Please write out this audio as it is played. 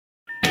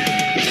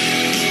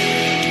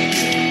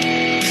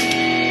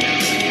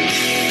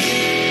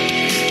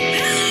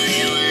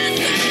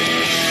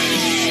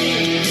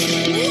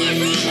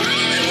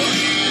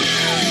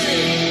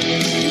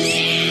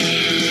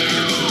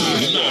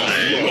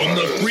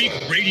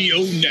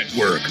Radio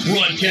Network,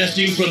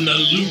 broadcasting from the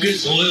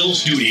Lucas Oil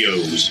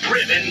Studios.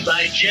 Driven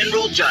by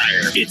General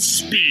Tire. It's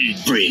Speed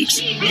Freaks,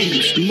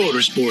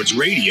 Motorsports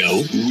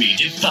Radio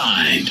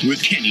redefined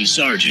with Kenny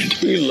Sargent.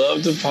 We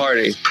love to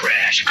party.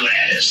 Crash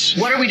Gladys.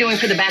 What are we doing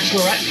for the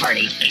bachelorette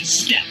party? And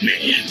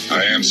Statman.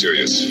 I am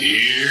serious.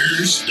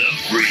 Here's the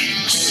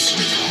Freaks.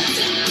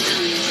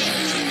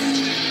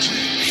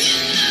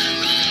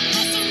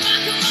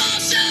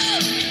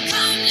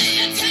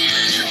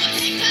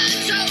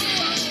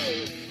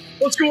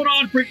 What's going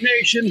on, Freak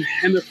Nation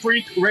and the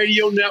Freak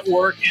Radio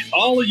Network?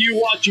 All of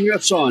you watching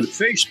us on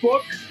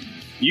Facebook,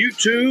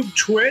 YouTube,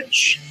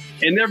 Twitch,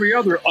 and every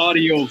other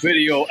audio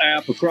video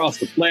app across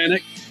the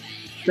planet.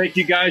 Thank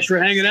you guys for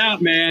hanging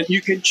out, man.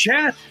 You can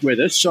chat with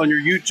us on your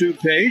YouTube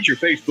page, your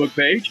Facebook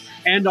page,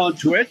 and on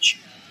Twitch.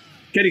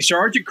 Kenny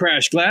Sargent,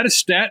 Crash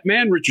Gladys,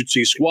 Statman, Richard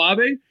C.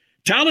 Suave.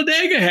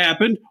 Talladega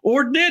happened,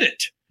 or did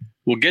it?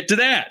 We'll get to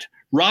that.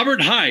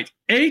 Robert Hight,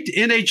 8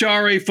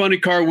 NHRA Funny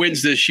Car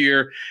wins this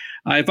year.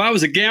 If I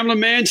was a gambling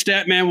man,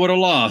 Statman would have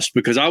lost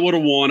because I would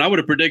have won. I would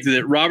have predicted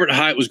that Robert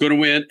Hight was going to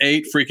win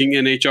 8 freaking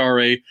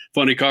NHRA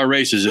Funny Car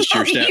races this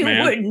year,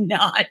 Statman. You would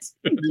not,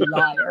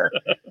 liar.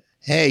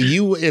 Hey,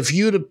 if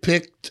you'd have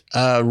picked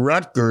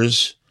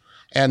Rutgers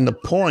and the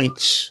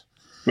points,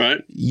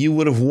 right, you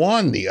would have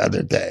won the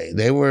other day.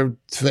 They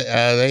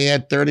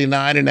had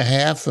 39 and a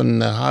half,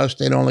 and Ohio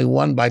State only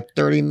won by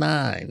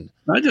 39.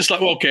 I just like,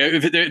 okay,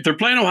 if they're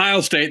playing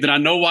Ohio State, then I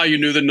know why you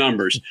knew the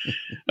numbers.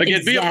 Again,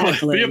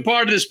 Exactly. be a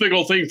part of this big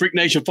old thing, Freak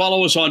Nation.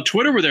 Follow us on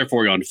Twitter. We're there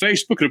for you on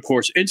Facebook and, of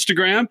course,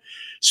 Instagram,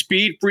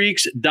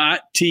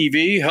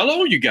 speedfreaks.tv.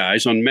 Hello, you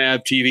guys, on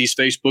MAV TV's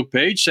Facebook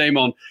page. Same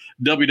on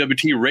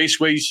WWT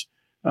Raceway's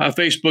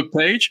Facebook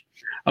page.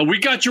 We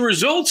got your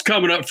results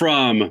coming up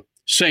from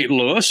St.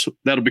 Louis.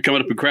 That'll be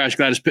coming up in Crash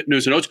Gladys Pit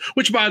News and Notes,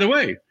 which, by the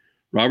way,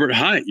 Robert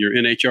Hight, your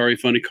NHRA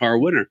Funny Car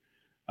winner,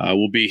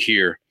 will be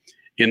here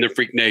in the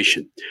Freak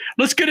Nation.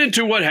 Let's get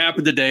into what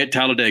happened today at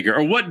Talladega,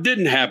 or what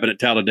didn't happen at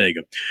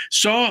Talladega.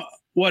 Saw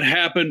what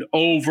happened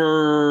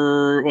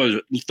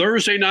over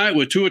Thursday night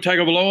with Tua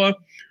Tagovailoa,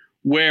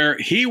 where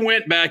he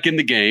went back in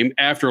the game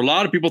after a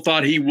lot of people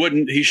thought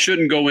he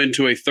shouldn't go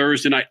into a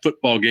Thursday night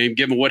football game,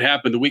 given what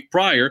happened the week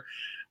prior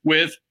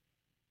with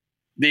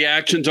the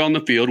actions on the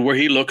field where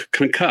he looked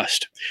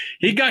concussed.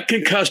 He got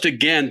concussed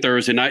again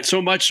Thursday night,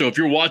 so much so if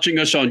you're watching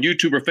us on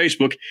YouTube or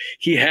Facebook,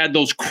 he had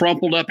those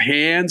crumpled up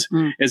hands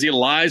as he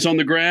lies on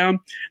the ground.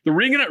 The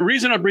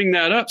reason I bring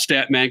that up,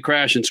 Statman,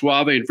 Crash, and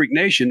Suave, and Freak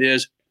Nation,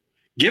 is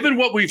given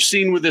what we've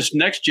seen with this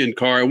next-gen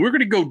car, and we're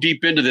going to go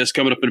deep into this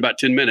coming up in about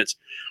 10 minutes,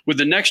 with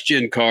the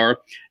next-gen car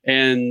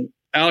and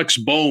Alex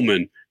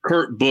Bowman,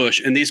 Kurt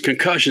Busch, and these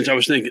concussions, I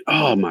was thinking,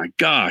 oh my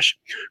gosh,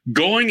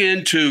 going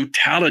into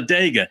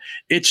Talladega,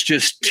 it's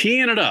just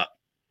teeing it up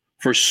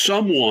for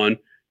someone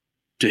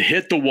to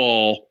hit the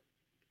wall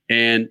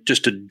and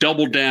just to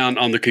double down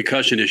on the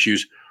concussion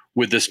issues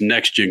with this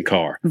next-gen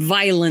car.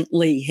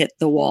 Violently hit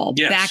the wall.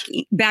 Yes.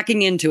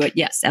 Backing into it.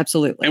 Yes,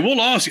 absolutely. And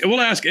we'll ask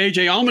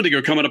AJ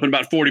Allmendinger coming up in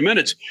about 40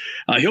 minutes.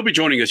 He'll be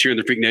joining us here in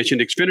the Freak Nation,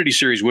 the Xfinity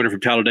Series winner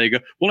from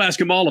Talladega. We'll ask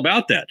him all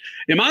about that.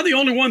 Am I the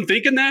only one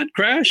thinking that,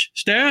 Crash,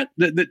 Stat,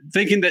 that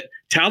thinking that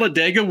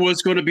Talladega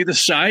was going to be the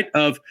site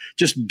of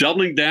just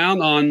doubling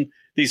down on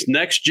these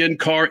next-gen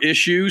car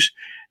issues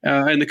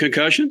and the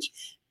concussions?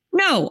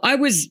 No,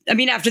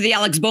 after the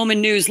Alex Bowman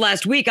news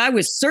last week, I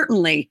was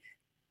certainly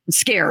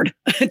scared,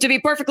 to be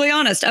perfectly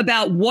honest,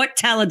 about what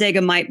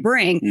Talladega might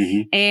bring.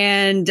 Mm-hmm.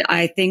 And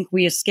I think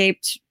we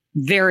escaped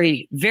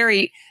very,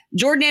 very,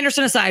 Jordan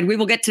Anderson aside, we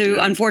will get to,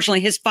 unfortunately,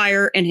 his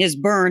fire and his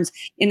burns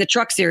in the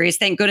truck series.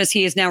 Thank goodness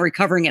he is now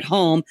recovering at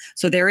home.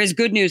 So there is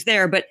good news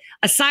there. But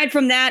aside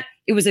from that,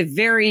 it was a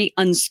very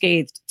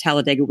unscathed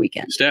Talladega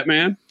weekend.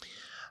 Statman?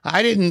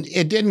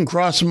 It didn't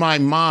cross my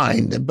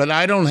mind, but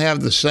I don't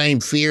have the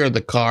same fear of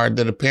the car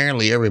that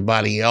apparently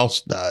everybody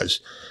else does.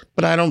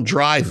 But I don't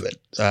drive it.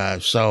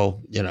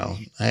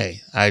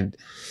 Hey, I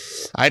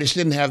just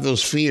didn't have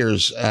those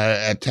fears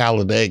at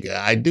Talladega.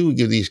 I do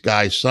give these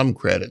guys some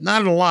credit.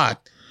 Not a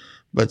lot,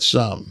 but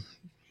some.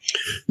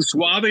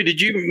 Suave, did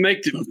you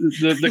make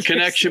the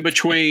connection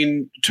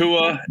between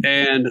Tua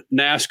and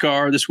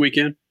NASCAR this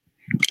weekend?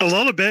 A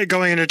little bit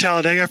going into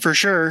Talladega for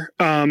sure.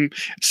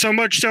 So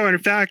much so, in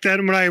fact, that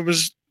when I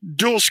was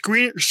dual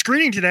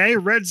screening today,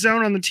 Red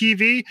Zone on the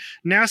TV,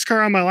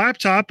 NASCAR on my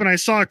laptop, and I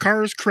saw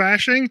cars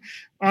crashing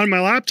on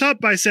my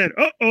laptop, I said,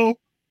 "Uh-oh,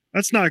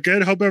 that's not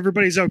good. Hope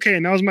everybody's okay."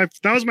 And that was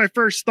my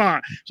first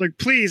thought. It's like,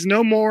 please,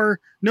 no more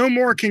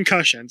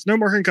concussions, no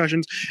more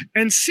concussions.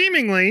 And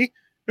seemingly,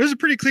 it was a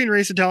pretty clean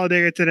race at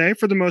Talladega today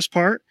for the most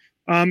part.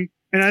 And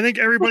I think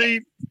everybody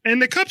in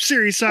the Cup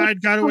Series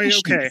side got away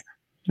okay.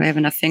 Do I have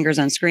enough fingers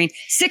on screen?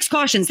 6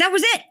 cautions. That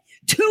was it.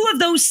 2 of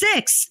those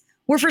 6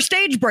 were for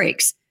stage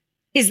breaks.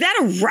 Is that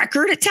a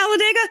record at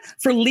Talladega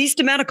for least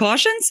amount of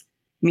cautions?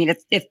 I mean,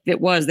 if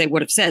it was, they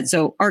would have said.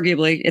 So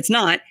arguably it's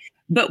not.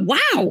 But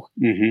wow.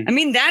 Mm-hmm. I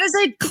mean, that is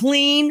a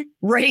clean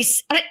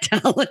race at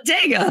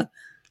Talladega.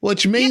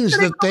 Which means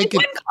that they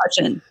could.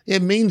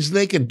 It means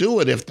they could do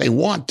it if they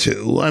want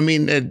to. I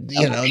mean,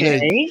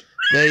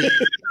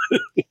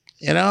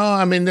 You know,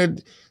 I mean,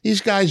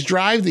 these guys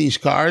drive these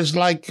cars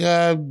like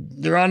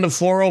they're on the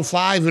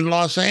 405 in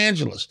Los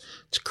Angeles.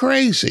 It's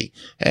crazy.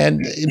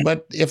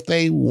 But if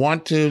they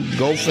want to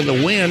go for the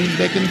win,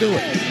 they can do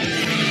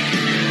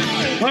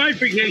it. All right,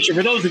 Freak Nation,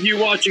 for those of you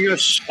watching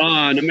us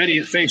on many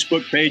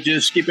Facebook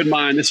pages, keep in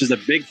mind this is a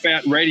big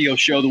fat radio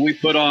show that we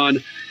put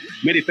on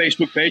many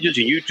Facebook pages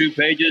and YouTube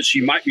pages.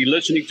 You might be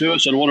listening to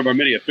us on one of our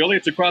many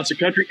affiliates across the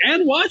country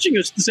and watching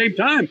us at the same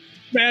time.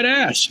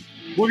 Badass.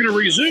 We're going to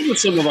resume with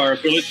some of our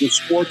affiliates with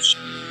Sports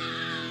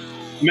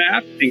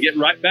Map and get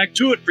right back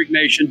to it, Freak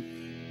Nation.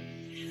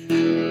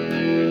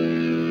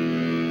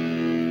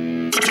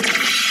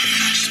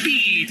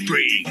 Speed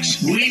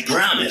Freaks, we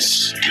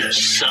promise to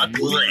suck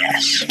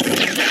less.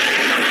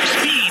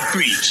 Speed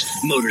Freaks,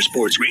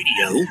 Motorsports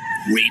Radio,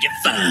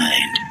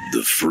 redefined.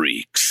 The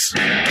Freaks.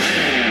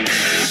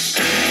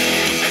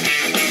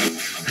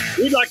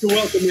 We'd like to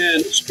welcome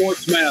in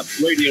Sports Map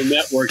Radio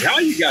Network. How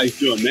are you guys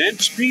doing, man?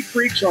 Speed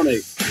Freaks on a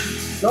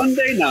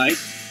Sunday night.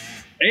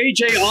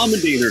 AJ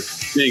Allmendinger.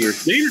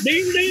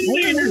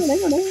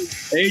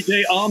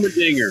 AJ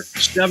Allmendinger,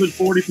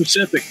 7:40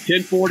 Pacific,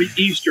 10:40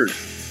 Eastern.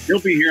 He'll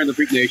be here in the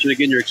Freak Nation.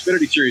 Again, your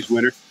Xfinity Series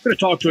winner. Going to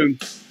talk to him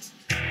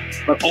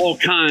about all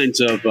kinds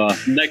of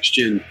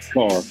next-gen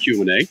car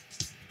Q&A.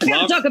 I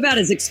got to talk about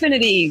his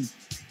Xfinity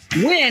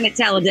win at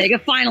Talladega,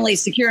 finally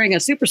securing a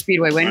super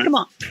speedway win. Right. Come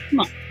on.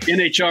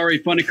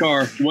 NHRA Funny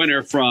Car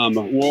winner from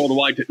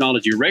Worldwide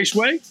Technology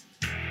Raceway.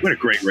 What a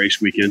great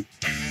race weekend.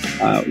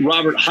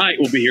 Robert Height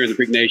will be here in the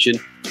Freak Nation.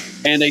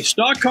 And a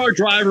stock car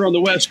driver on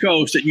the West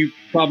Coast that you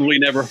probably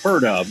never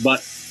heard of,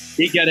 but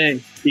he got a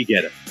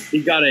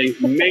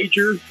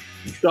major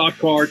stock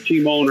car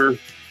team owner,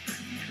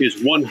 his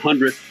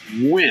 100th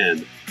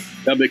win.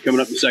 That'll be coming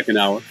up in the second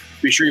hour.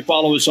 Be sure you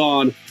follow us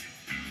on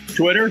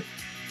Twitter,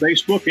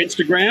 Facebook,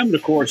 Instagram, and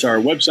of course our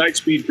website,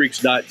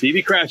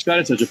 speedfreaks.tv. Crash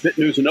Guidance has a pit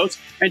news and notes.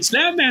 And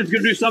Snapman's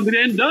going to do something that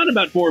hadn't done in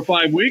about 4 or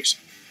 5 weeks.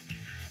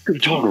 Going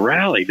to talk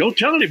rally. Don't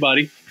tell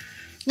anybody.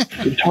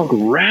 Going to talk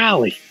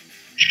rally.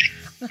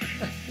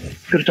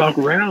 Going to talk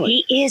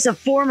rally. He is a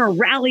former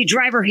rally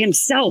driver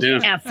himself, yeah.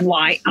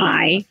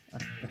 FYI.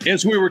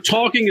 As we were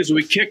talking, as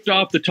we kicked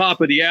off the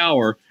top of the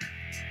hour,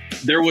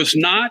 there was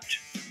not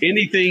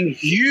anything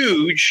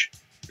huge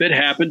that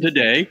happened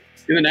today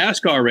in the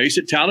NASCAR race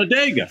at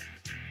Talladega.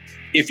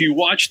 If you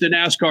watch the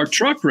NASCAR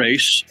truck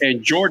race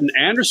and Jordan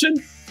Anderson,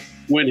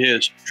 when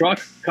his truck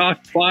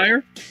caught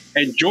fire,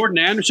 and Jordan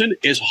Anderson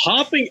is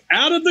hopping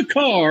out of the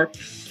car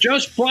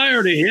just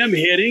prior to him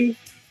hitting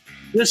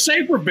the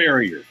safer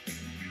barrier.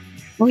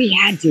 Well, he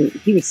had to.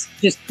 He was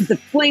just, the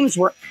flames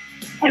were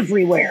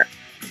everywhere.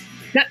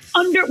 Got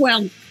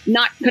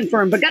not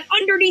confirmed, but got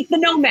underneath the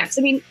Nomex.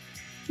 I mean,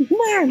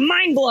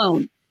 mind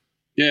blown.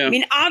 Yeah. I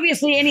mean,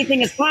 obviously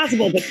anything is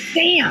possible, but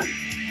damn.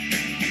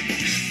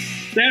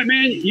 That,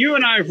 man, you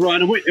and I have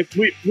run,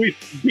 we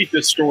beat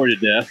this story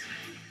to death.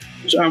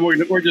 So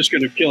we're just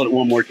going to kill it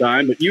one more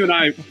time. But you and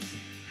I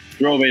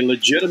drove a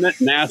legitimate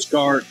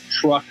NASCAR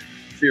Truck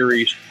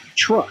Series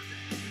truck,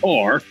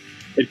 or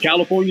at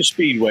California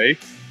Speedway,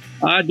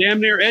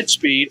 damn near at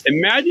speed.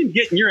 Imagine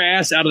getting your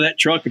ass out of that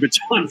truck if it's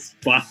on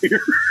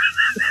fire.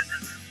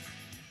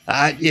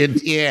 I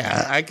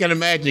can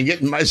imagine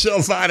getting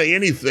myself out of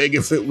anything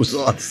if it was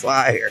on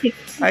fire.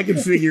 I could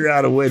figure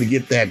out a way to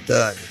get that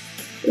done.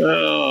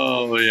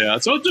 Oh, yeah.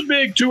 So it's a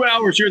big 2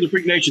 hours here in the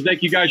Freak Nation.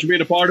 Thank you guys for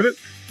being a part of it.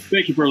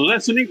 Thank you for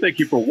listening. Thank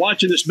you for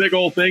watching this big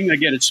old thing.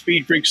 Again, it's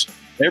Speed Freaks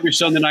every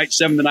Sunday night,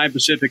 7 to 9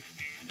 Pacific,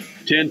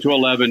 10 to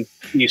 11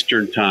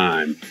 Eastern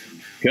Time.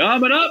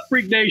 Coming up,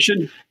 Freak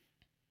Nation.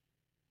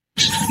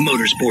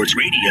 Motorsports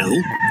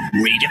Radio,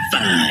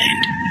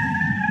 redefined.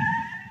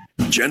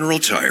 General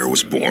Tire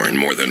was born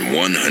more than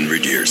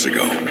 100 years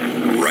ago,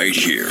 right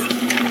here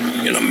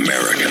in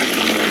America.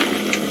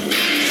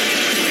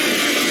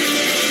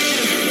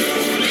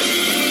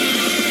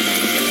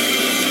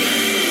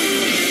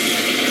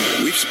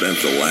 We've spent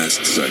the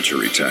last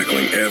century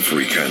tackling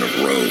every kind of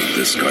road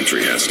this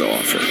country has to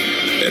offer,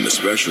 and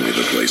especially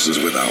the places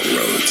without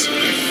roads.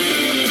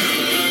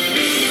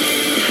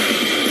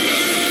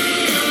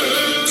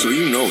 So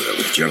you know that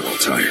with General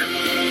Tire,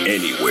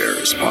 anywhere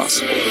is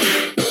possible.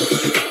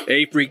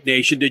 Hey, Freak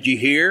Nation, did you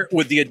hear?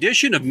 With the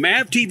addition of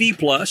MAV TV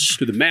Plus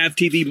to the MAV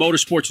TV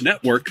Motorsports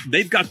Network,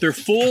 they've got their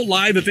full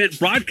live event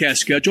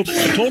broadcast schedule,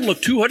 a total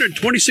of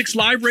 226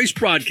 live race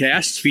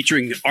broadcasts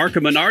featuring the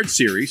ARCA Menard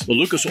Series, the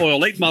Lucas Oil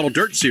Late Model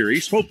Dirt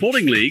Series, Pro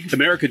Pulling League,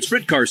 American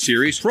Sprint Car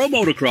Series, Pro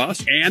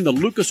Motocross, and the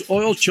Lucas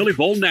Oil Chili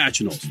Bowl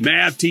Nationals.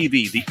 MAV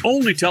TV, the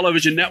only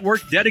television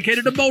network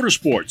dedicated to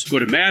motorsports. Go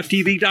to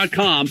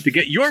MAVTV.com to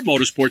get your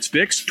motorsports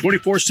fix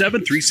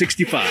 24/7,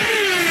 365.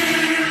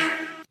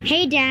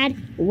 Hey, Dad,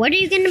 what are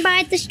you going to buy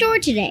at the store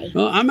today?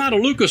 I'm out of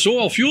Lucas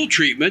Oil fuel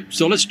treatment,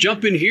 so let's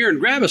jump in here and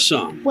grab us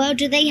some. Well,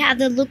 do they have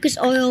the Lucas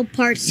Oil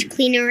parts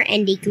cleaner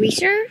and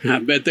degreaser? I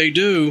bet they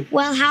do.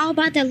 Well, how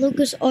about the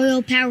Lucas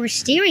Oil power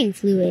steering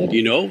fluid?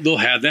 You know, they'll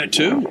have that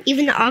too.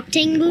 Even the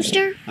octane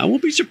booster? I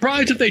won't be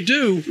surprised if they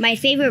do. My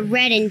favorite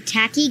red and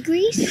tacky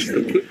grease?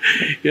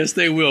 Yes,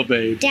 they will,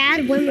 babe.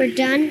 Dad, when we're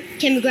done,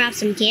 can we grab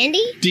some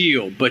candy?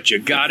 Deal, but you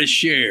gotta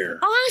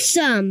share.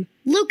 Awesome!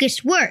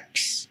 Lucas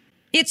works.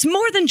 It's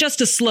more than just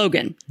a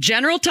slogan.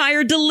 General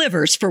Tire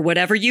delivers for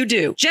whatever you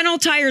do. General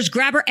Tire's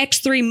Grabber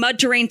X3 Mud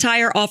Terrain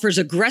tire offers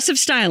aggressive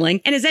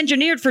styling and is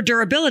engineered for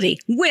durability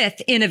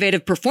with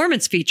innovative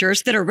performance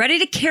features that are ready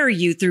to carry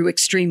you through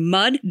extreme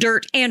mud,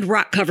 dirt, and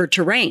rock-covered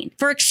terrain.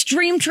 For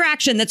extreme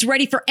traction that's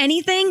ready for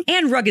anything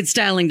and rugged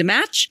styling to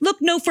match, look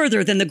no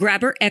further than the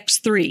Grabber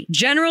X3.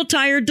 General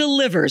Tire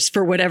delivers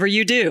for whatever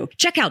you do.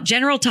 Check out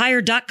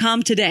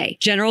GeneralTire.com today.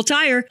 General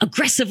Tire,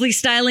 aggressively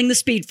styling the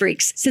speed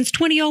freaks since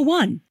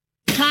 2001.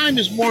 Time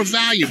is more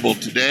valuable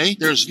today.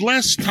 There's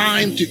less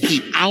time to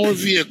keep our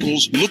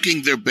vehicles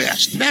looking their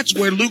best. That's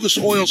where Lucas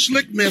Oil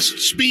Slick Mist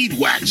Speed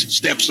Wax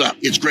steps up.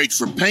 It's great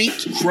for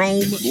paint,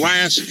 chrome,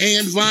 glass,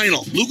 and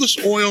vinyl.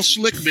 Lucas Oil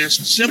Slick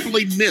Mist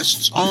simply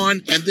mists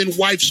on and then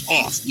wipes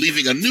off,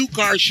 leaving a new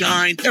car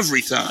shine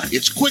every time.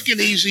 It's quick and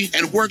easy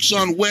and works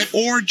on wet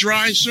or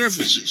dry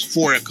surfaces.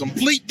 For a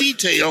complete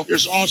detail,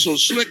 there's also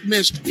Slick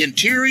Mist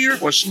Interior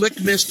or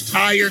Slick Mist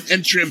Tire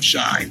and Trim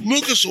Shine.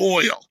 Lucas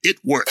Oil, it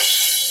works.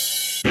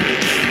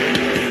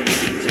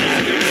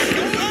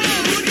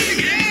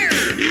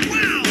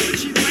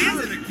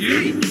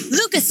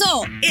 Lucas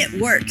Oil,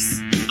 it works.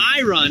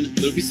 I run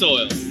Lucas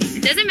Oil.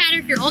 It doesn't matter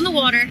if you're on the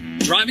water,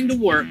 driving to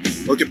work,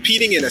 or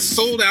competing in a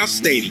sold-out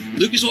stadium.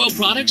 Lucas Oil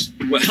products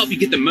will help you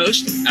get the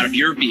most out of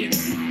your vehicle.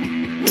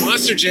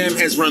 Monster Jam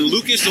has run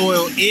Lucas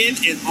Oil in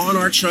and on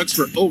our trucks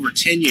for over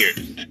 10 years.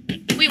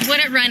 We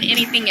wouldn't run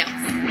anything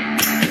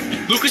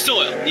else. Lucas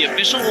Oil, the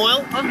official oil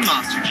of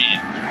Monster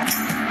Jam.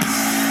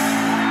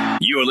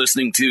 You're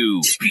listening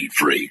to Speed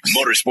Freaks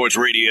Motorsports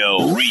Radio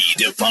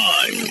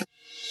Redefined.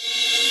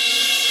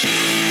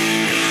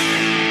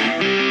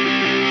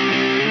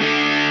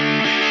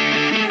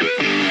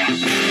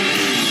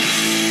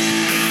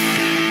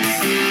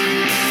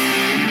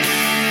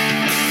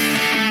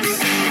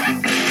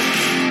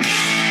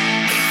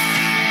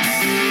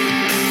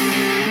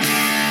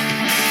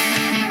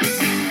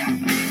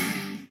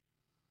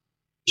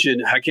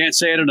 I can't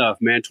say it enough,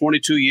 man.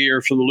 22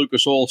 years from the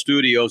Lucas Oil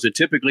Studios, and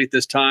typically at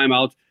this time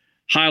I'll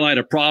highlight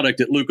a product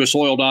at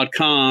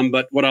lucasoil.com.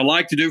 But what I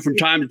like to do from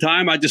time to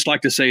time, I just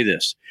like to say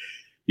this.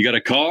 You got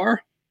a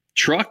car,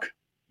 truck,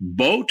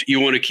 boat, you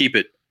want to keep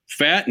it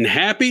fat and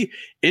happy,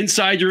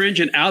 inside your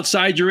engine,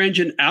 outside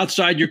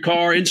your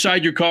car,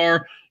 inside your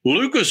car.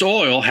 Lucas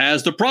Oil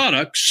has the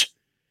products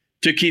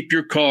to keep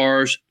your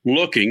cars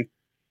looking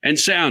and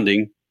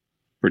sounding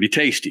pretty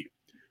tasty.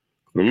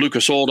 Go to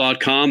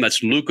lucasoil.com.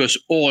 That's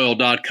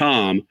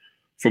lucasoil.com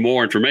for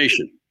more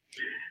information.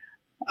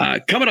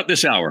 Coming up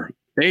this hour,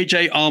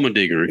 AJ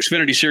Allmendinger,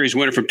 Xfinity Series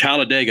winner from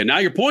Talladega. Now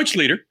your points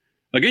leader.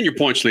 Again, your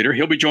points leader.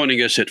 He'll be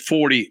joining us at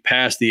 40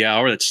 past the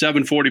hour. That's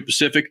 7:40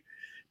 Pacific,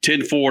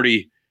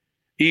 10:40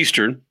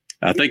 Eastern.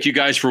 Thank you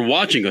guys for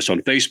watching us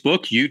on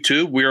Facebook,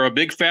 YouTube. We are a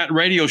big fat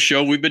radio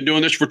show. We've been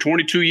doing this for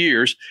 22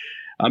 years.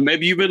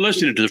 Maybe you've been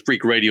listening to the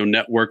Freak Radio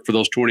Network for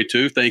those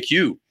 22. Thank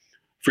you,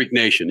 Freak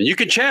Nation. And you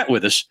can chat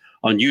with us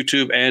on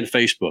YouTube and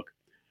Facebook.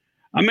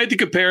 I made the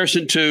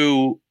comparison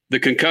to the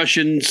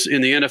concussions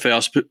in the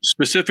NFL,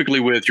 specifically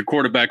with your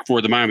quarterback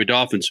for the Miami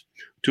Dolphins,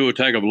 Tua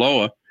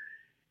Tagovailoa,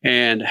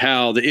 and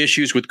how the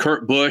issues with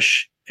Kurt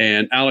Busch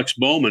and Alex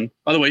Bowman.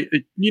 By the way,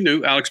 you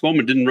knew Alex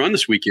Bowman didn't run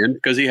this weekend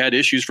because he had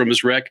issues from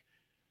his wreck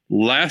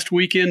last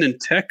weekend in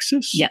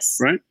Texas. Yes.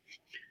 Right.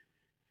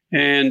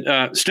 And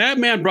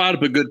Statman brought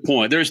up a good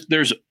point.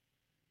 There's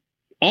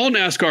all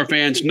NASCAR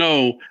fans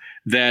know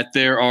that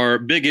there are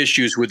big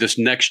issues with this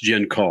next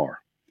gen car.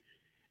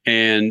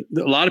 And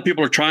a lot of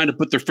people are trying to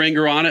put their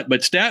finger on it,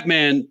 but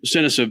Statman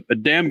sent us a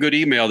damn good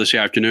email this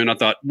afternoon. I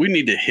thought we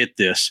need to hit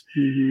this.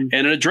 Mm-hmm.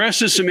 And it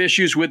addresses some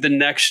issues with the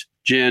next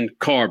gen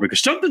car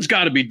because something's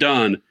got to be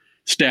done,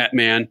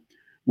 Statman,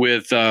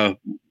 with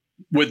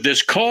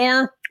this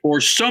car or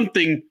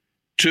something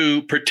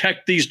to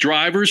protect these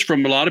drivers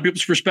from a lot of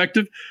people's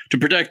perspective, to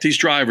protect these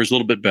drivers a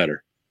little bit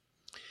better.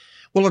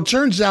 Well, it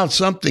turns out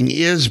something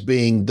is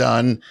being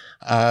done.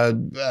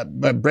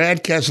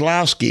 Brad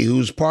Keselowski,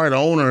 who's part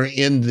owner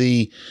in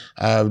the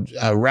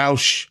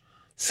Roush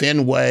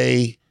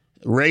Fenway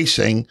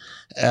Racing,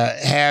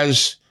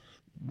 has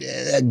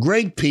a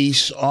great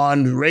piece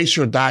on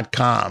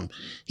Racer.com.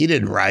 He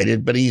didn't write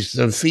it, but he's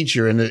the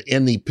feature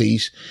in the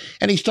piece.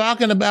 And he's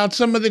talking about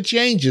some of the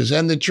changes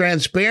and the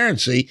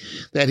transparency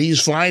that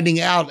he's finding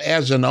out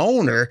as an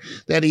owner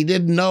that he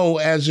didn't know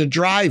as a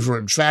driver.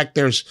 In fact,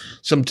 there's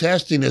some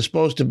testing that's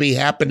supposed to be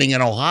happening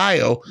in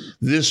Ohio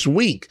this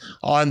week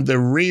on the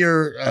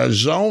rear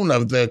zone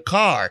of the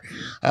car.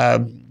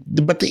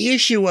 But the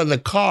issue of the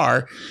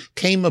car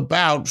came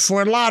about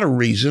for a lot of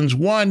reasons.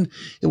 One,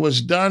 it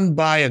was done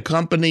by a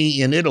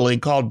company in Italy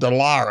called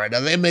Dallara. Now,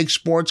 they make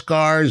sports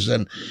cars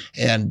and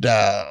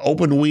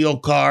open wheel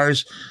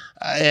cars.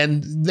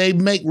 And they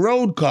make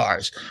road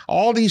cars.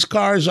 All these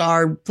cars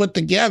are put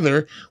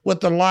together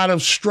with a lot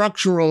of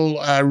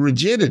structural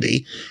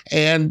rigidity,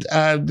 and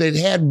they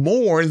had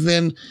more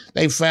than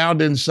they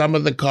found in some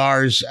of the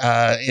cars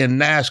in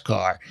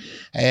NASCAR.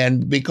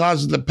 And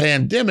because of the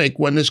pandemic,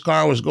 when this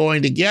car was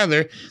going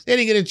together, they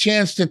didn't get a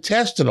chance to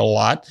test it a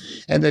lot.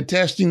 And the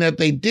testing that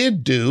they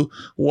did do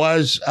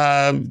was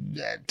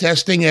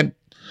testing it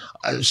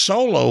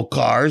solo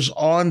cars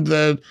on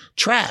the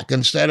track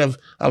instead of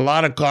a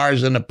lot of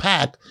cars in a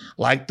pack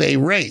like they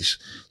race.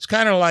 It's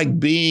kind of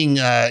like being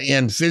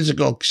in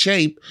physical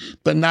shape,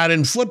 but not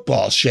in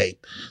football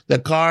shape. The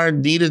car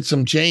needed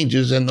some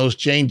changes, and those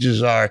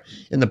changes are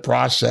in the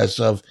process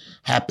of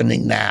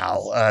happening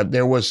now.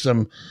 There was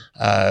some,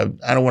 I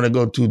don't want to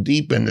go too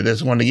deep into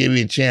this. I want to give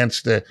you a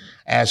chance to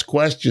ask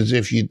questions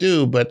if you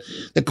do, but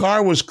the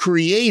car was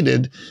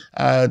created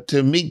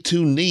to meet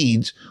two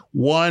needs.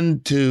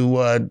 One,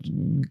 to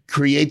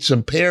create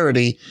some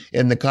parity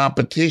in the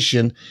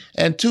competition,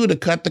 and two, to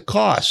cut the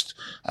cost.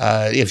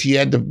 If you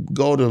had to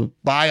go to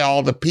buy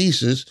all the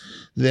pieces,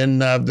 then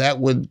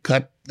that would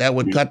cut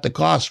the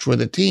cost for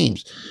the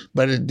teams.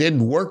 But it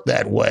didn't work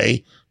that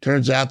way.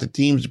 Turns out the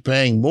teams are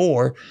paying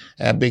more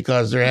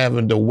because they're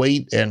having to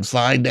wait and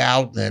find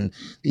out, and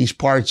these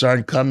parts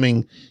aren't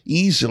coming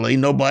easily.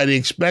 Nobody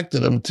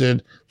expected them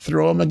to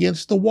throw them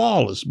against the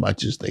wall as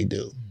much as they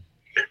do.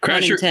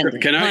 Crasher,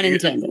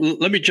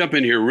 let me jump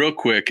in here real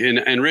quick.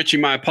 And Richie,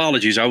 my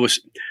apologies. I was,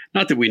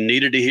 not that we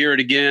needed to hear it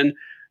again,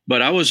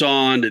 but I was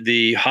on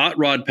the Hot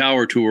Rod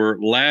Power Tour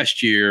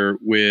last year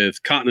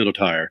with Continental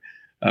Tire.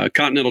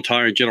 Continental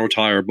Tire and General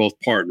Tire are both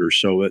partners.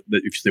 So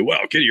that if you say,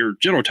 well, okay, you're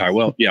General Tire.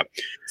 Well, yeah.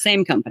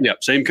 Same company. Yeah,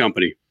 same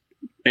company.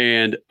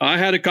 And I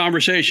had a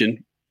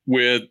conversation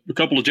with a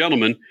couple of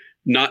gentlemen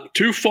not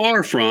too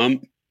far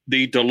from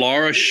the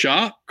Dallara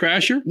shop,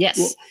 Crasher?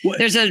 Yes.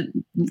 There's a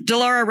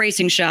Dallara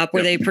racing shop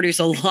where they produce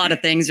a lot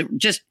of things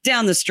just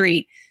down the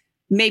street,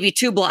 maybe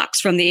 2 blocks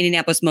from the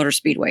Indianapolis Motor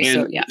Speedway. And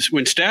so, yeah.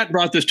 When Stat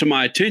brought this to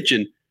my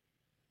attention,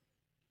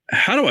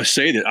 how do I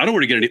say that? I don't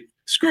want to get any,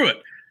 screw it.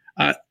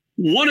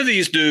 One of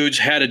these dudes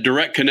had a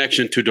direct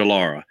connection to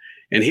Dallara.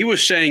 And he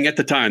was saying at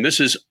the time, this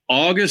is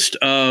August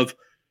of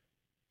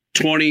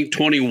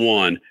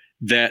 2021,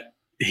 that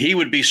he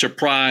would be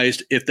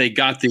surprised if they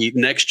got the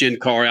next gen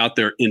car out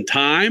there in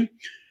time.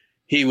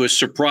 He was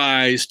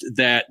surprised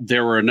that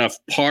there were enough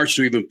parts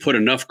to even put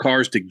enough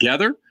cars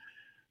together,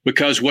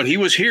 because what he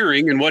was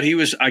hearing and what he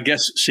was, I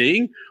guess,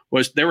 seeing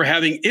was they were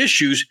having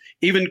issues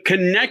even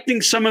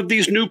connecting some of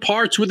these new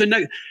parts with the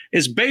next.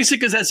 As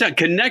basic as that sounds,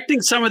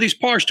 connecting some of these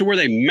parts to where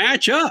they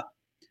match up.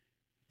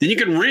 Then you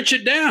can wrench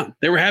it down.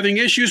 They were having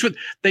issues with,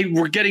 they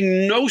were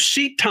getting no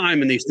seat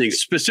time in these things,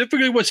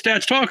 specifically what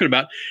Stat's talking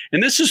about.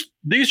 And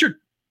these are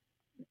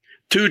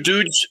two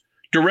dudes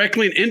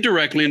directly and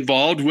indirectly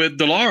involved with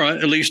Dallara,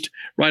 at least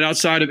right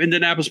outside of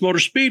Indianapolis Motor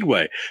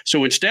Speedway. So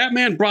when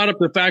Statman brought up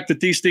the fact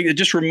that these things, it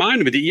just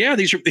reminded me that, yeah,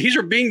 these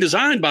are being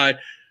designed by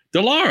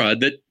Dallara.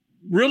 That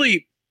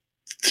really,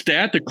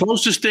 Stat, the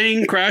closest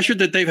thing, Crasher,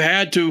 that they've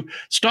had to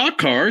stock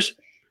cars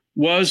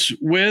was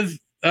with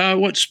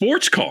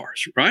sports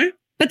cars, right?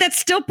 But that's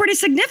still pretty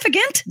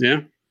significant.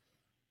 Yeah.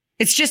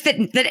 It's just that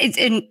it's,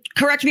 and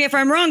correct me if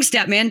I'm wrong,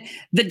 Statman,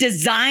 the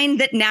design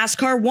that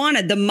NASCAR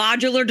wanted, the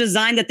modular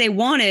design that they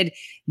wanted,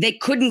 they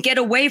couldn't get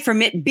away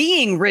from it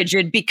being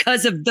rigid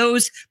because of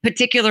those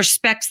particular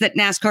specs that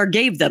NASCAR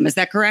gave them. Is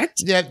that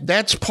correct?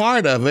 That's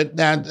part of it.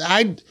 Now,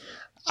 I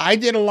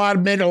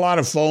made a lot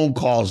of phone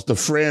calls to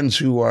friends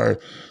who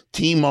are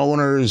team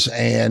owners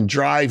and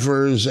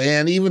drivers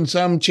and even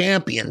some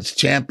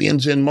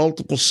champions in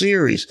multiple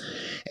series.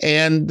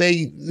 And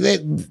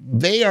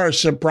they are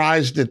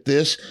surprised at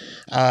this.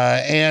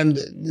 And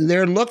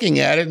they're looking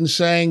at it and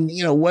saying,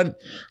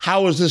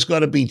 how is this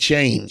going to be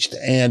changed?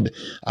 And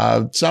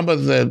some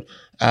of the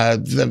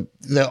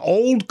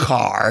old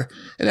car,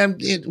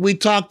 and we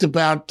talked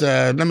about,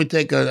 let me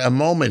take a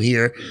moment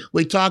here.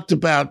 We talked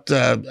about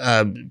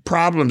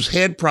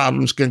head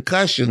problems,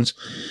 concussions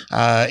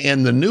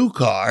in the new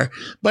car,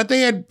 but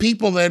they had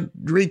people that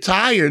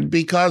retired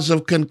because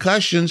of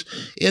concussions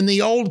in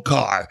the old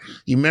car.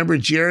 You remember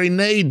Jerry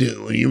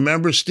Nadeau, you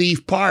remember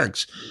Steve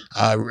Parks,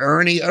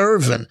 Ernie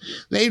Irvin.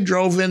 They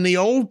drove in the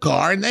old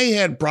car and they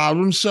had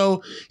problems,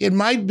 so it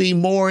might be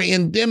more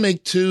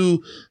endemic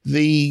to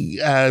the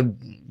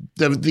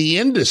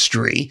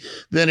industry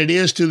than it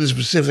is to the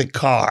specific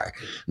car.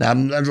 Now,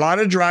 a lot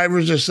of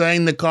drivers are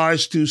saying the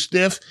car's too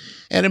stiff,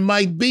 and it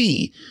might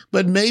be,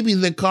 but maybe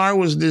the car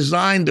was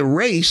designed to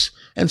race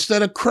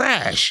instead of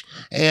crash.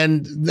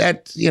 And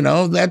that, you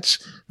know, that's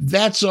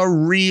a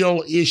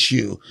real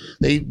issue.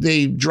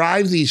 They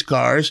drive these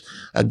cars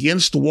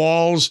against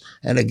walls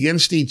and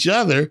against each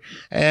other.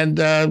 And,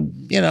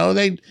 you know,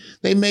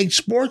 they make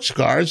sports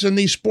cars, and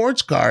these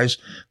sports cars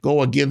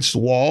go against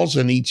walls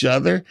and each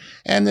other.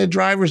 And the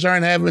drivers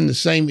aren't having the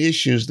same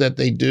issues that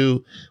they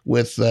do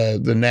with the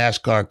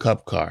NASCAR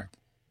Cup car.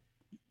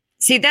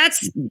 See,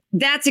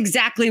 that's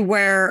exactly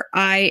where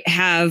I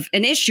have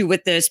an issue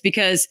with this,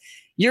 because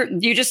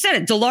you just said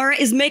it. Dallara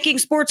is making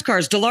sports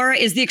cars. Dallara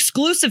is the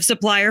exclusive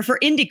supplier for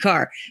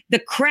IndyCar. The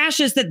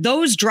crashes that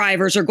those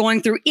drivers are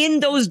going through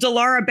in those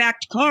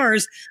Dallara-backed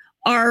cars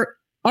are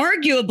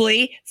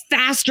arguably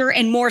faster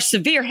and more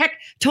severe. Heck,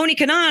 Tony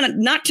Kanaan,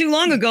 not too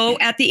long ago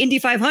at the Indy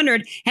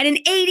 500, had an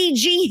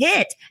 80G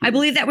hit. I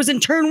believe that was in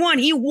turn 1.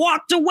 He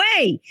walked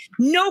away.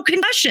 No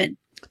concussion.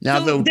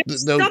 Now, so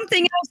there's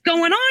something else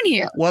going on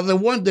here. Well,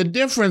 the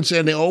difference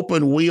in the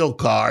open wheel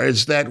car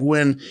is that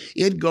when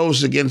it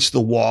goes against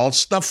the wall,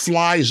 stuff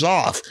flies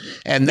off,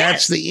 and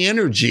that's the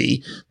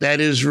energy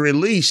that is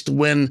released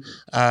when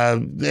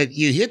that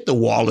you hit the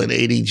wall at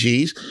 80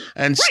 Gs.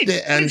 And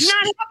and it's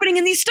not happening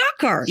in these stock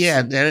cars.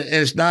 Yeah,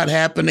 it's not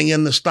happening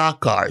in the stock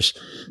cars.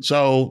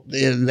 So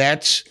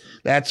that's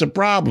a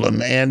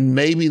problem. And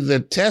maybe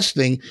the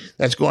testing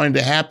that's going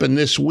to happen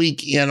this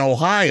week in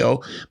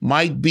Ohio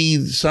might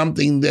be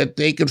something that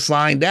they could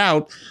find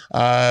out,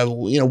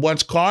 you know,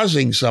 what's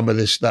causing some of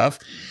this stuff.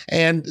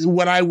 And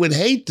what I would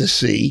hate to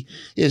see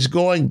is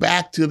going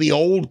back to the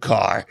old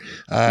car.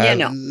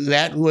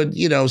 That would,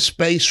 you know,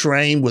 space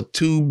frame with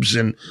tubes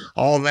and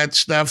all that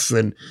stuff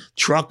and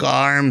truck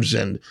arms.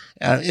 And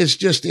it's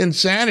just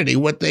insanity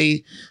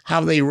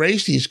how they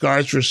race these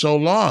cars for so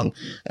long.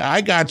 I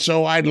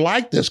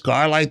like this car.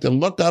 I like the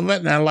look of it,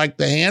 and I like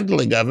the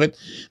handling of it.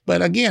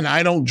 But again,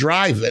 I don't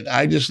drive it.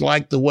 I just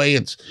like the way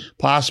it's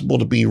possible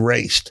to be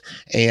raced.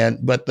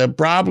 But the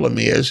problem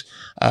is,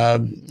 I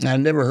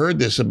never heard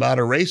this about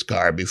a race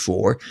car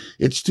before.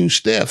 It's too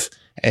stiff.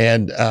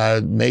 And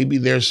maybe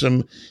there's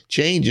some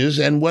changes,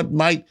 and what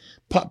might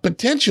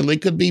potentially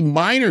could be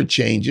minor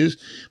changes,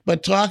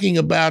 but talking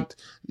about,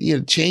 you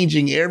know,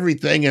 changing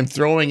everything and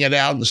throwing it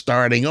out and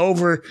starting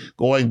over,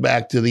 going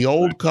back to the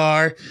old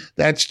car,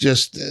 that's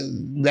just,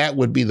 that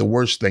would be the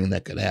worst thing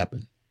that could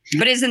happen.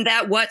 But isn't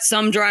that what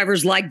some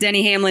drivers like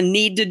Denny Hamlin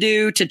need to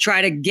do to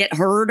try to get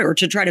heard or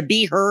to try to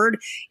be heard,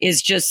 is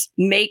just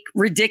make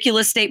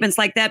ridiculous statements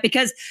like that?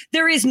 Because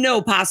there is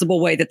no possible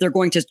way that they're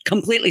going to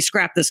completely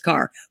scrap this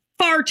car.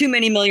 Far too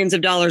many millions of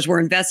dollars were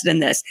invested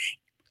in this.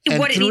 And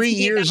 3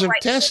 years of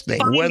testing.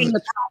 Finding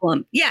the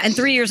problem. Yeah, and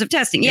 3 years of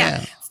testing.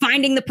 Yeah.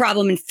 Finding the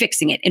problem and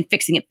fixing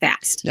it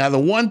fast. Now, the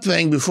one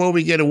thing before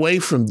we get away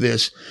from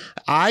this,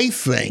 I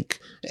think,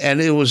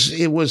 and it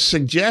was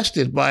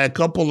suggested by a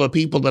couple of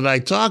people that I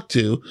talked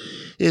to,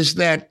 is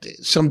that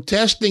some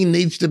testing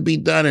needs to be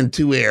done in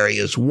two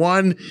areas.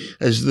 One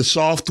is the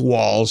soft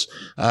walls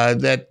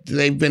that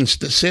they've been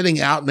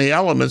sitting out in the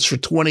elements for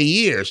 20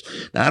 years.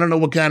 Now, I don't know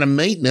what kind of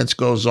maintenance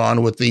goes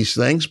on with these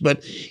things, but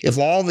if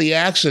all the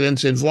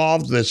accidents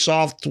involve the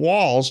soft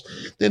walls,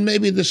 then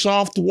maybe the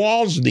soft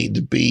walls need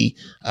to be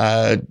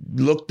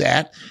looked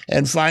at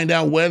and find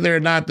out whether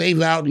or not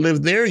they've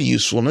outlived their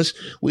usefulness.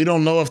 We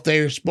don't know if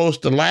they're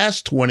supposed to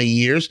last 20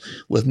 years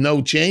with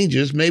no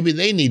changes. Maybe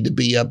they need to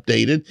be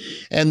updated.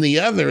 And the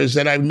other is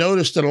that I've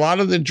noticed that a lot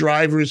of the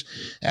drivers,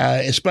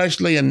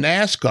 especially in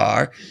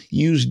NASCAR,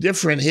 use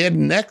different head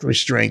and neck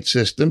restraint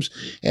systems.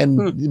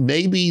 And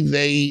maybe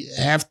they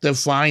have to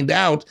find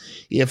out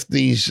if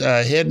these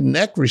head and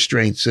neck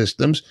restraint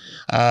systems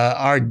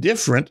are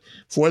different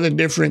for the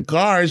different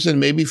cars and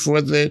maybe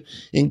for the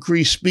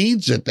increased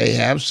speeds that they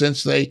have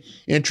since they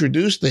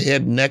introduced the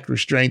head and neck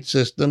restraint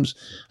systems,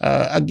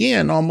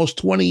 again, almost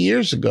 20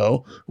 years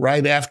ago,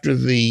 right after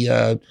the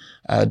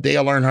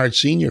Dale Earnhardt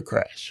Sr.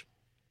 crash.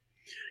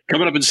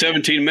 Coming up in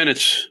 17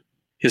 minutes,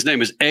 his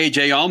name is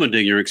A.J.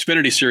 Allmendinger,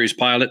 Xfinity Series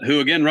pilot, who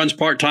again runs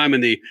part-time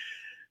in the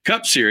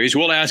Cup Series.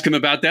 We'll ask him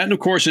about that. And of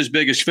course, his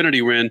big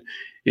Xfinity win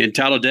in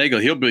Talladega.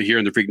 He'll be here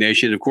in the Freak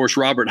Nation. And of course,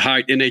 Robert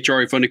Hight,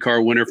 NHRA Funny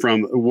Car winner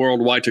from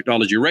Worldwide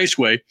Technology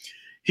Raceway.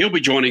 He'll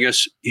be joining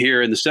us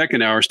here in the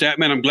second hour.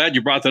 Statman, I'm glad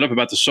you brought that up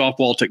about the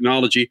softball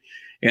technology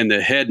and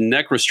the head and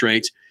neck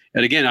restraints.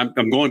 And again,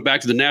 I'm going back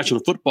to the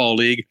National Football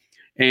League,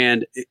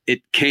 and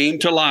it came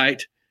to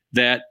light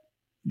that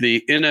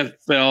the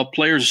NFL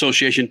Players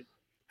Association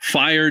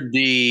fired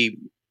the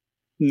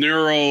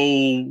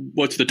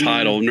what's the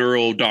title?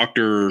 Neuro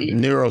doctor.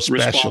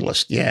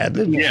 Neurospecialist.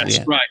 Yes,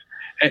 right.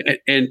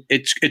 And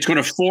it's going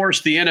to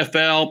force the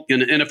NFL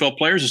and the NFL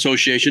Players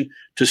Association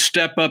to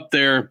step up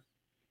their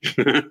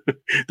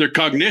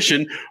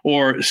cognition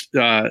or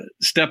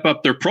step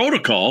up their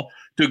protocol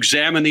to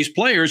examine these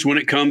players when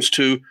it comes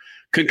to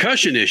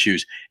concussion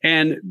issues.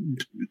 And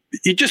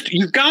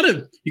you've got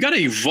to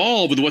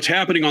evolve with what's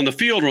happening on the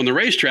field or on the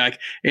racetrack.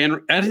 And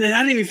I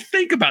didn't even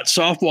think about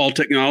softball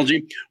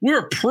technology.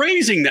 We're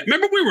praising that.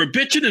 Remember, we were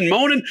bitching and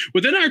moaning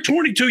within our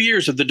 22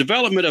 years of the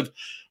development of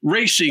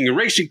racing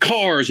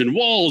cars and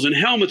walls and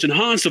helmets and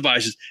Hans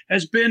devices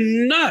has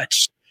been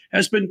nuts.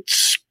 has been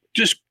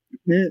just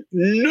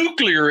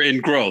nuclear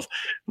in growth.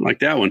 I like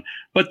that one.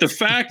 But the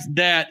fact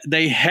that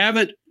they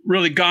haven't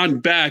really gone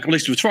back, at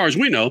least as far as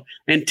we know,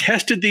 and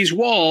tested these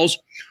walls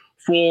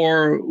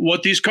for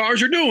what these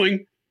cars are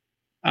doing,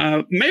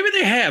 maybe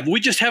they have. We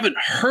just haven't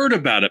heard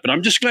about it, but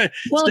I'm just glad.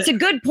 Well, it's a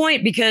good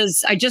point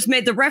because I just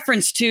made the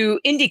reference to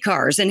Indy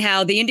cars and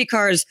how the Indy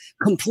cars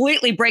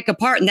completely break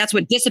apart, and that's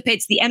what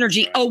dissipates the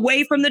energy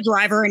away from the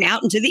driver and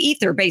out into the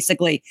ether,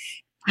 basically.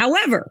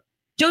 However,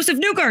 Joseph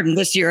Newgarden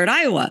this year at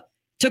Iowa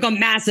took a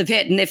massive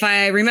hit, and if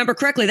I remember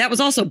correctly, that was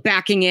also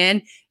backing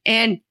in,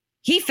 and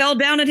he fell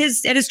down at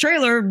his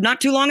trailer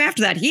not too long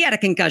after that. He had a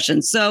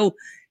concussion, so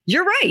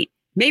you're right.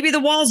 Maybe the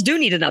walls do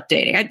need an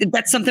updating.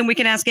 That's something we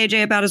can ask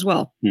AJ about as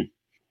well.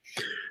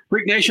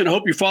 Freak Nation, I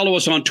hope you follow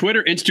us on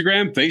Twitter,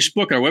 Instagram,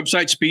 Facebook, our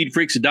website,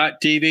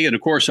 speedfreaks.tv, and,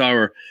 of course,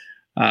 our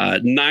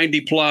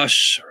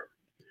 90-plus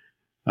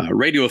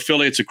radio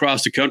affiliates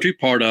across the country,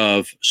 part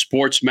of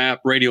Sports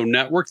Map Radio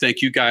Network.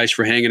 Thank you guys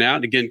for hanging out.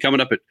 And again, coming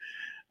up at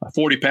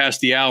 40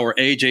 past the hour,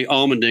 AJ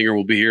Allmendinger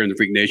will be here in the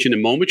Freak Nation. In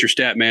a moment, your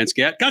stat man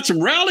scat. Got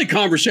some rally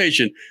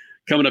conversation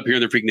coming up here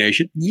in the Freak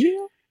Nation.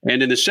 Yeah.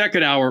 And in the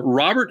second hour,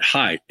 Robert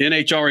Hight,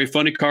 NHRA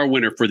Funny Car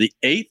winner for the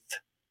 8th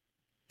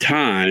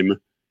time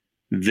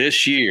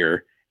this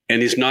year.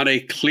 And he's not a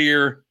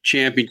clear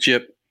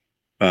championship.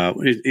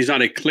 He's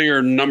not a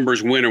clear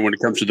numbers winner when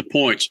it comes to the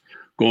points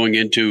going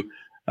into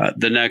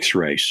the next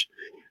race.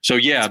 So,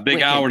 yeah, big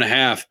wicked hour and a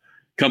half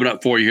coming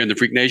up for you here in the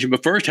Freak Nation.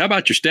 But first, how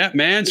about your stat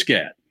man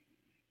scat?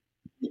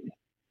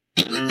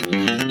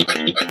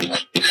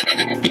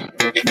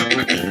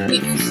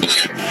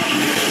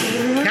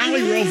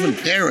 Kalle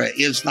Rovanperä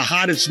is the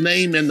hottest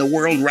name in the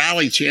World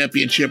Rally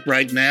Championship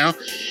right now.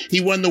 He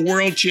won the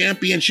World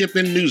Championship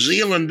in New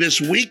Zealand this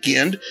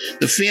weekend.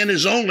 The Finn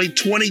is only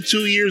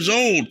 22 years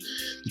old.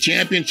 The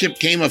championship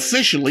came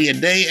officially a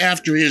day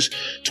after his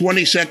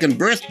 22nd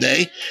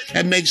birthday.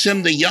 That makes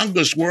him the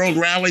youngest World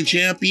Rally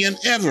champion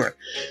ever.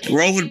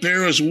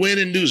 Rovanperä's win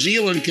in New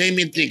Zealand came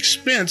at the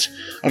expense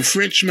of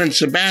Frenchman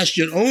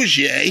Sebastian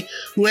Ogier,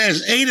 who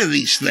has 8 of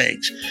these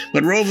things.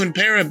 But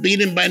Rovanperä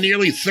beat him by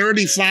nearly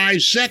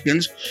 35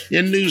 seconds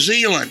in New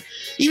Zealand.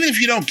 Even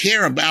if you don't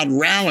care about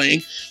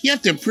rallying, you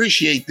have to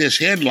appreciate this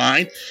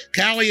headline.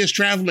 Kalle is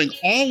traveling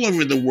all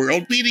over the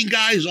world, beating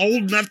guys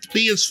old enough to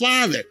be his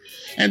father.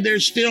 And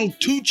there's still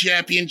 2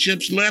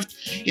 championships left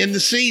in the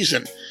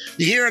season.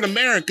 Here in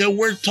America,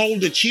 we're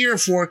told to cheer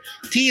for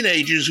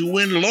teenagers who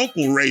win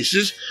local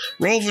races.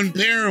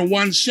 Rovanperä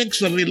won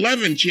 6 of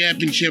 11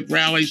 championship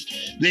rallies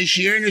this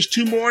year, and there's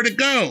 2 more to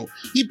go.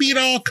 He beat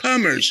all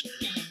comers.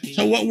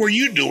 So what were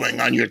you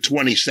doing on your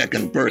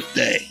 22nd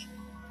birthday?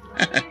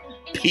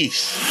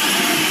 Peace.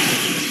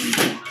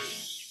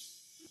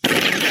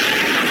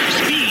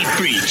 Speed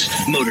Freaks,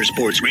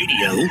 Motorsports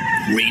Radio,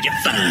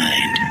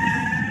 redefined.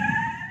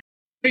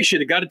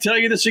 I got to tell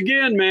you this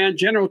again, man.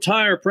 General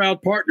Tire,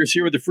 proud partners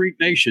here with the Freak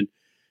Nation.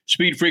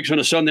 Speed Freaks on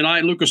a Sunday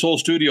night. Lucas Oil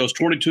Studios,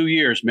 22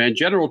 years, man.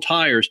 General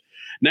Tires,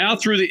 now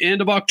through the end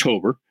of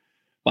October,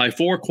 buy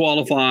 4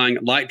 qualifying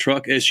light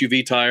truck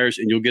SUV tires,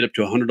 and you'll get up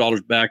to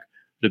 $100 back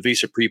with a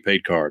Visa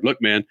prepaid card.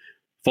 Look, man,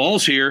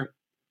 fall's here.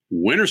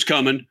 Winter's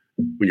coming.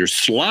 When you're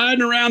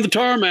sliding around the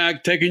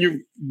tarmac, taking your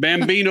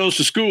Bambinos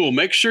to school,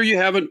 make sure you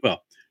haven't,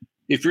 well,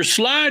 if you're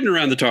sliding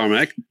around the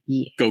tarmac,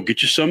 go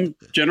get you some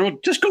General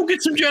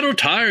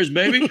Tires,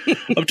 baby.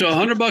 Up to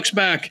 $100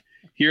 back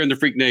here in the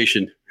Freak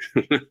Nation.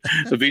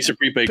 The Visa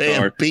prepaid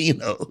card.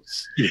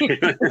 Bambinos.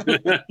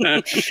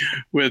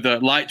 With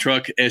light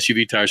truck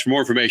SUV tires. For more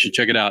information,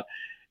 check it out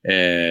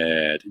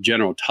at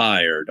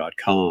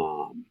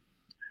generaltire.com.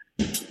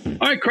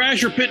 All right,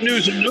 Crasher Pit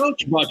News and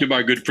Notes brought to you by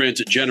our good friends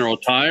at General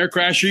Tire.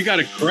 Crasher, you got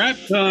a crap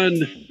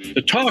ton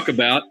to talk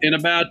about in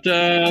about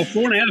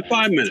 4.5,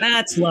 5 minutes.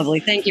 That's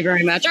lovely. Thank you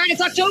very much. All right, it's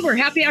October.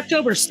 Happy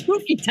October.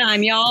 Spooky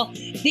time, y'all.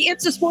 The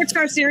IMSA Sports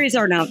Car Series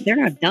they're not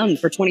done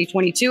for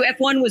 2022.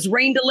 F1 was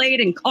rain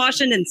delayed and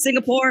cautioned in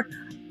Singapore.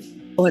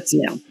 What's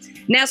new?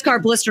 NASCAR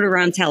blistered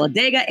around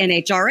Talladega.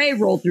 NHRA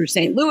rolled through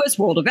St. Louis.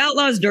 World of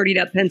Outlaws dirtied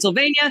up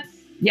Pennsylvania.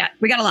 Yeah,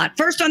 we got a lot.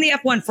 First on the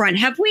F1 front,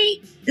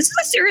 this is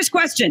a serious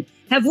question.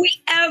 Have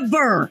we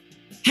ever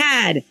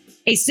had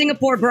a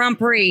Singapore Grand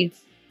Prix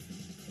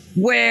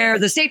where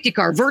the safety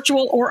car,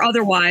 virtual or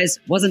otherwise,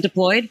 wasn't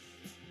deployed?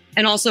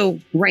 And also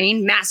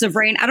rain, massive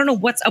rain. I don't know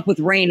what's up with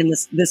rain in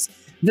this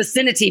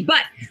vicinity,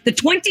 but the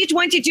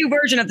 2022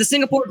 version of the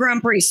Singapore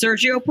Grand Prix,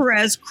 Sergio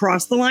Perez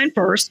crossed the line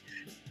first,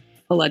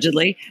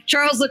 allegedly.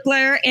 Charles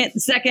Leclerc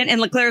second,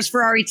 and Leclerc's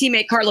Ferrari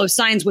teammate Carlos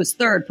Sainz was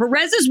third.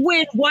 Perez's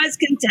win was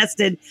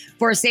contested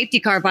for a safety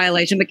car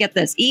violation, but get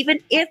this, even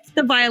if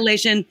the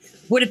violation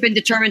would have been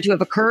determined to have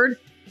occurred,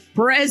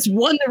 Perez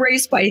won the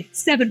race by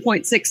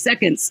 7.6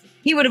 seconds.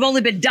 He would have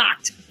only been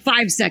docked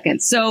 5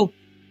 seconds, so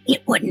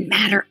it wouldn't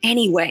matter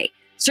anyway.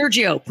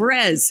 Sergio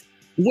Perez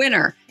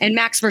winner. And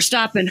Max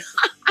Verstappen,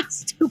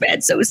 it's too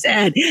bad, so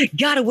sad.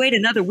 Gotta wait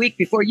another week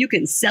before you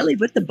can celly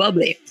with the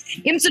bubbly.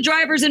 IMSA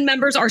drivers and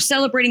members are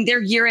celebrating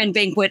their year-end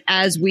banquet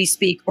as we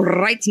speak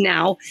right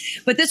now.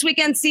 But this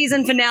weekend's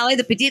season finale,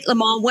 the Petit Le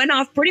Mans, went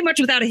off pretty much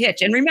without a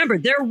hitch. And remember,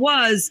 there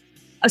was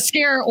a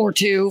scare or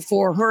two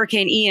for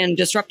Hurricane Ian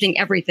disrupting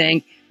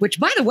everything, which,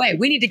 by the way,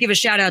 we need to give a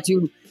shout out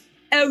to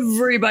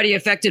everybody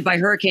affected by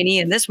Hurricane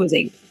Ian. This was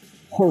a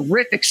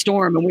horrific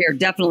storm, and we are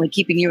definitely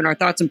keeping you in our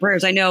thoughts and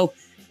prayers. I know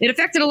it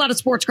affected a lot of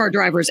sports car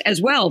drivers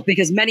as well,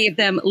 because many of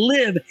them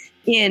live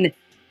in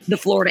the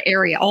Florida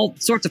area, all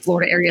sorts of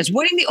Florida areas.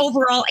 Winning the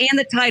overall and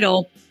the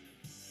title,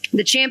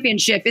 the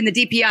championship in the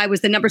DPI,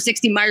 was the number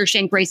 60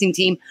 Meyer-Shank Racing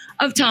team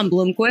of Tom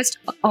Blomqvist,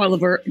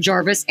 Oliver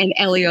Jarvis, and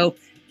Elio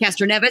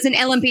Castroneves. In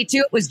LMP2,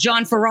 it was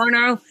John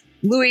Ferraro,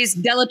 Luis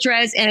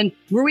Delatrez, and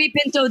Rui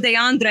Pinto de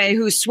Andre,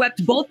 who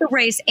swept both the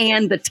race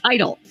and the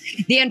title.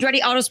 The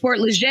Andretti Autosport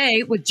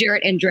Ligier with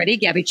Jarrett Andretti,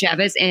 Gabby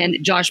Chavez, and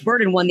Josh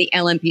Burden won the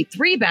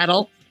LMP3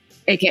 battle,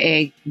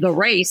 aka the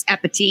race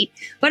at Petit,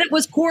 but it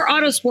was Core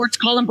Autosports,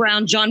 Colin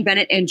Brown, John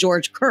Bennett, and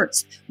George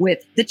Kurtz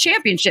with the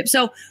championship.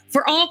 So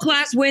for all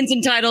class wins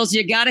and titles,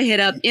 you got to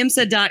hit up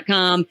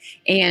IMSA.com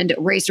and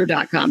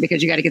Racer.com,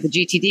 because you got to get the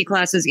GTD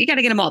classes. You got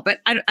to get them all, but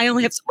I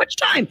only have so much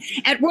time.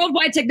 At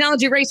Worldwide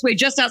Technology Raceway,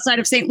 just outside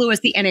of St. Louis,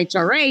 the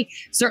NHRA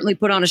certainly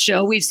put on a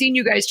show. We've seen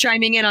you guys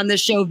chiming in on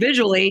this show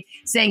visually,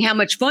 saying how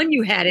much fun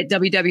you had at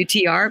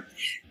WWTR.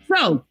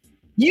 So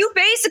you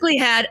basically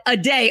had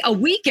a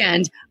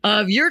weekend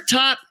of your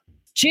top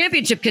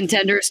championship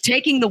contenders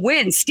taking the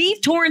win.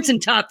 Steve Torrence in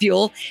Top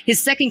Fuel,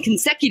 his second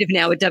consecutive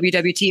now at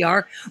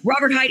WWTR.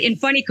 Robert Hight in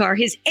Funny Car,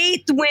 his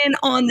 8th win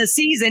on the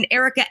season.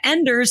 Erica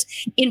Enders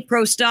in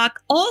Pro Stock,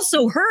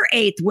 also her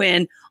 8th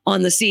win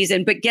on the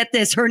season. But get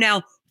this, her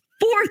now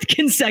 4th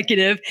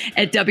consecutive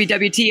at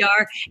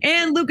WWTR.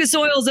 And Lucas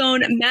Oil's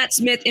own Matt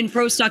Smith in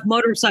Pro Stock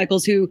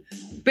Motorcycles, who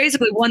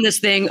basically won this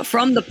thing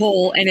from the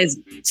pole and is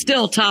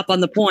still top on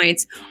the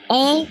points.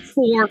 All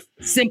 4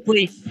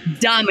 simply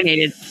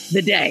dominated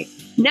the day.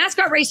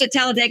 NASCAR raced at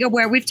Talladega,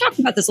 where we've talked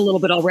about this a little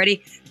bit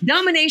already.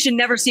 Domination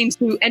never seems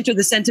to enter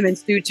the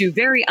sentiments due to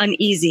very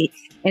uneasy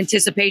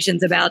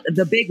anticipations about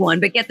the big one.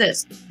 But get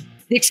this,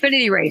 the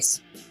Xfinity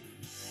race,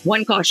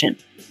 one caution,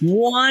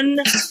 one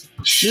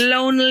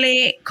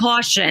lonely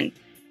caution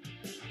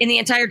in the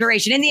entire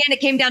duration. In the end, it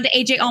came down to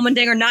AJ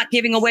Allmendinger not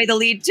giving away the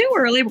lead too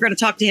early. We're going to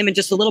talk to him in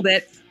just a little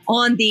bit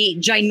on the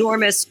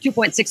ginormous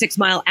 2.66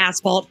 mile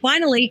asphalt,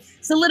 finally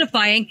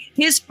solidifying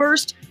his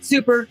first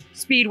super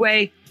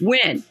speedway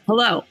win.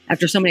 Hello,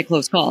 after so many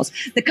close calls.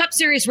 The Cup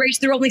Series race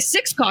through only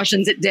 6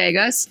 cautions at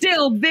Dega,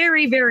 still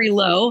very, very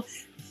low.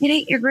 It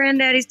ain't your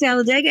granddaddy's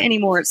Talladega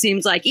anymore, it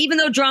seems like. Even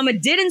though drama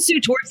did ensue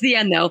towards the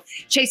end, though,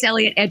 Chase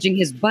Elliott edging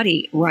his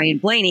buddy Ryan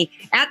Blaney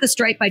at the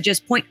stripe by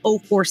just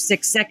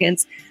 0.046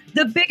 seconds.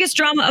 The biggest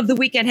drama of the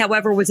weekend,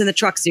 however, was in the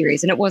Truck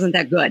Series, and it wasn't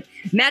that good.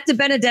 Matt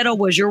DiBenedetto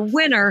was your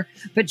winner,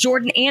 but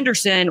Jordan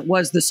Anderson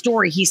was the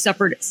story. He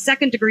suffered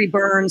second-degree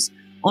burns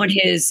on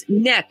his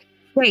neck,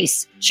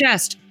 face,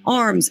 chest,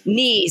 arms,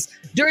 knees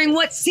during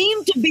what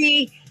seemed to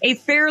be a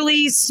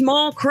fairly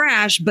small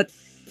crash, but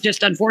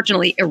just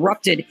unfortunately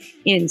erupted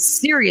in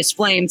serious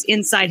flames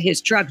inside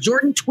his truck.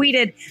 Jordan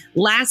tweeted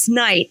last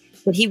night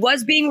that he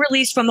was being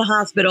released from the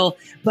hospital,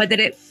 but that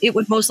it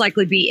would most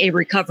likely be a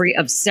recovery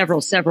of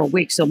several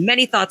weeks. So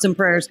many thoughts and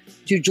prayers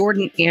to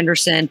Jordan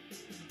Anderson.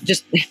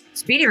 Just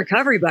speedy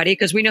recovery, buddy,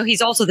 because we know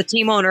he's also the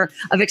team owner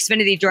of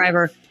Xfinity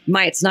driver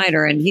Myatt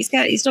Snyder, and he's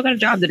still got a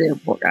job to do,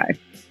 poor guy.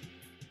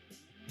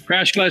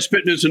 Crash Class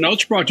Spit News and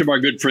Notes brought to you by our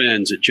good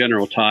friends at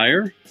General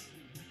Tire.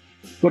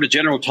 Go to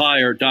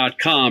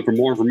GeneralTire.com for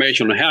more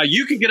information on how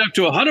you can get up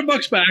to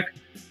 $100 back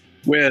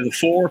with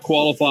 4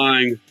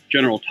 qualifying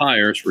General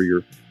Tires for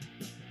your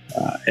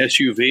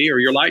SUV or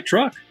your light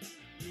truck.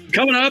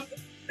 Coming up,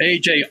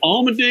 AJ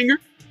Allmendinger,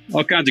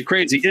 all kinds of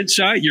crazy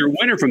insight. Your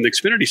winner from the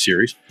Xfinity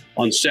Series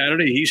on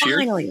Saturday. He's here.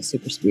 Finally a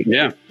super speed.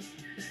 Yeah.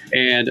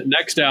 And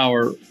next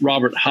hour,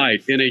 Robert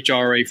Hight,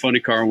 NHRA Funny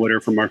Car winner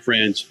from our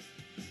friends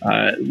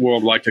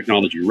Worldwide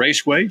Technology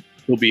Raceway.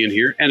 He'll be in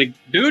here. And a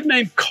dude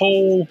named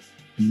Cole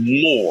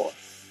Moore.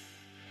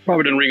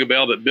 Probably didn't ring a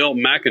bell, but Bill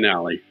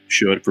McAnally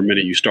should for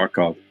many of you stock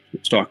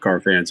car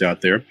fans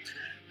out there.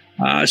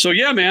 So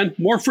yeah, man,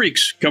 more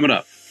freaks coming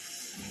up.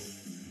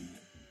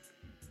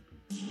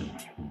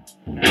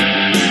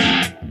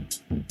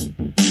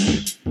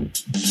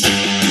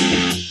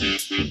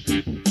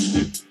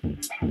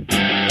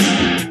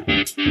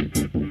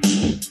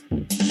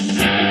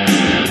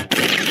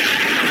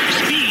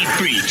 Speed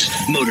Freaks,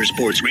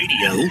 Motorsports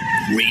Radio,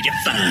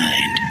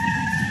 redefined.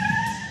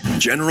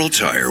 General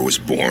Tire was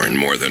born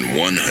more than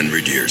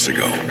 100 years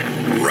ago,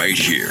 right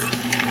here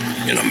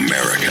in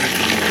America.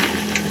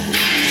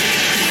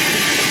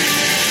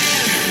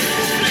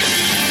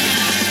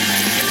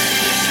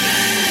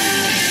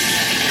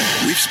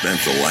 We've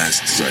spent the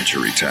last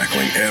century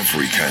tackling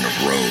every kind of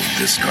road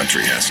this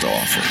country has to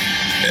offer,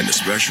 and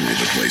especially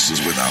the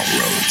places without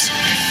roads.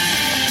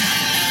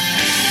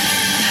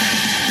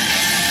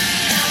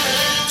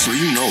 So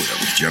you know that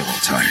with General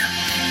Tire,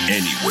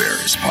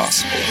 Anywhere is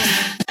possible.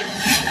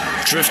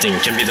 Drifting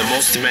can be the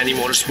most demanding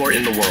motorsport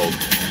in the world.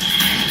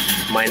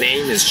 My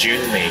name is Jun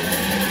Main.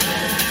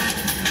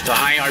 The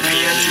high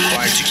RPMs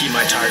required to keep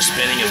my tires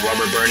spinning and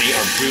rubber burning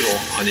are brutal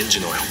on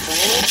engine oil.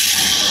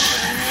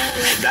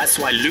 That's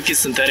why Lucas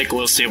Synthetic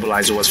Oil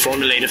Stabilizer was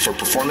formulated for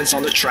performance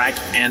on the track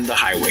and the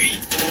highway.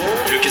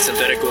 Lucas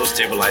Synthetic Oil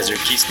Stabilizer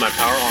keeps my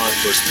power on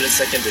for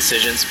split-second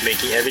decisions,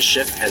 making every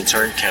shift and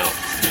turn count.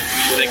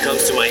 When it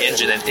comes to my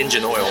engine and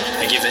engine oil,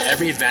 I give it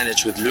every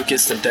advantage with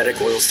Lucas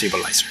Synthetic Oil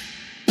Stabilizer.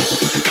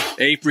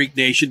 Hey, Freak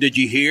Nation, did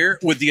you hear?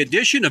 With the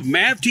addition of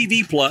MAV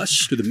TV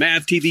Plus to the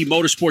MAV TV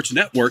Motorsports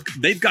Network,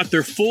 they've got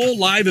their full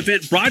live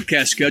event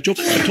broadcast schedule,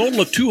 a total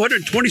of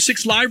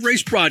 226 live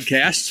race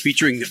broadcasts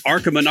featuring the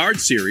ARCA Menard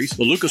Series,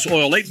 the Lucas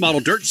Oil Late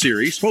Model Dirt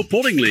Series, Pro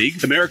Pulling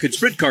League, American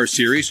Sprint Car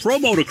Series, Pro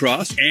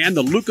Motocross, and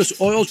the Lucas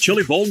Oil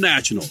Chili Bowl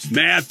Nationals.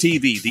 MAV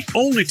TV, the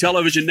only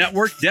television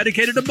network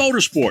dedicated to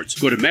motorsports.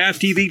 Go to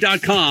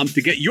mavtv.com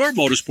to get your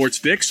motorsports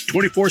fix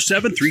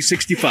 24/7,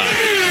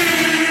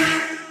 365.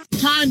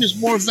 Time is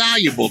more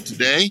valuable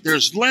today.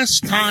 There's less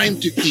time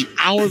to keep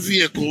our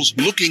vehicles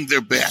looking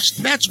their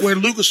best. That's where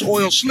Lucas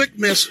Oil Slick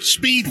Mist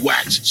Speed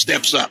Wax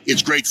steps up.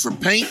 It's great for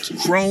paint,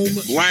 chrome,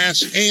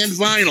 glass, and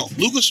vinyl.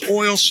 Lucas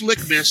Oil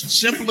Slick Mist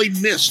simply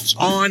mists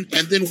on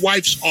and then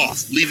wipes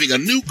off, leaving a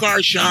new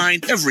car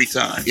shine every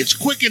time. It's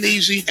quick and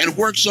easy and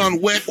works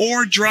on wet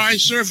or dry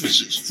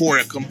surfaces. For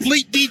a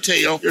complete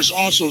detail, there's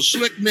also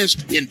Slick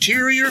Mist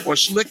Interior or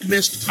Slick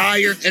Mist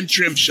Tire and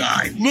Trim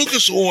Shine.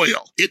 Lucas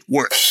Oil, it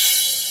works.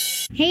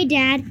 Hey,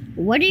 Dad,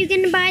 what are you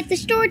going to buy at the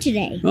store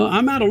today?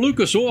 I'm out of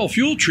Lucas Oil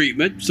fuel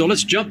treatment, so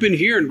let's jump in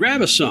here and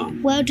grab us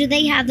some. Well, do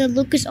they have the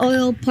Lucas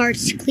Oil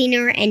Parts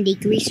Cleaner and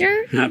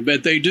Degreaser? I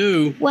bet they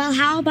do. Well,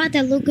 how about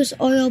the Lucas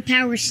Oil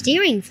Power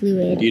Steering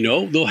Fluid? You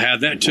know, they'll have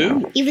that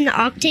too. Even the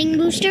Octane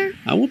Booster?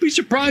 I won't be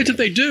surprised if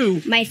they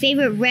do. My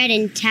favorite red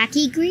and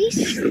tacky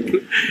grease?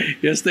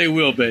 Yes, they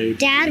will, babe.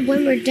 Dad,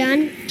 when we're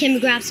done, can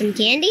we grab some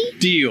candy?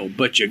 Deal,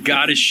 but you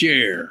gotta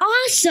share.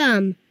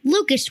 Awesome!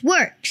 Lucas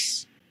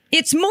works.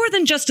 It's more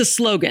than just a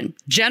slogan.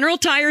 General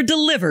Tire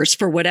delivers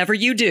for whatever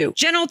you do.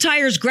 General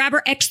Tire's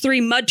Grabber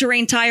X3 Mud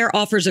Terrain tire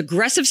offers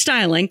aggressive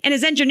styling and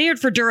is engineered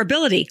for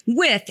durability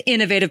with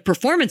innovative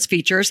performance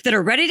features that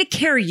are ready to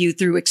carry you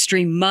through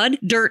extreme mud,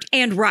 dirt,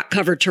 and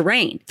rock-covered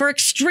terrain. For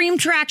extreme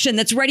traction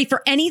that's ready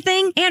for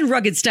anything and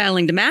rugged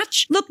styling to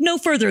match, look no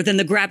further than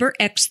the Grabber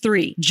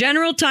X3.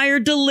 General Tire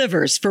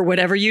delivers for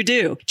whatever you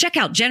do. Check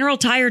out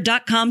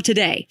GeneralTire.com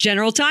today.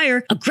 General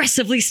Tire,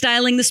 aggressively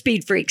styling the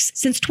speed freaks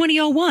since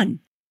 2001.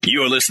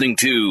 You're listening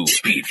to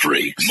Speed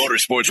Freaks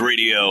Motorsports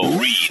Radio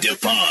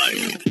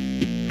Redefined.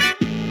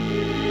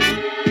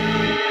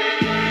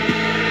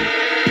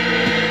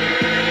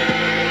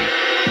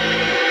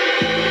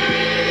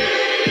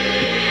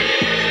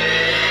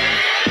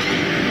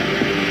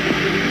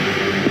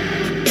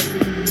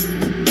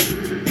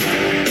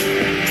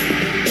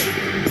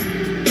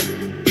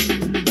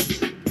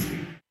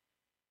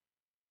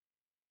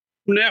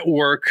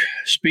 Network,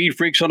 Speed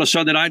Freaks on a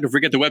Sunday night. Don't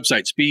forget the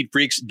website,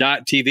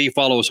 speedfreaks.tv.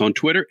 Follow us on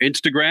Twitter,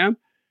 Instagram,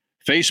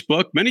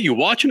 Facebook. Many of you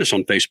watching us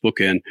on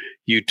Facebook and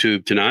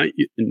YouTube tonight.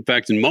 In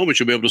fact, in moments,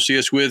 you'll be able to see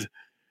us with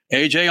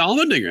AJ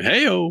Allmendinger.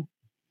 Hey-o.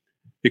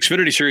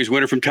 Xfinity Series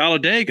winner from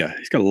Talladega.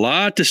 He's got a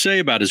lot to say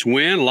about his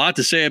win, a lot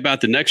to say about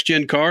the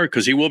next-gen car,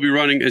 because he will be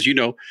running, as you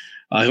know,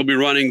 he'll be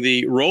running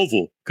the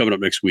Roval coming up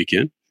next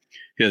weekend.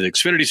 He has the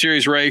Xfinity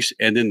Series race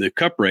and then the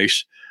Cup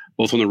race,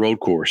 both on the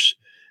road course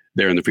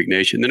there in the Freak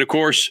Nation. Then, of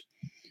course,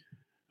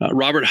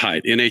 Robert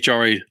Hight,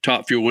 NHRA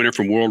Top Fuel winner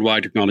from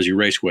Worldwide Technology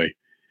Raceway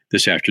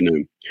this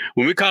afternoon.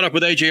 When we caught up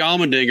with AJ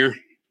Allmendinger,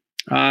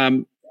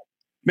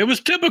 it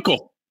was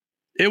typical.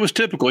 It was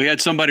typical. He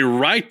had somebody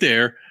right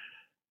there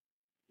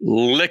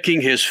licking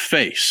his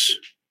face.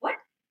 What?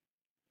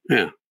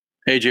 Yeah.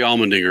 AJ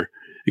Allmendinger,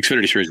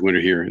 Xfinity Series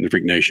winner here in the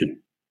Freak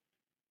Nation.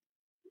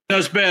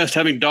 Does best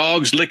having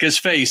dogs lick his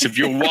face. If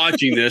you're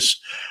watching this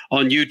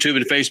on YouTube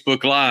and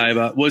Facebook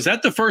Live, was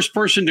that the first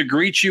person to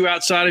greet you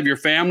outside of your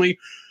family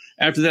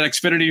after that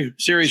Xfinity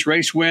Series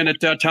race win at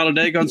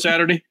Talladega on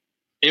Saturday?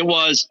 It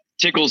was.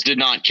 Tickles did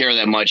not care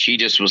that much. He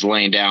just was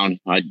laying down.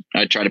 I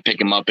tried to pick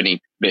him up and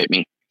he bit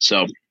me.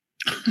 So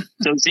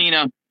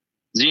Zena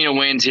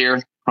wins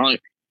here.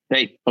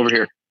 Hey, over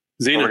here.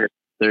 Zena. Over here.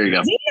 There you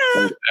go.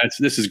 Zena.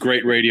 This is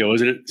great radio,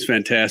 isn't it? It's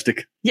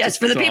fantastic. Yes,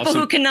 for the people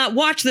awesome. who cannot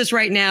watch this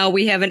right now,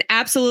 we have an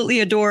absolutely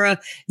adora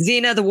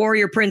Xena, the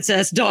warrior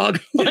princess dog,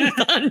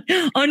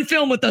 on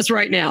film with us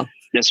right now.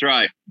 That's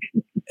right.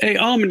 Hey,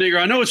 Allmendinger,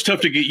 I know it's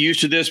tough to get used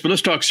to this, but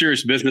let's talk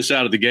serious business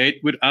out of the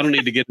gate. I don't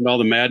need to get into all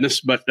the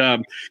madness, but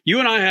you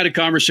and I had a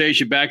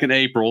conversation back in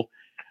April.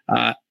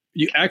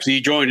 You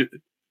joined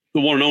the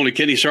one and only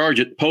Kenny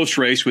Sargent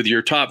post-race with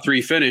your top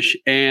three finish,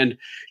 and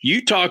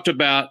you talked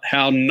about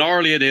how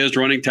gnarly it is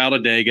running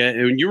Talladega,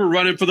 and you were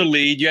running for the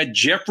lead. You had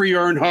Jeffrey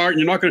Earnhardt, and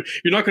you're not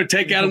going to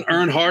take out an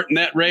Earnhardt in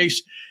that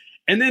race.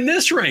 And then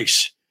this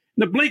race,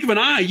 in the blink of an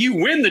eye, you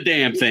win the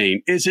damn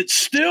thing. Is it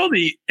still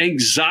the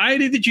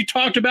anxiety that you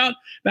talked about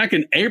back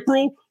in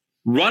April,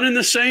 running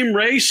the same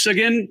race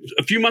again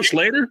a few months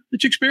later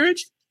that you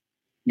experienced?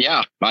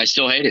 Yeah, I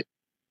still hate it.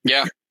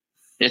 Yeah.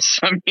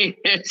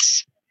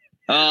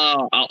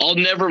 I'll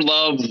never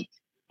love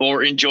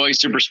or enjoy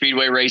super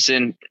speedway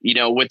racing.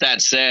 With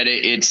that said,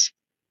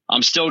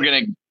 I'm still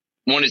going to,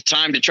 when it's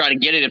time to try to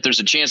get it, if there's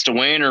a chance to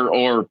win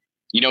or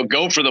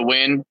go for the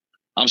win,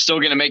 I'm still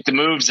going to make the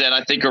moves that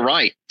I think are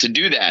right to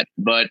do that.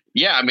 But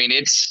yeah, I mean,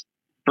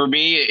 for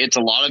me, it's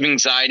a lot of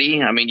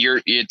anxiety. I mean,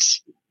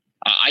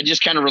 I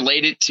just kind of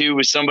relate it to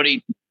if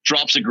somebody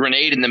drops a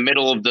grenade in the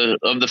middle of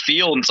the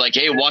field and it's like,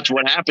 hey, watch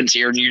what happens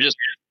here. And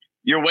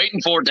you're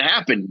waiting for it to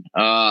happen.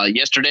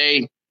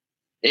 Yesterday,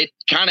 it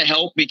kind of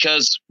helped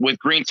because with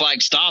green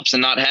flag stops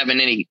and not having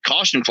any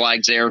caution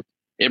flags there,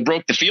 it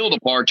broke the field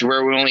apart to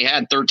where we only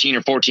had 13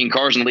 or 14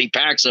 cars in the lead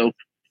pack. So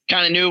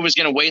kind of knew it was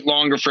going to wait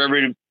longer for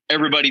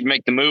everybody to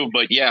make the move.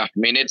 But yeah, I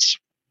mean,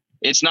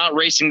 it's not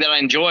racing that I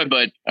enjoy,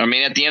 but I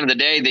mean, at the end of the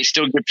day, they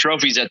still give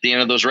trophies at the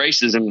end of those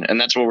races.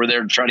 And that's what we're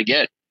there to try to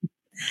get.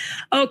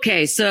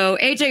 Okay, so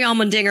AJ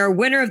Allmendinger,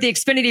 winner of the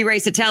Xfinity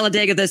race at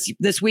Talladega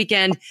this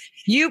weekend.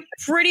 You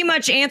pretty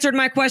much answered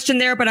my question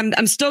there, but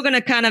I'm still going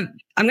to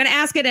I'm going to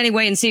ask it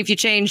anyway and see if you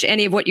change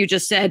any of what you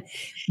just said.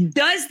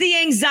 Does the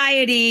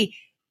anxiety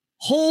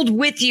hold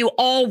with you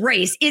all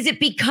race? Is it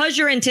because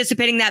you're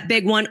anticipating that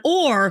big one,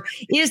 or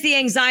is the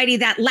anxiety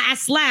that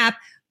last lap,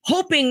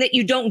 hoping that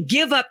you don't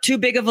give up too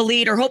big of a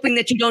lead or hoping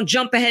that you don't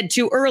jump ahead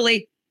too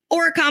early,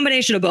 or a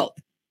combination of both?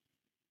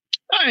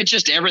 It's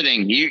just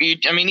everything.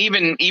 I mean,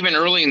 even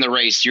early in the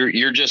race,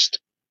 you're just,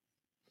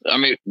 I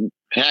mean,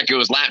 heck, it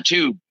was lap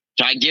 2.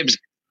 Ty Gibbs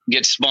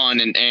gets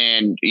spun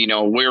and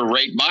we're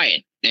right by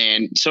it.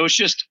 And so it's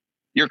just,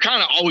 you're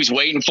kind of always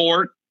waiting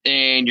for it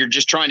and you're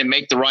just trying to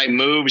make the right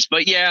moves.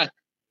 But yeah,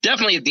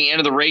 definitely at the end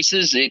of the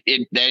races,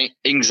 that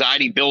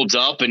anxiety builds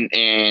up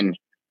and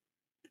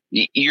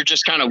you're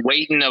just kind of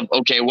waiting of,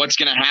 okay, what's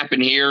going to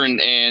happen here? And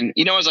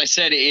as I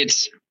said,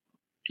 it's,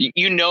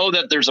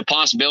 that there's a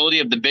possibility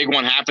of the big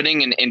one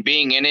happening and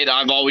being in it.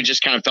 I've always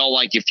just kind of felt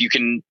like if you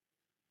can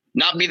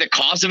not be the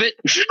cause of it,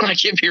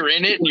 like if you're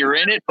in it and you're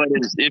in it, but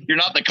if you're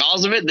not the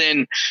cause of it,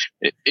 then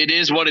it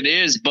is what it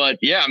is. But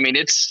yeah, I mean,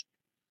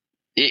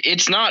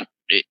 it's not,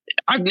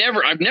 I've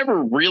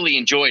never really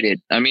enjoyed it.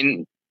 I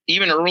mean,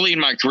 even early in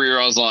my career,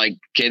 I was like,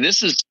 okay,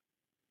 this is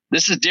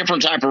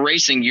different type of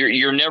racing.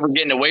 You're never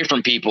getting away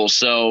from people.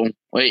 So,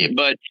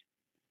 but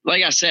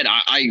like I said,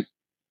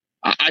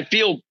 I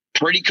feel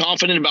pretty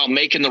confident about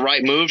making the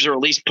right moves or at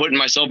least putting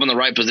myself in the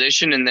right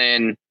position. And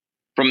then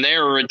from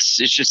there, it's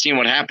just seeing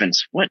what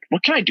happens. What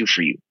can I do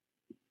for you?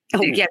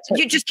 Oh, yeah.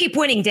 You just keep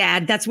winning,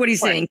 Dad. That's what he's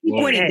saying. Keep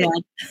winning,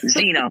 Dad.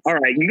 Zena, all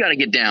right, you got to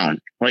get down.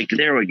 Like,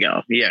 there we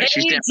go. Yeah,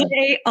 she's down.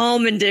 AJ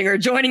Allmendinger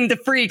joining the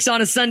Freaks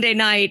on a Sunday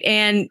night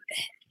and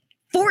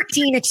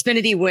 14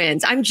 Xfinity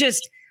wins.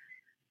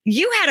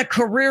 You had a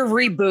career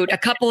reboot a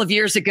couple of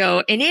years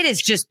ago, and it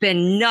has just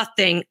been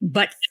nothing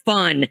but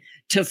fun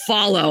to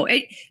follow.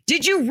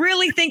 Did you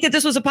really think that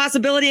this was a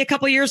possibility a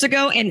couple of years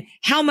ago? And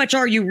how much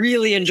are you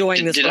really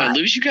enjoying this? Did I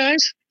lose you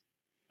guys?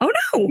 Oh,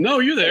 no. No,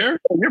 you're there.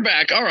 You're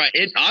back. All right.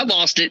 I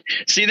lost it.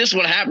 See, this is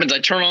what happens. I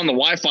turn on the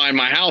Wi-Fi in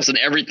my house and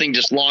everything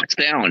just locks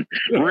down.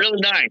 Really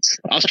nice.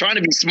 I was trying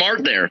to be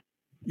smart there.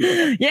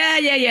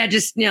 Yeah.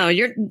 Just,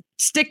 you're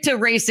stick to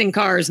racing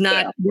cars,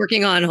 not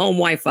working on home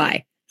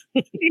Wi-Fi.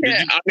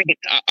 Yeah, I mean,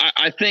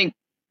 I think,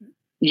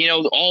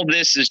 all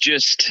this is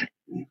just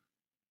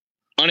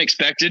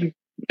unexpected.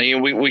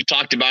 We've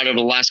talked about it over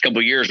the last couple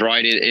of years,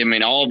 right?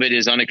 All of it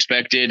is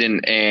unexpected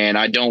and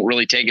I don't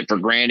really take it for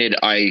granted.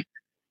 I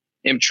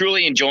am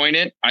truly enjoying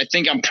it. I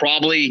think I'm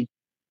probably,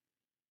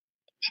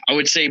 I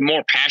would say,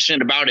 more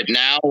passionate about it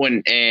now.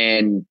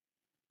 And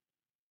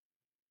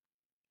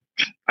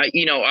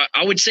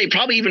I would say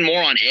probably even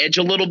more on edge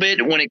a little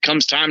bit when it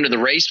comes time to the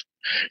race,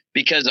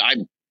 because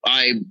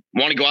I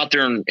want to go out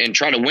there and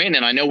try to win.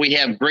 And I know we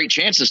have great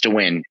chances to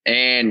win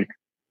and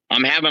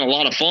I'm having a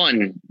lot of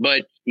fun, but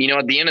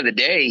at the end of the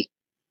day,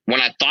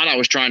 when I thought I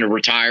was trying to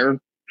retire,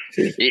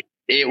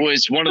 it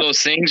was one of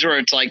those things where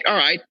it's like, all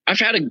right, I've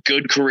had a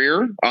good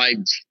career. I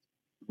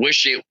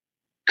wish it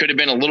could have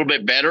been a little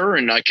bit better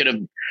and I could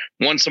have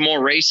won some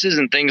more races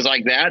and things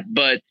like that.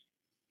 But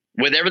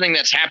with everything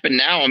that's happened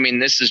now,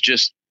 this is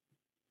just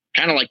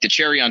kind of like the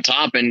cherry on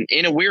top. And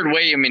in a weird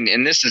way,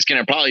 and this is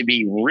going to probably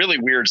be really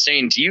weird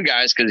saying to you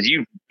guys, because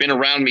you've been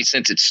around me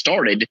since it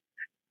started,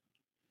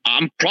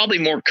 I'm probably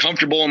more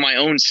comfortable in my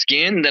own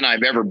skin than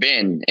I've ever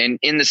been. And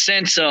in the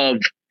sense of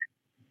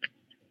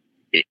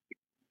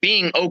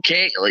being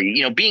okay,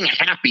 being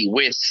happy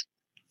with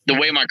the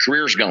way my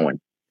career's going.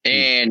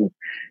 And,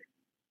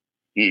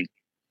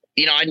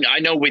 I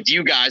know with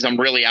you guys, I'm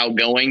really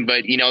outgoing,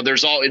 but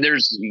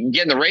there's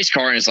getting the race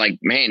car and it's like,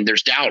 man,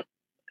 there's doubt.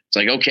 It's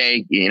like,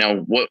 okay,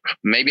 what,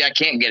 maybe I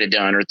can't get it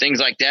done or things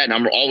like that. And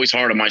I'm always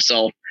hard on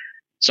myself.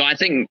 So I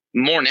think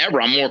more than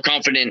ever, I'm more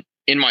confident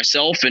in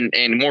myself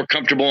and more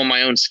comfortable in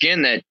my own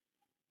skin that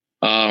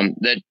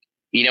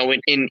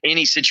in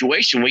any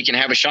situation we can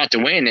have a shot to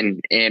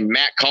win. And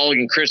Matt Collig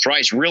and Chris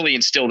Rice really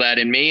instilled that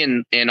in me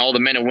and all the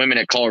men and women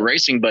at Collig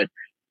Racing. But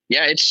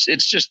yeah, it's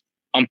just,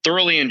 I'm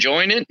thoroughly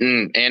enjoying it.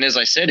 And as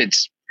I said,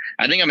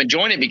 I think I'm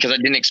enjoying it because I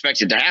didn't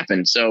expect it to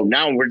happen. So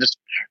now we're just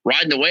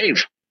riding the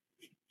wave.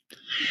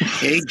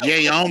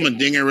 AJ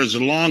Allmendinger is a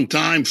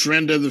longtime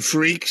friend of the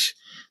Freaks,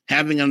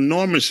 having an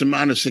enormous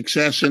amount of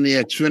success in the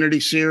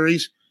Xfinity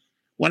Series.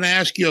 Want to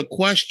ask you a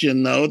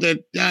question, though,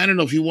 that I don't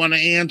know if you want to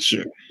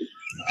answer.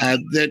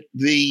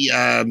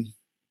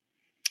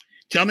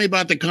 Tell me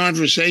about the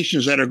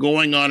conversations that are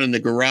going on in the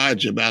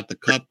garage about the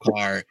Cup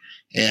car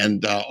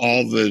and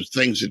all the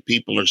things that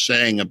people are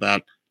saying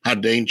about how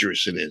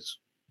dangerous it is.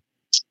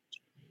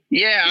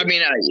 Yeah, I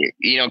mean,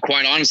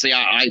 quite honestly,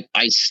 I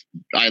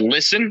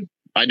listen.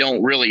 I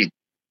don't really,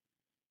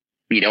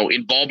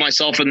 involve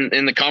myself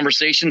in the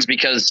conversations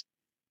because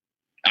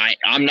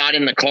I'm not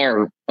in the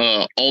car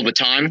all the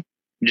time.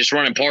 I'm just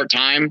running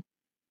part-time.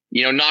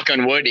 Knock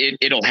on wood,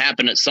 it'll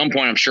happen at some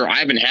point, I'm sure. I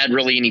haven't had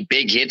really any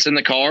big hits in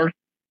the car.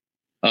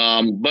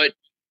 But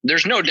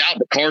there's no doubt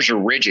the cars are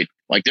rigid.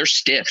 Like, they're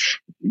stiff.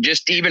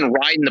 Just even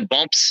riding the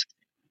bumps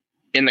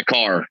in the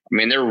car. I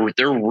mean,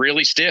 they're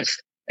really stiff,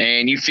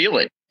 and you feel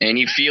it. And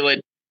you feel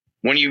it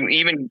when you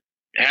even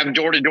have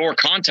door-to-door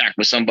contact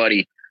with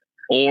somebody,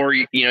 or,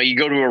 you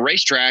go to a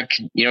racetrack.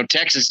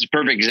 Texas is a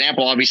perfect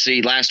example.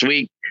 Obviously, last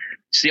week,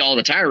 see all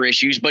the tire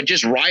issues, but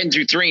just riding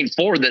through 3 and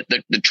 4,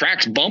 the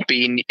track's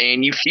bumpy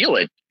and you feel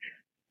it.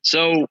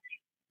 So,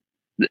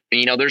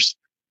 there's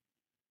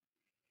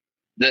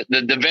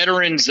the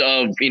veterans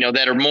of,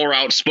 that are more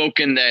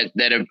outspoken,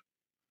 that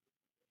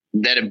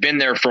have been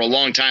there for a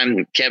long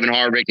time, Kevin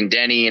Harvick and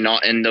Denny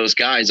and those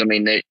guys. I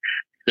mean,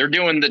 they're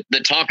doing the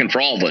talking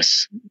for all of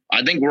us.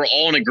 I think we're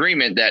all in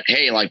agreement that,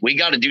 hey, like, we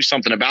got to do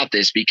something about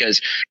this, because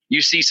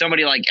you see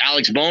somebody like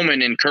Alex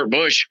Bowman and Kurt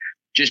Busch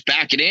just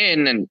back it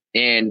in.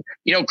 And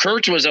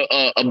Kurt was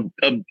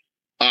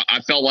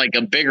I felt like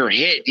a bigger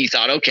hit. You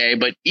thought, okay,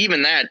 but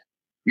even that,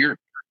 you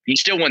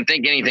still wouldn't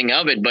think anything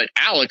of it. But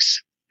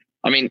Alex,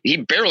 I mean, he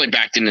barely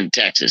backed into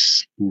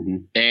Texas,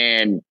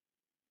 and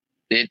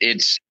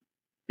it's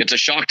a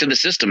shock to the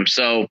system.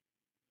 So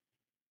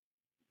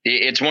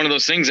it's one of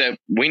those things that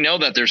we know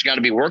that there's got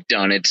to be work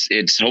done.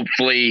 It's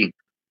hopefully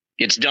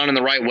it's done in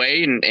the right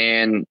way,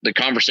 and the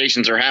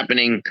conversations are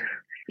happening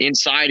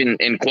inside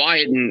and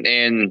quiet,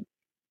 and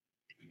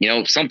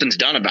something's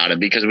done about it,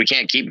 because we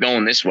can't keep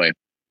going this way.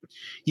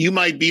 You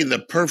might be the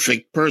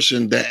perfect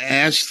person to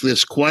ask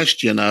this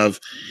question of,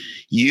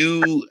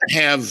 you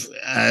have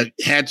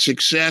had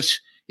success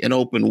in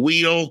open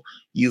wheel.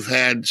 You've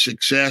had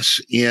success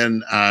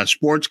in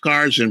sports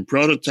cars and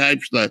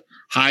prototypes, the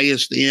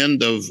highest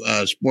end of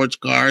sports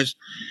cars,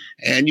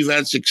 and you've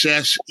had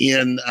success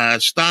in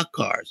stock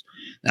cars.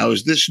 Now,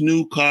 is this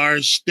new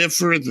car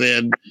stiffer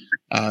than,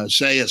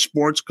 say, a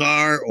sports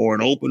car or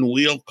an open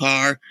wheel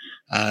car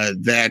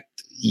that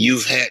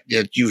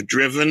you've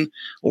driven,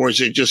 or is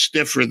it just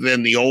stiffer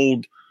than the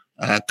old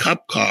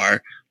Cup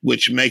car,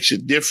 which makes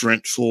it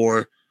different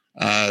for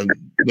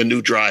the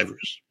new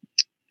drivers?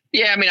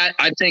 Yeah, I mean,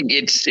 I think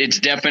it's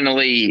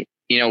definitely,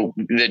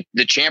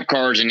 the champ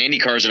cars and Indy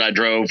cars that I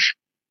drove,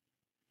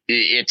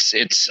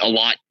 it's a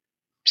lot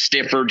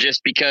stiffer,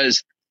 just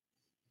because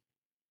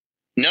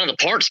none of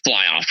the parts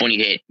fly off when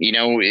you hit.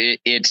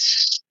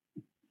 It's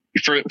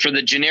for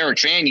the generic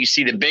fan, you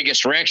see the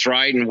biggest wrecks,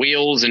 right? And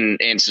wheels and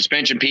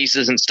suspension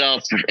pieces and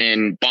stuff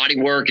and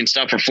bodywork and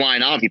stuff are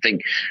flying off. You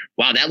think,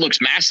 wow, that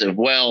looks massive.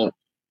 Well,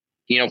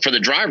 for the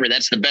driver,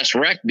 that's the best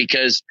wreck,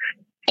 because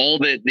all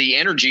the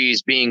energy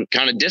is being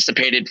kind of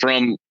dissipated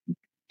from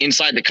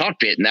inside the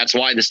cockpit. And that's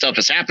why the stuff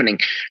is happening.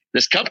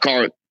 This Cup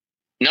car,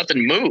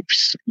 nothing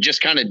moves,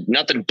 just kind of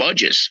nothing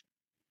budges.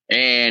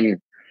 And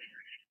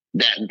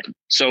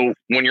so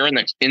when you're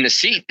in the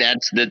seat,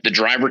 that's the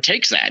driver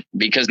takes that,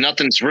 because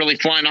nothing's really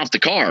flying off the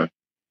car.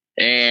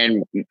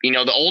 And,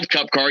 the old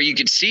Cup car, you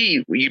could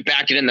see you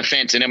back it in the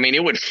fence, and I mean,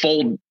 it would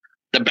fold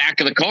the back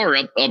of the car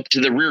up to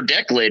the rear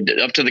deck lid,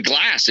 up to the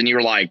glass. And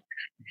you're like,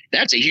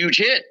 that's a huge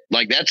hit.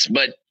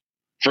 But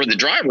for the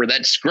driver,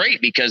 that's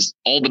great, because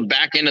all the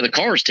back end of the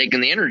car is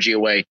taking the energy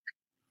away.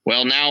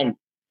 Well, now,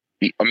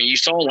 I mean, you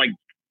saw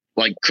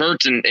like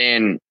Kurt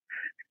and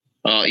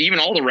even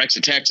all the wrecks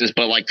at Texas,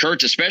 but like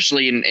Kurt's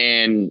especially,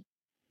 and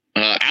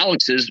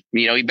Alex's,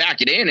 you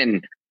back it in,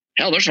 and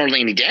hell, there's hardly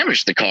any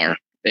damage to the car.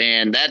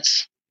 And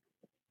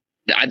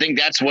I think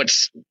that's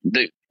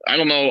I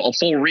don't know, a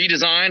full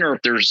redesign, or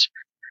if there's,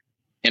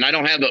 and I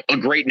don't have a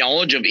great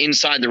knowledge of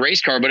inside the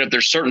race car, but if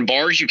there's certain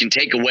bars you can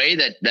take away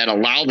that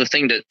allow the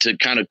thing to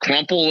kind of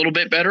crumple a little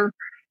bit better.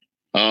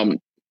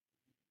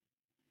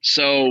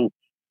 So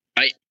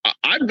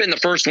I've been the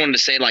first one to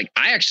say, like,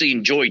 I actually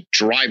enjoy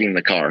driving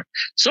the car.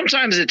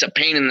 Sometimes it's a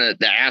pain in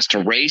the ass to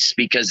race,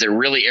 because they're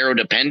really aero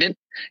dependent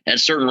at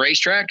certain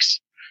racetracks,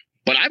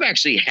 but I've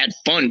actually had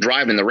fun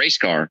driving the race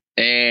car.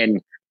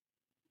 And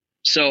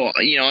so,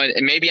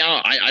 and maybe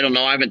I don't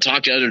know. I haven't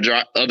talked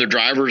to other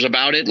drivers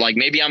about it. Like,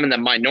 maybe I'm in the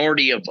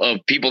minority of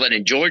people that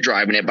enjoy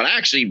driving it, but I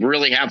actually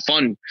really have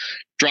fun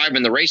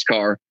driving the race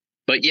car.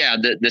 But yeah,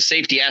 the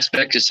safety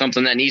aspect is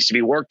something that needs to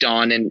be worked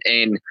on.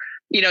 And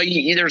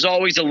there's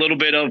always a little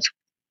bit of,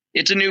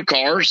 it's a new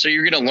car, so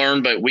you're going to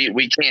learn, but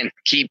we can't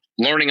keep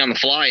learning on the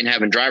fly and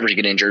having drivers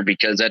get injured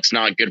because that's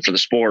not good for the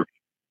sport.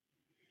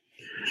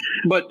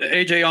 But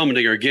AJ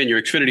Allmendinger, again,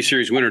 your Xfinity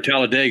Series winner,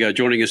 Talladega,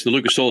 joining us in the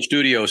Lucas Oil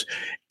Studios.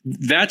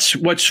 That's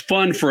what's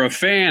fun for a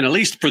fan, at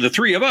least for the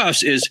three of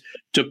us, is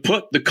to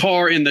put the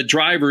car in the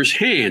driver's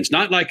hands.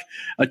 Not like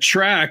a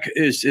track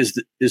is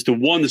the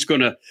one that's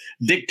going to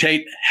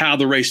dictate how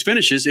the race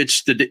finishes.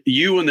 It's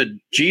you and the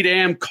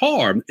GDAM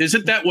car.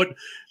 Isn't that what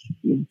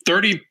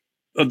 30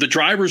 of the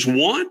drivers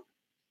want?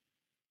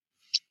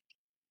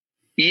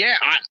 Yeah.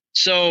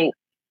 So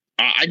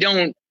I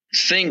don't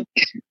think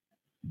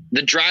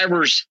the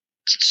drivers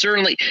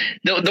certainly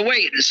the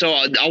way. So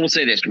I will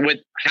say this: with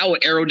how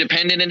aero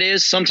dependent it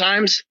is,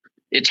 sometimes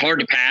it's hard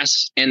to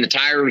pass, and the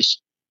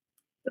tires.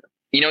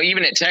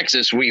 Even at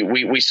Texas,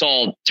 we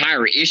saw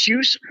tire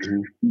issues,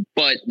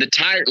 but the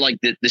tire, like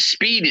the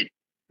speed,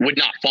 would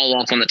not fall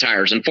off on the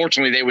tires.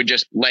 Unfortunately, they would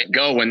just let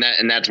go, and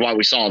that's why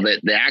we saw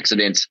the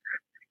accidents.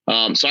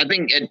 So I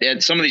think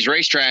at some of these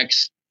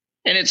racetracks,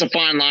 and it's a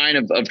fine line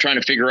of trying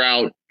to figure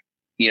out,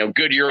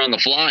 Goodyear on the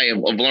fly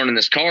of learning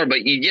this car,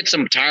 but you get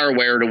some tire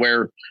wear to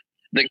where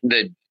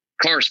the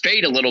cars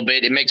fade a little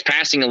bit. It makes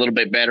passing a little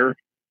bit better,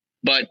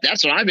 but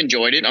that's what I've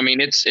enjoyed it. I mean,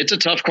 it's a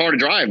tough car to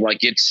drive. Like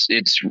it's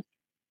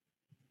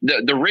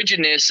the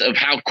rigidness of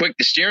how quick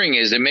the steering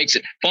is. It makes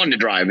it fun to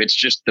drive. It's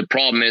just the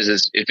problem is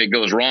if it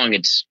goes wrong,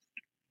 it's,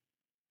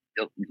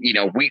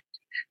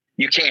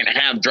 you can't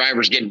have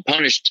drivers getting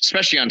punished,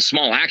 especially on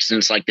small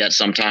accidents like that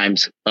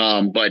sometimes.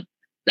 But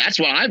that's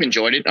why I've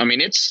enjoyed it. I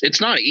mean,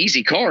 it's not an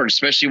easy car,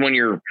 especially when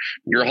you're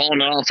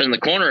hauling it off in the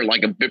corner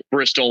like a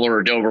Bristol or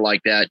a Dover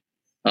like that.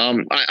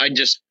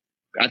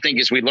 I think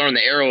as we learn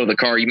the aero of the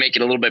car, you make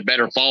it a little bit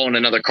better following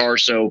another car,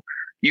 so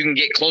you can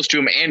get close to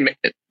him and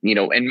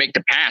make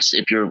the pass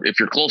if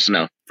you're close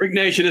enough. Freak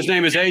Nation, his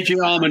name is AJ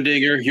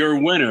Allmendinger, your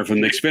winner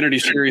from the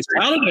Xfinity Series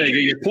Talladega,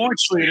 your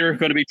points leader,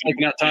 going to be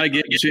taking out Ty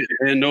Gibbs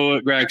and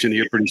Noah Gragson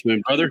here pretty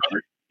soon, brother.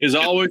 As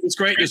always, it's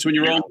greatness when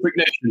you're on Freak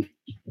Nation.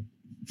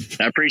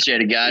 I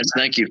appreciate it, guys.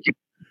 Thank you.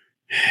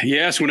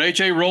 Yes, when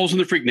AJ rolls in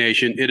the Freak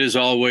Nation, it is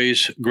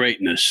always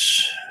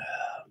greatness.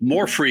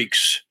 More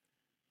freaks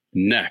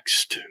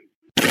next.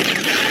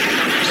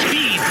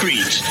 Speed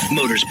Freaks,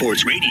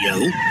 Motorsports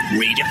Radio,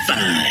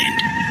 redefined.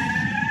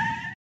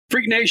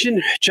 Freak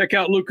Nation, check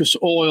out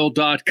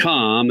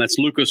lucasoil.com. That's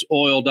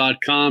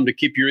lucasoil.com to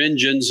keep your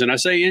engines. And I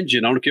say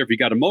engine, I don't care if you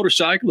got a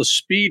motorcycle, a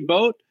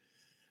speedboat,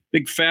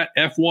 big fat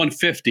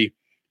F-150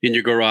 in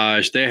your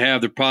garage. They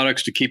have the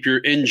products to keep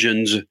your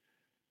engines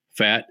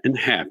fat and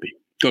happy.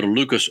 Go to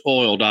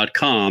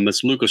lucasoil.com.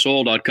 That's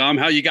lucasoil.com.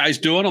 How you guys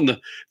doing on the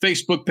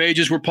Facebook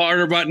pages we're part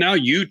of right now?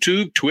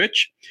 YouTube,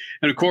 Twitch,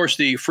 and, of course,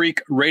 the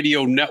Freak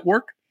Radio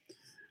Network.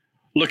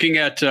 Looking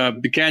at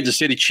the Kansas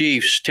City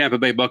Chiefs, Tampa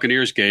Bay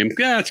Buccaneers game.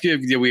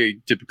 We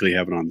typically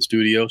have it on the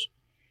studios.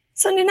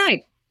 Sunday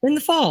night in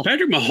the fall.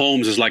 Patrick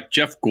Mahomes is like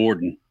Jeff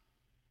Gordon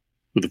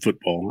with the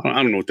football.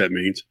 I don't know what that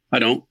means. I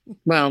don't.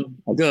 Well,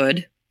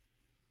 good.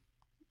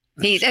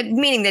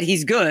 Meaning that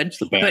he's good. It's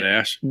the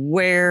badass. But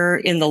where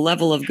in the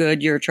level of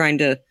good you're trying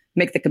to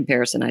make the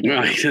comparison? I don't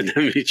know.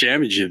 How many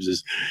championships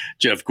is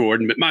Jeff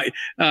Gordon? But my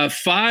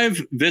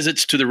 5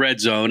 visits to the red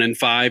zone and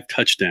 5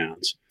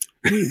 touchdowns.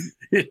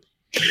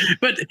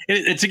 But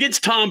it's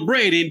against Tom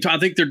Brady. I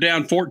think they're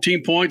down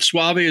 14 points.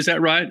 Suave, is that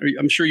right?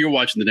 I'm sure you're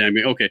watching the damn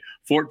game. Okay,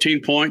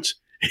 14 points.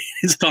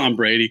 It's Tom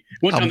Brady.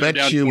 One time they're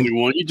down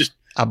 21.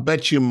 I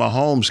bet you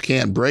Mahomes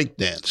can't break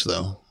dance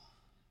though.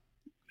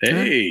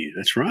 Hey,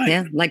 that's right.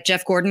 Yeah, like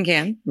Jeff Gordon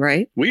can,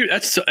 right?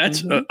 That's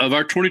of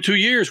our 22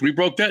 years. We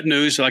broke that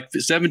news like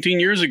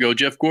 17 years ago.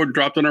 Jeff Gordon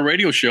dropped on our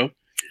radio show.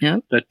 Yeah,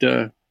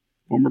 that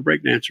former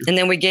breakdancer. And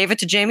then we gave it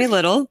to Jamie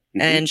Little,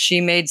 and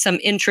she made some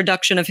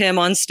introduction of him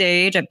on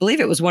stage. I believe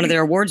it was one of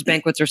their awards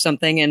banquets or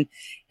something,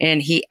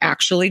 and he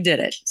actually did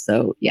it.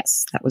 So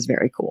yes, that was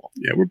very cool.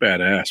 Yeah, we're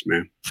badass,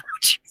 man.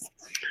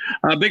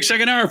 Big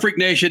second hour, Freak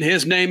Nation.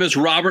 His name is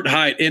Robert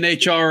Hight,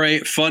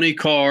 NHRA Funny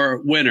Car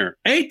winner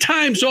 8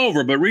 times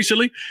over, but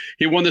recently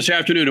he won this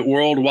afternoon at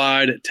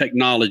Worldwide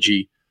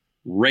Technology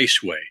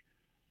Raceway.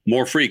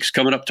 More freaks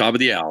coming up top of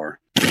the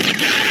hour.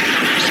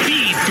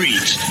 Speed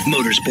Freaks,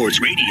 Motorsports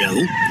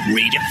Radio,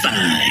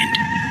 redefined.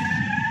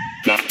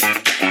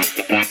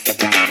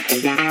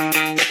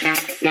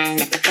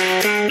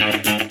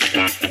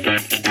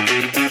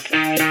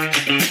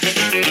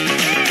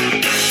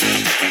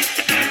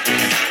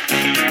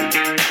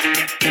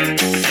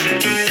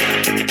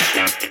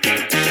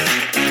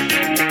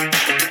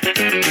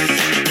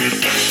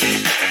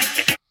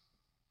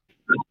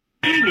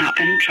 Hang up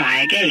and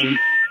try again.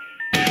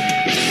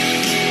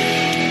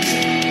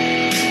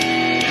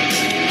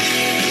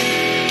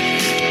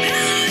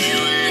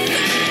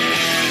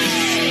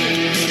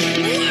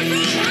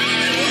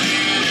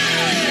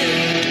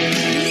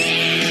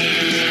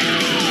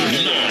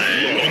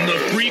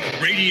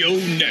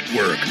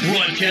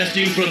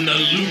 Broadcasting from the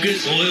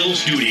Lucas Oil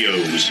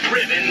Studios.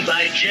 Driven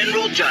by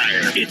General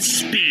Tire. It's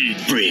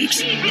Speed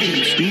Freaks.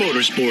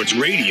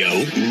 Motorsports Radio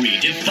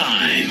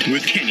redefined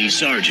with Kenny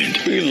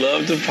Sargent. We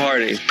love to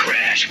party.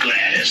 Crash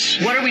Gladys.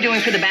 What are we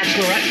doing for the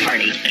bachelorette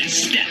party? And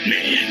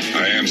Statman.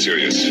 I am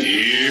serious.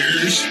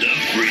 Here's the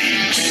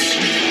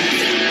Freaks.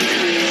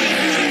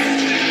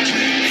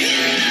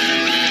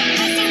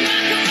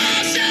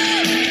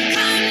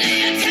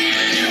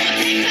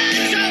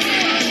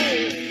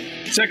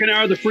 Second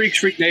hour of the Freaks,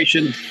 Freak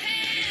Nation.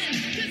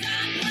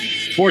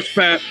 Sports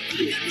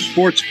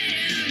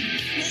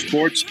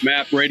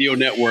Map Radio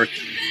Network.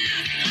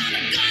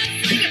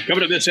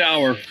 Coming up this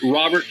hour,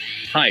 Robert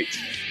Height.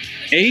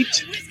 8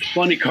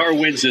 funny car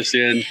wins this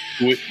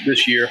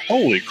year.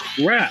 Holy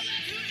crap.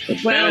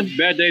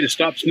 Bad day to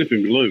stop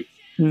sniffing glue.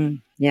 Yeah.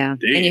 Damn.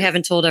 And you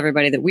haven't told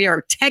everybody that we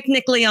are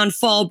technically on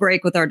fall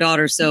break with our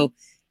daughter. So,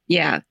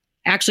 yeah,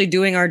 actually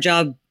doing our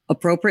job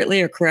appropriately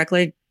or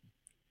correctly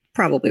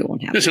probably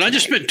won't happen. Listen, I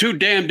just spent 2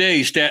 damn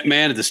days,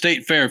 Statman, at the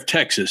State Fair of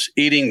Texas,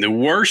 eating the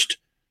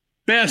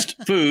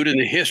best food in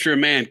the history of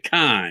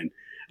mankind.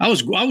 I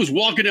was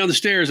walking down the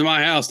stairs of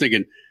my house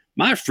thinking,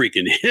 my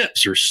freaking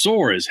hips are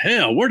sore as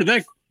hell. Where did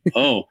that?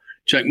 Oh,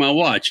 check my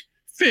watch.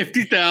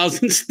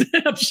 50,000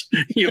 steps,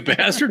 you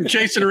bastard,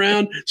 chasing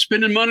around,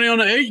 spending money on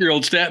an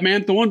 8-year-old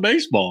Statman throwing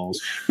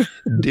baseballs.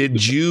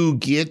 Did you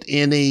get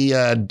any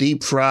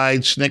deep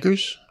fried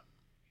Snickers?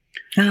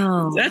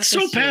 Oh, that's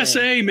so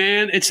passe,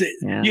 man.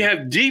 You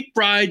have deep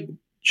fried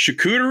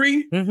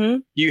charcuterie.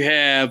 Mm-hmm. You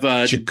have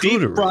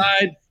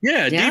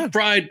deep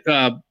fried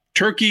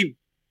turkey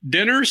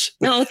dinners.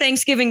 No,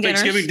 Thanksgiving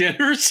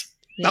dinners.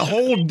 The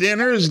whole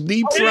dinner is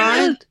deep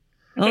fried?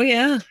 Oh,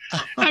 yeah.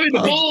 I mean, the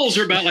balls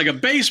are about like a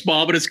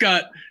baseball, but it's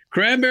got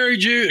cranberry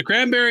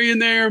in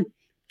there,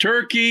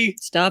 turkey,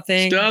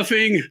 stuffing,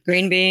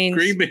 green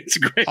beans.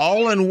 Great.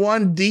 All in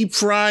one deep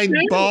fried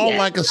ball,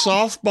 like a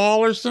softball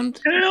or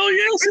something? Hell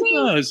yes, it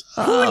does.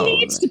 Who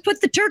needs to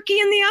put the turkey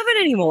in the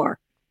oven anymore?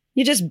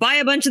 You just buy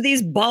a bunch of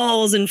these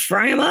balls and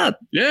fry them up.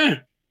 Yeah.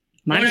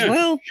 Might as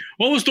well.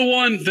 What was the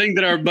one thing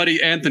that our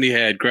buddy Anthony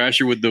had,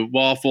 Crasher, with the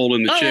waffle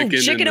and the chicken?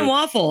 Chicken and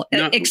waffle.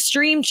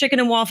 Extreme chicken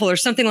and waffle or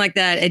something like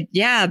that.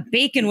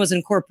 Bacon was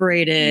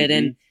incorporated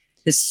and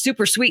the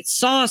super sweet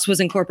sauce was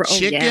incorporated.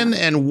 Chicken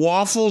and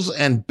waffles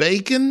and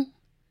bacon?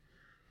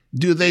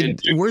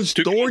 Where's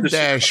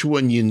DoorDash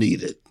when you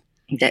need it?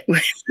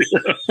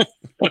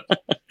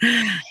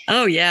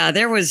 Oh, yeah.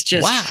 There was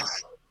just... Wow.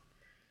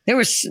 There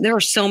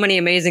were so many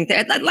amazing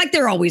things, like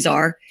there always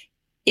are.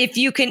 If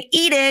you can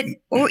eat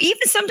it, or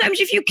even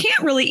sometimes if you can't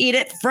really eat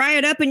it, fry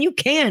it up and you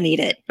can eat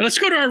it. Let's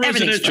go to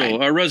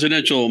our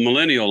residential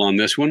millennial on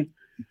this one.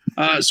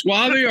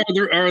 Suave,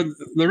 are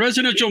the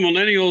residential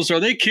millennials, are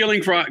they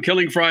killing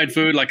fried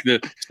food like the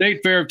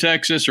State Fair of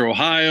Texas or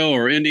Ohio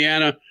or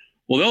Indiana?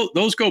 Well,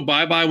 those go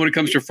bye-bye when it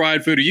comes to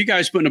fried food. Are you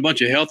guys putting a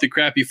bunch of healthy,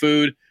 crappy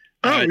food?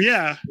 Oh,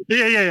 yeah.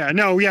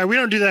 No, we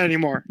don't do that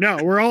anymore. No,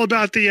 we're all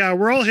about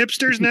we're all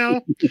hipsters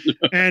now.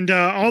 And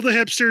all the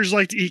hipsters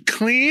like to eat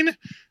clean.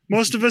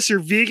 Most of us are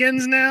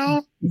vegans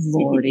now.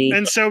 Lordy.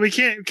 And so we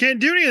can't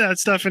do any of that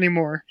stuff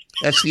anymore.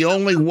 That's the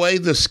only way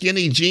the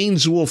skinny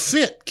jeans will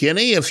fit,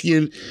 Kenny. If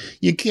you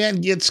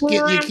can't get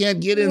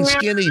in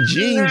skinny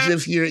jeans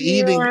if you're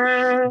eating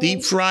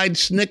deep fried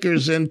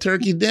Snickers and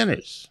turkey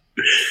dinners.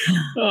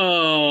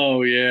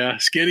 Oh yeah,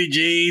 skinny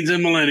jeans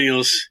and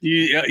millennials.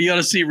 You ought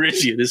to see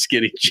Richie in his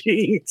skinny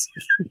jeans.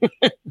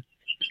 I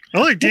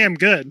look damn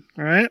good.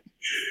 All right.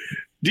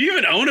 Do you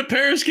even own a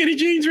pair of skinny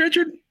jeans,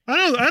 Richard?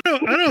 I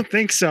don't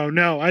think so.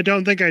 No, I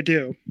don't think I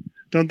do.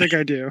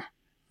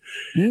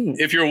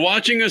 If you're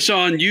watching us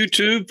on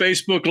YouTube,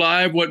 Facebook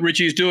Live, what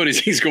Richie's doing is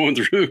he's going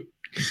through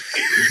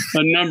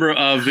a number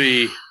of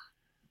the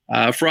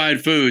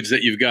fried foods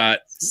that you've got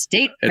at the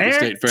State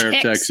Fair of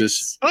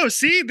Texas. Oh,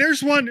 see,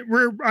 there's one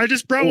where I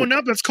just brought one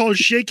up that's called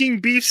shaking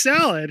beef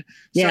salad.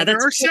 So Yeah, there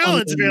that's are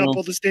salads available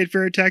at the State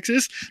Fair of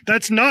Texas.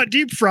 That's not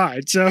deep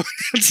fried. So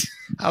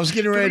I was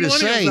getting ready to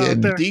say a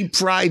deep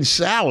fried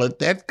salad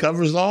that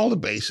covers all the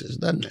bases,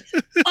 doesn't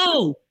it?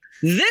 Oh,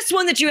 this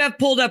one that you have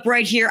pulled up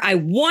right here, I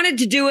wanted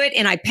to do it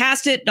and I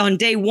passed it on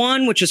day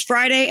 1, which was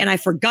Friday, and I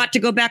forgot to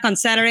go back on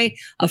Saturday.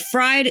 A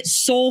fried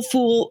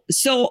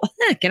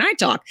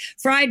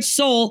fried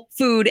soul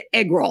food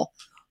egg roll.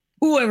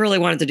 Ooh, I really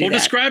wanted to do that.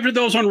 Describe to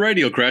those on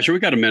Radio, Crasher. We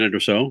got a minute or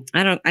so.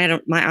 I don't,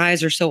 my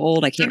eyes are so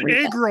old, I can't read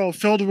an egg roll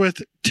filled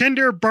with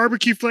tender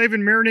barbecue flavored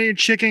marinated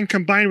chicken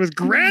combined with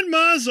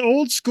grandma's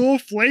old school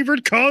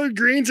flavored collard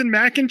greens and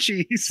mac and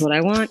cheese. That's what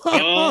I want.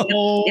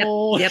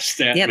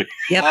 Yep.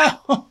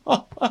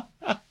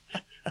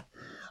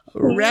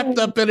 Wrapped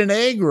up in an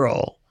egg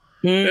roll.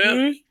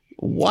 Mm-hmm.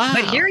 Wow.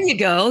 But here you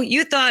go.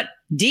 You thought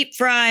deep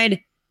fried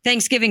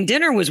Thanksgiving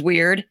dinner was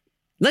weird.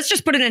 Let's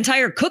just put an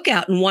entire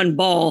cookout in one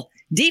bowl.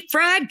 Deep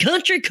fried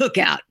country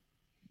cookout.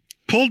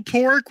 Pulled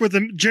pork with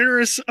a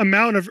generous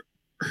amount of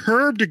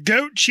herbed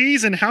goat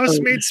cheese and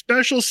house-made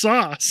special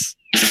sauce.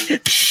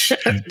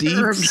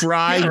 Deep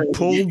fried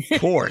pulled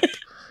pork.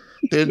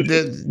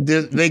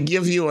 Did they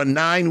give you a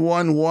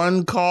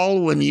 911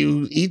 call when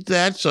you eat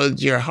that? So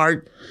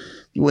that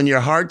when your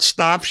heart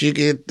stops, you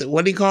get,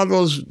 what do you call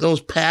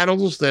those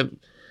paddles that?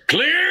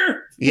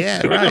 Clear?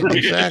 Yeah, right,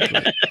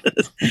 exactly.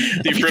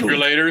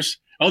 Defibrillators.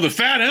 Oh, the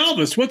Fat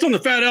Elvis. What's on the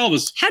Fat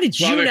Elvis? How did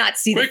you not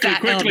see the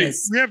Fat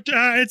Elvis? We have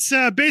it's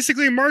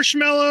basically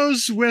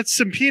marshmallows with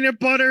some peanut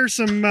butter,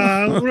 some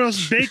what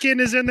else? Bacon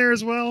is in there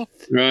as well.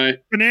 Right.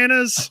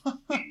 Bananas.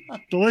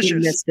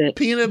 Delicious.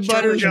 Peanut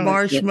butter,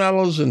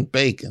 marshmallows, and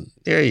bacon.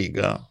 There you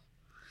go.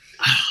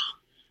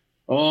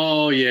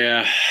 Oh,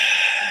 yeah.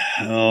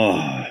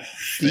 Oh,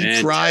 deep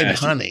fried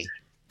honey.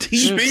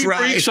 Speed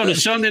Freaks on a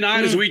Sunday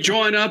night as we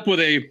join up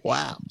with a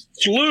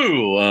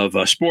slew of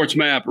Sports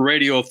Map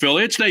radio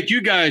affiliates. Thank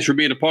you guys for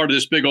being a part of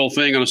this big old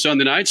thing on a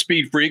Sunday night.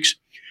 Speed Freaks.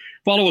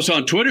 Follow us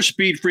on Twitter,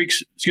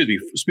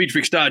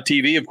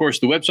 speedfreaks.tv. Of course,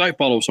 the website.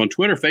 Follow us on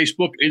Twitter,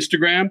 Facebook,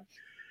 Instagram.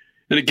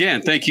 And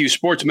again, thank you,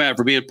 Sports Map,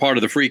 for being part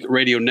of the Freak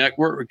Radio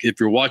Network. If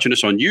you're watching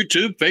us on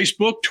YouTube,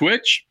 Facebook,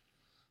 Twitch,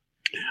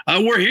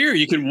 we're here.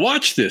 You can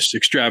watch this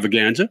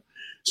extravaganza.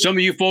 Some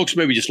of you folks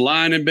maybe just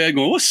lying in bed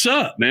going, "What's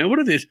up, man?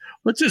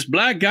 What's this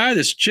black guy,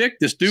 this chick,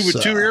 this dude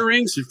with two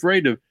earrings,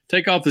 afraid to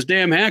take off his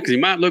damn hat because he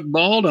might look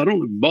bald?" I don't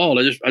look bald.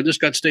 I just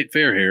got State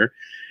Fair hair.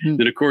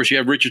 Then, of course, you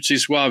have Richard C.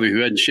 Suave, who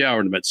hadn't showered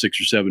in about 6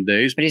 or 7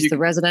 days. But he's the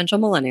residential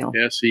millennial.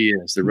 Yes, he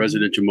is, the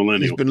residential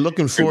millennial. He's been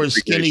looking for his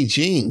skinny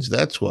jeans.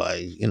 That's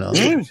why,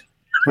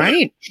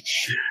 Right.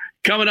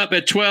 Coming up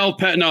at 12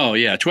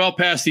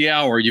 past the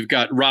hour, you've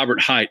got Robert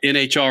Hight,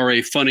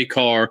 NHRA Funny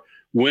Car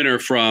winner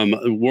from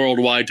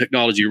Worldwide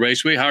Technology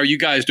Raceway. How are you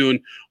guys doing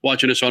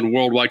watching us on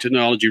Worldwide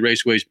Technology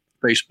Raceway's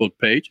Facebook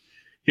page?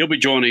 He'll be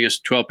joining us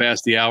 12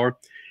 past the hour.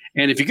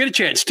 And if you get a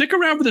chance, stick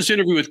around for this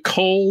interview with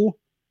Cole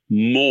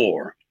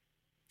Moore.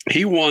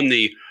 He won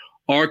the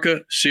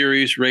ARCA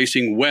Series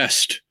Racing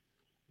West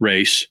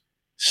race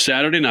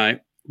Saturday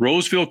night,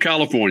 Roseville,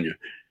 California.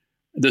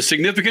 The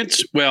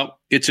significance, well,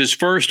 it's his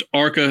first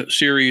ARCA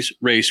Series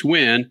race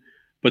win,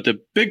 but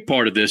the big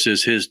part of this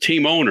is his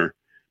team owner,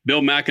 Bill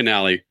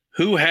McAnally,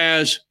 who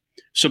has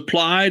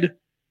supplied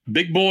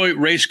big boy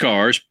race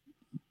cars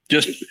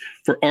just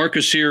for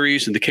ARCA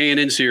Series and the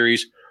K&N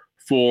Series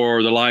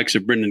for the likes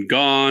of Brendan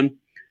Gaughan,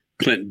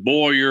 Clint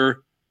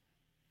Boyer,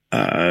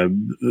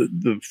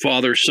 the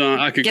father, son.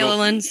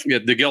 Gillilands.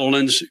 The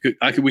Gillilands.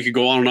 We could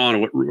go on and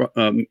on what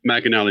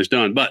McAnally's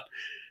done. But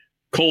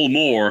Cole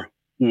Moore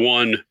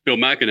won Bill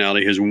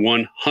McAnally his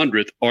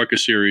 100th ARCA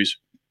Series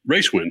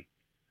race win,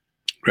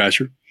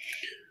 Crasher,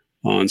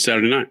 on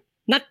Saturday night.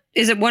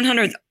 Is it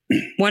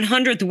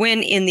 100th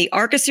win in the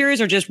ARCA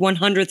Series or just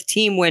 100th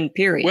team win,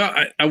 period? Well,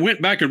 I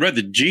went back and read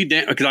the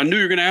because I knew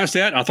you were going to ask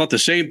that. I thought the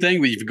same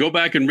thing. But if you go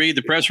back and read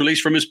the press release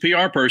from his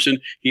PR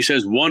person, he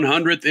says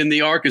 100th in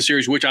the ARCA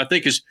Series, which I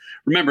think is,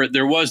 remember,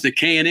 there was the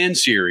K&N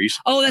Series.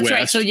 Oh, that's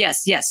right. So,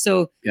 yes.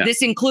 So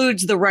this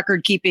includes the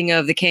record keeping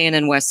of the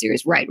K&N West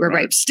Series. Right.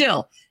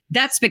 Still,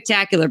 that's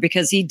spectacular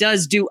because he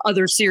does do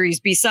other series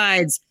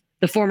besides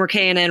the former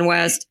K&N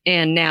West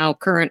and now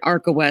current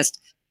ARCA West.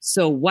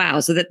 So,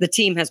 wow. So that the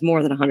team has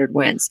more than 100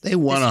 wins. They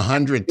won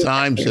 100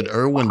 times at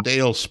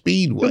Irwindale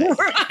Speedway.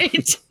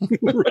 Right.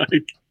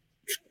 Right.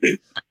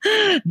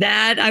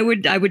 That I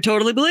would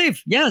totally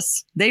believe.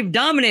 Yes. They've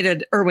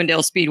dominated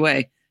Irwindale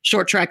Speedway,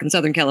 short track in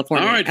Southern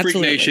California. All right,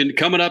 absolutely. Freak Nation,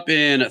 coming up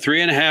in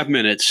 3.5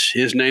 minutes.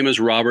 His name is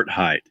Robert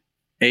Hight.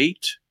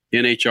 8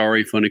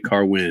 NHRA Funny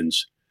Car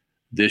wins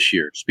this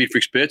year. Speed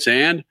Freaks Pits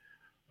and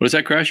what is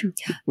that, Crasher?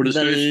 What is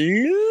the this?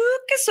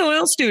 Lucas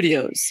Oil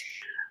Studios.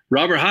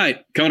 Robert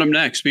Hight coming up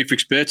next. Speed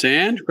Freaks Pits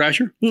and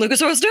Crasher.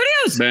 Lucas Oil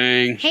Studios.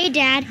 Bang. Hey,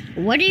 Dad,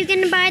 what are you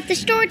going to buy at the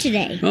store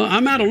today? Well,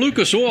 I'm out of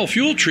Lucas Oil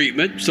fuel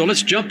treatment, so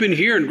let's jump in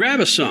here and grab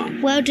us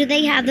some. Well, do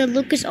they have the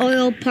Lucas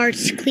Oil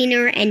parts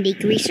cleaner and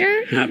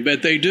degreaser? I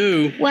bet they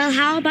do. Well,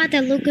 how about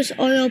the Lucas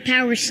Oil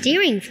power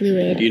steering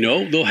fluid? You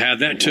know, they'll have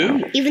that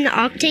too. Even the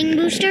octane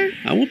booster?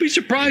 I won't be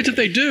surprised if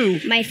they do.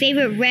 My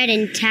favorite red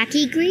and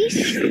tacky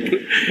grease?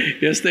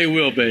 Yes, they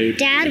will, babe.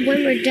 Dad,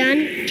 when we're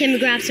done, can we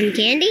grab some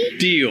candy?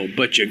 Deal,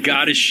 but you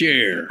gotta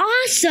share.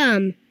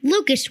 Awesome!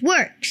 Lucas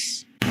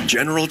works.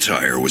 General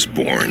Tire was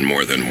born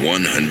more than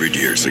 100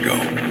 years ago,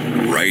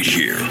 right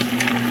here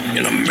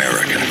in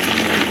America.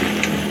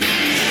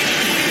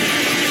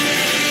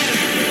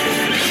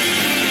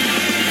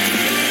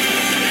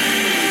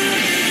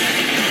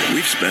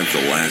 We've spent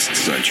the last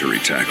century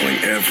tackling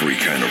every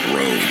kind of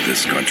road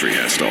this country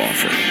has to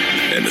offer,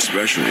 and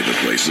especially the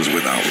places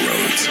without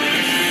roads.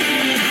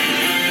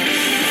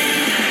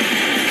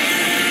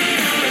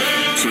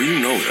 So you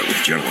know that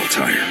with General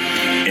Tire,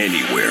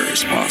 anywhere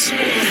is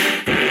possible.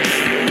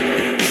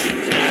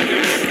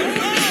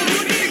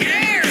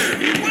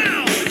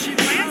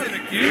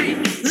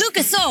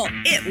 Lucas Oil,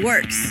 it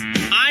works.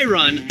 I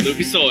run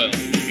Lucas Oil.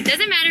 It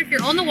doesn't matter if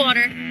you're on the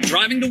water,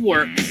 Driving to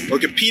work, or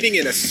competing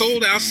in a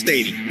sold-out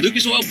stadium,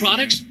 Lucas Oil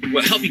products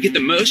will help you get the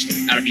most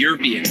out of your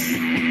vehicle.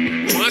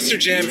 Monster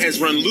Jam has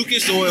run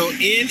Lucas Oil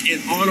in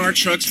and on our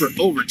trucks for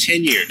over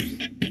 10 years.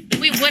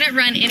 we wouldn't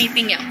run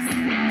anything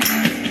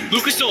else.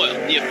 Lucas Oil,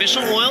 the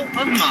official oil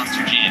of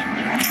Monster Jam.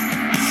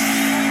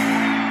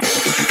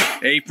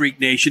 Hey, Freak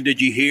Nation, did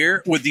you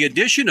hear? With the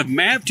addition of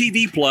MAV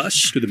TV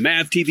Plus to the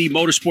MAV TV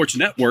Motorsports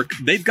Network,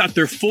 they've got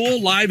their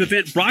full live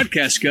event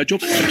broadcast schedule,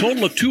 a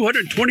total of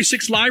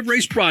 226 live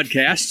race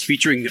broadcasts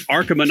featuring the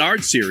ARCA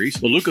Menard Series,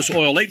 the Lucas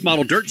Oil Late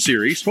Model Dirt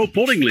Series, Pro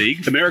Pulling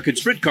League, American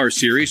Sprint Car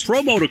Series,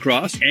 Pro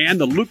Motocross, and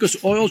the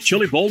Lucas Oil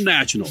Chili Bowl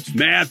Nationals.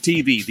 MAV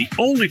TV, the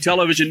only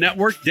television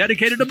network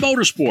dedicated to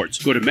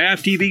motorsports. Go to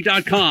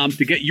mavtv.com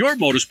to get your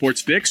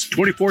motorsports fix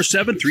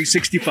 24/7,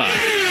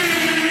 365.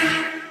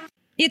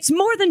 It's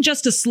more than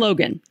just a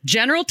slogan.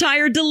 General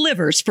Tire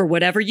delivers for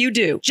whatever you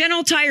do.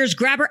 General Tire's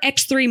Grabber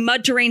X3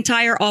 Mud Terrain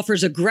tire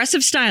offers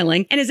aggressive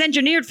styling and is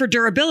engineered for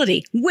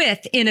durability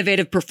with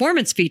innovative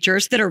performance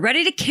features that are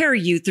ready to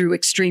carry you through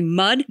extreme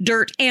mud,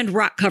 dirt, and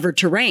rock-covered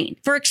terrain.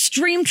 For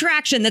extreme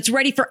traction that's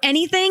ready for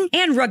anything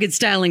and rugged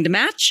styling to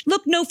match,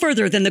 look no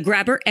further than the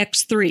Grabber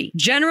X3.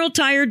 General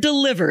Tire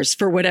delivers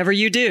for whatever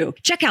you do.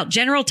 Check out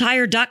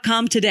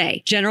GeneralTire.com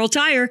today. General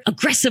Tire,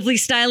 aggressively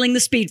styling the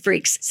speed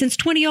freaks since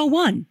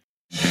 2001.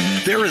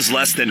 There is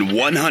less than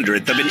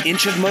 1/100th of an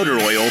inch of motor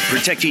oil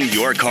protecting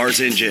your car's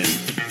engine.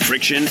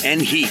 Friction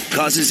and heat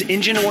causes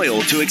engine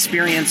oil to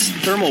experience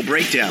thermal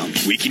breakdown,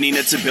 weakening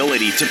its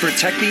ability to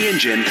protect the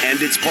engine and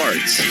its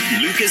parts.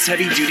 Lucas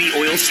Heavy Duty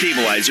Oil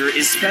Stabilizer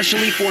is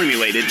specially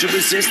formulated to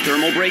resist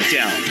thermal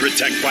breakdown,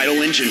 protect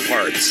vital engine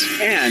parts,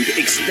 and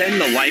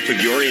extend the life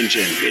of your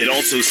engine. It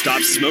also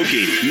stops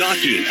smoking,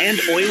 knocking,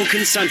 and oil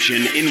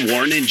consumption in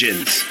worn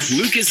engines.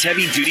 Lucas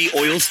Heavy Duty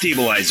Oil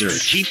Stabilizer.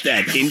 Keep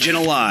that engine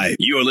alive.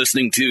 You're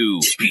listening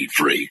to Speed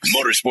Freaks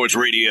Motorsports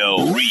Radio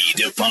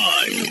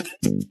Redefined.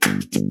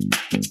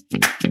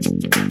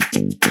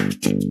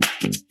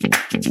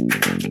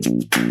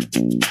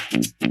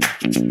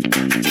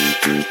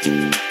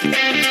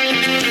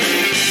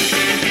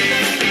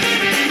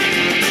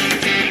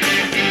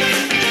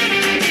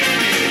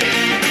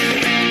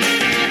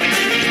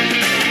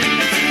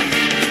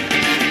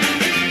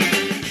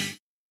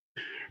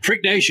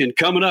 Freak Nation,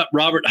 coming up,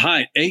 Robert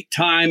Hight,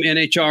 8-time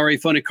NHRA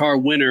Funny Car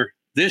winner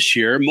this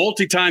year,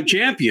 multi-time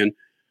champion.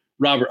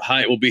 Robert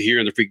Hight will be here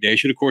in the Freak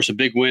Nation. Of course, a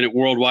big win at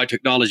Worldwide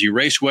Technology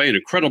Raceway, an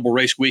incredible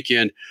race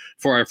weekend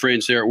for our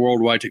friends there at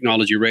Worldwide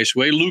Technology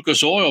Raceway.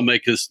 Lucas Oil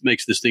makes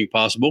this thing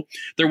possible.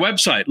 Their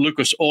website,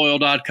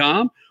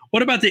 lucasoil.com.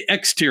 What about the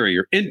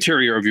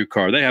interior of your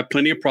car? They have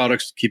plenty of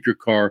products to keep your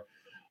car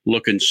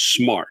looking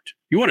smart.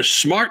 You want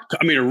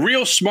a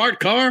real smart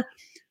car?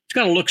 It's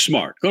got to look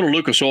smart. Go to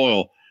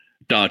lucasoil.com.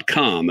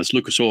 That's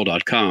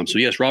lucasoil.com. So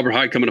yes, Robert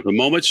Hight coming up in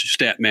moments,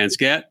 Statman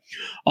Scat.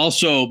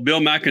 Also, Bill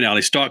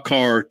McAnally, stock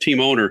car team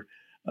owner,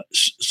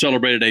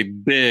 celebrated a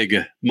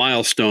big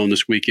milestone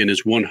this weekend,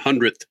 his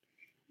 100th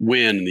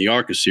win in the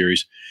ARCA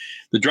series.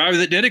 The driver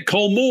that did it,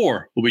 Cole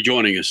Moore, will be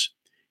joining us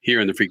here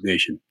in the Freak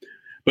Nation.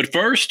 But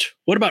first,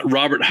 what about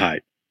Robert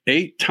Hight,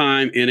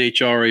 8-time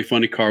NHRA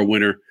Funny Car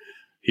winner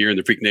here in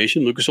the Freak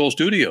Nation, Lucas Oil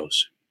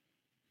Studios.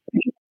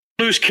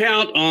 Lose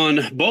count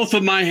on both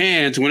of my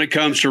hands when it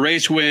comes to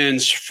race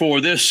wins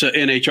for this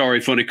NHRA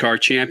Funny Car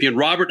champion.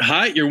 Robert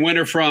Hight, your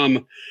winner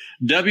from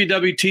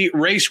WWT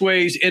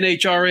Raceway's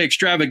NHRA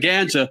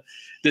Extravaganza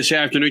this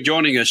afternoon,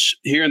 joining us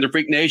here in the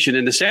Freak Nation.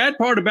 And the sad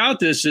part about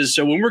this is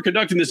when we're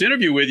conducting this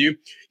interview with you,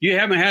 you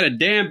haven't had a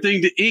damn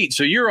thing to eat.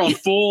 So you're on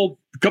full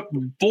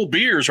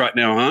beers right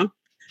now, huh?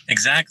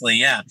 Exactly.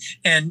 Yeah.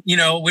 And,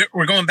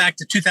 we're going back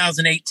to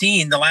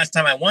 2018. The last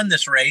time I won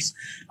this race,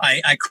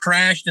 I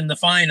crashed in the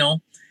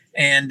final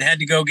and had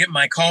to go get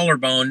my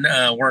collarbone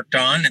worked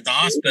on at the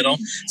hospital.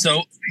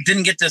 So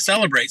didn't get to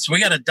celebrate. So we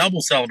got to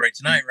double celebrate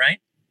tonight,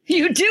 right?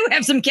 You do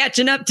have some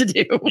catching up to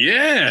do.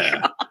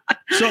 Yeah.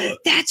 So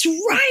that's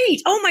right.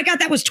 Oh my God.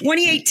 That was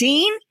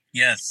 2018.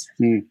 Yes.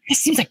 It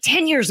seems like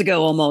 10 years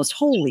ago almost.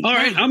 Holy. All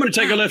right. I'm going to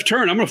take a left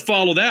turn. I'm going to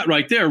follow that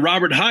right there.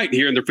 Robert Hight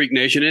here in the Freak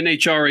Nation,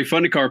 NHRA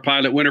Funny Car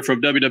pilot winner from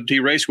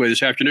WWT Raceway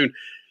this afternoon.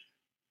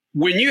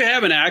 When you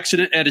have an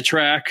accident at a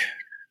track,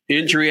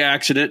 injury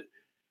accident,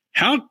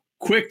 how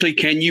quickly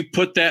can you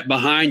put that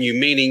behind you?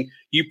 Meaning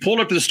you pull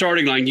up to the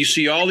starting line, you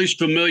see all these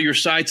familiar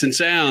sights and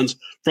sounds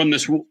from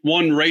this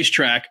one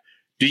racetrack.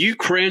 Do you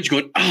cringe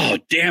going, oh,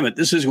 damn it,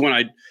 this is when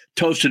I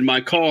toasted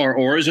my car,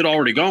 or is it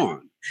already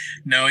gone?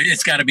 No,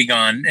 it's got to be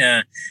gone.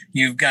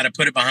 You've got to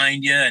put it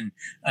behind you and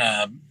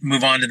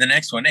move on to the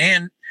next one.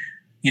 And,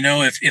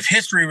 if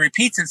history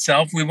repeats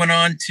itself, we went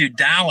on to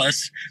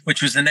Dallas,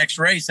 which was the next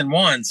race, and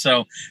won.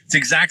 So it's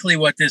exactly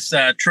what this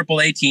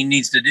AAA team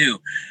needs to do.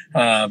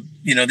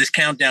 This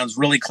countdown's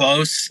really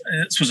close.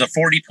 This was a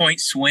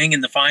 40-point swing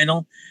in the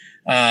final.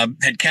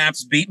 Had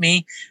Caps beat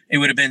me, it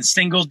would have been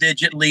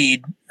single-digit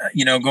lead,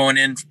 going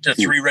into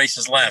 3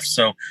 races left.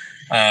 So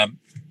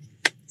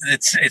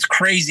it's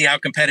crazy how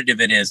competitive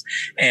it is.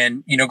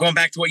 And, going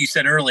back to what you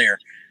said earlier,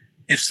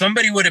 if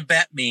somebody would have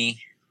bet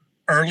me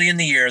early in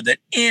the year that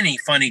any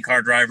funny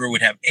car driver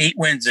would have 8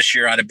 wins this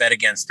year, I'd have bet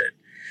against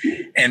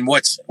it. And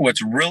what's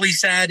really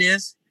sad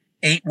is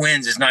 8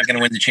 wins is not going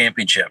to win the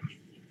championship.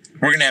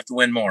 We're going to have to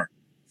win more.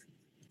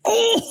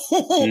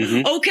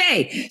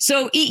 Okay.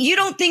 So you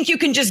don't think you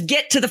can just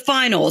get to the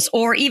finals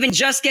or even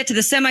just get to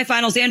the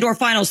semifinals and or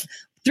finals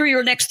through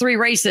your next 3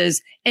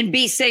 races and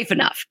be safe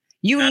enough?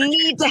 You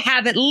need to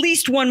have at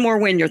least one more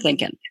win, you're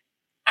thinking.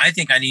 I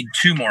think I need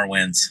 2 more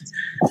wins.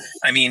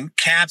 I mean,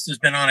 Caps has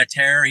been on a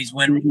tear. He's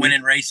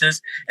winning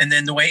races. And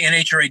then the way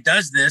NHRA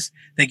does this,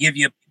 they give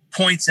you 1.5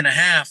 points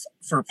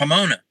for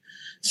Pomona.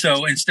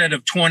 So instead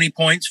of 20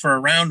 points for a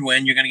round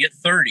win, you're going to get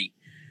 30.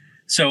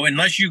 So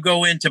unless you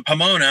go into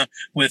Pomona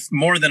with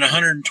more than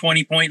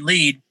 120 point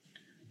lead,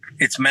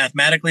 it's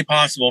mathematically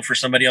possible for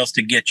somebody else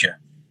to get you.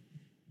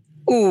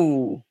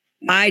 Ooh,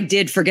 I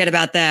did forget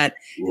about that.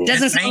 It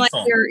doesn't sound like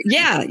you're,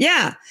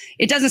 yeah.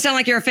 It doesn't sound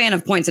like you're a fan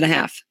of 1.5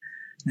 points.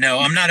 No,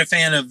 I'm not a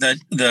fan of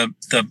the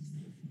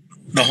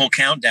whole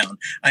countdown.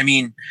 I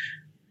mean,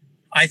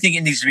 I think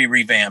it needs to be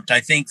revamped. I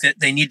think that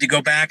they need to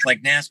go back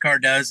like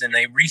NASCAR does and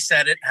they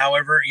reset it.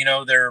 However,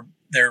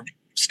 they're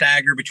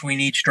stagger between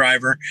each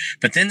driver,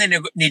 but then they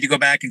need to go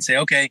back and say,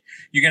 okay,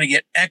 you're going to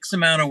get X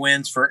amount of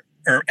wins or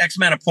X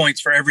amount of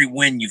points for every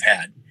win you've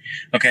had.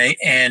 Okay.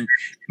 And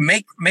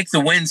make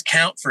the wins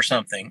count for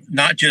something,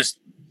 not just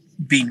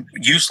be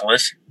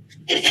useless.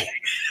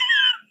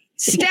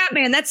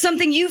 Statman, that's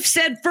something you've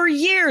said for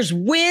years.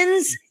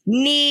 Wins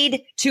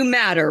need to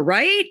matter,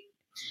 right?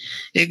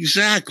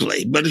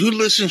 Exactly. But who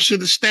listens to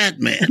the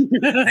Statman?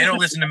 They don't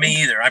listen to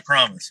me either, I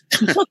promise.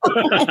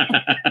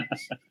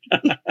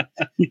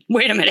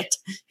 Wait a minute.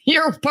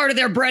 You're part of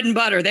their bread and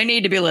butter. They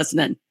need to be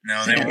listening.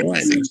 No, they won't.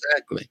 Right,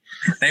 exactly.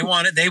 They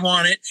want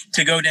it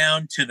to go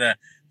down to the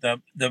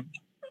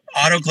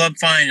Auto Club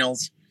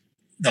Finals,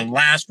 the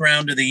last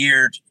round of the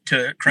year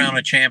to crown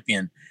a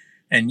champion.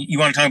 And you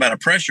want to talk about a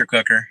pressure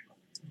cooker?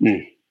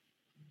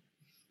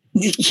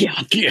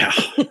 Yeah.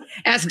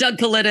 Ask Doug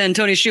Coletta and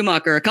Tony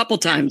Schumacher a couple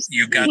times.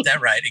 You got that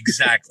right.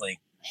 Exactly.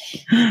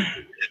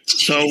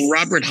 So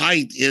Robert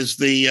Hight is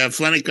the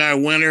funny car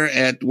winner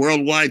at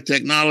Worldwide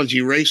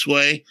Technology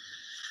Raceway.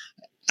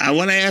 I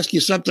want to ask you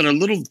something a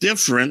little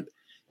different.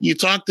 You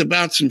talked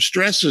about some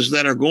stresses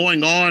that are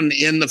going on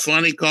in the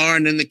funny car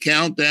and in the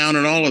countdown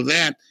and all of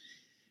that.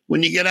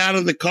 When you get out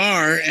of the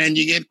car and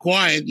you get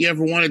quiet, you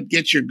ever want to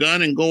get your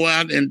gun and go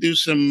out and do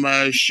some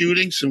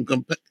shooting, some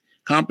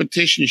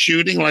competition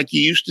shooting like you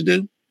used to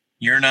do?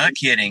 You're not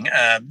kidding.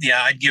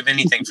 Yeah, I'd give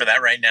anything for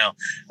that right now.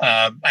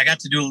 I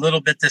got to do a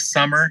little bit this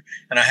summer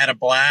and I had a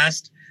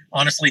blast.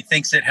 Honestly,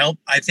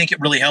 I think it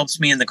really helps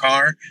me in the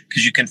car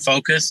because you can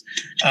focus.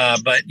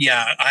 But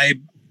yeah,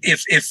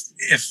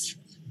 if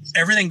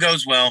everything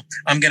goes well,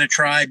 I'm going to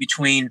try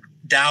between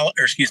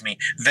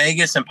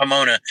Vegas and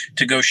Pomona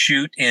to go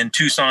shoot in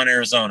Tucson,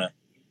 Arizona.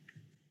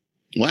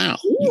 Wow.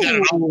 You got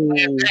it all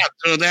planned out.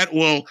 So that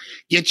will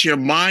get your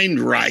mind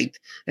right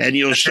and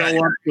you'll show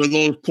up with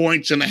those 1.5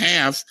 points.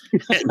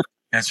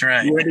 That's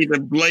right. Ready to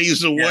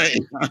blaze away.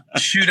 Yeah.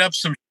 Shoot up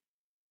some,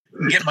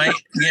 get my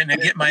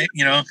my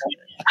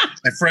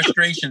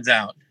frustrations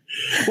out.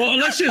 Well,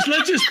 let's just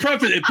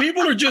preface it.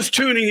 People are just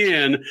tuning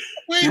in.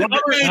 Wait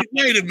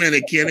a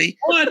minute, Kenny.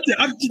 What?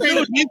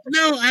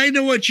 I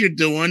know what you're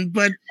doing,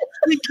 but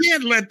we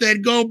can't let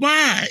that go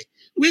by.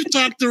 We've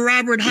talked to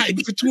Robert Hight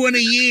for 20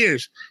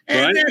 years,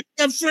 and that's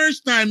the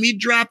first time he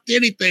dropped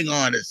anything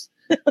on us.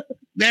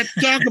 That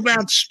talk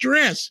about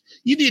stress.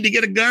 You need to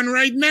get a gun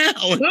right now.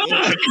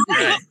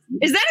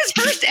 Is that his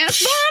first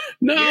S-bomb?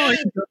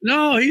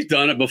 No, he's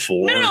done it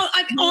before. No,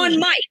 on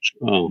mic.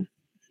 Oh.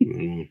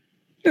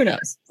 Who knows?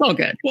 It's all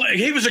good. Well,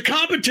 he was a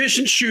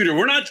competition shooter.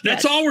 We're not.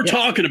 That's all we're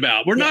talking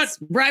about. We're not.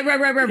 Right.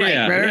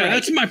 Yeah,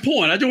 that's my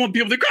point. I don't want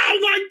people to go, "Oh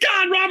my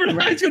God,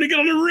 Robert Hight's going to get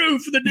on the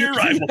roof of the deer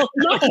rifle."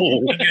 No,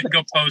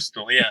 go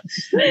postal. Yeah.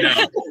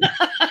 No.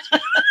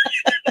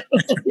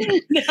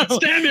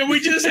 Damn it! We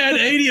just had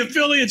 80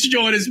 affiliates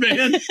join us,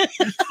 man.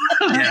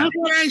 That's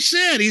what I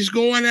said. He's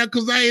going out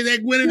because that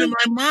went into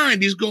my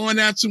mind. He's going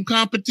out some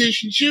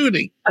competition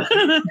shooting.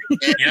 I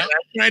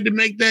tried to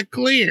make that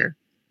clear.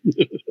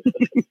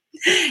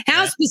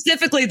 How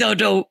specifically,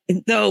 though,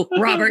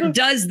 Robert,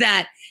 does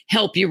that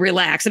help you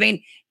relax? I mean,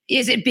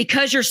 is it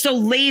because you're so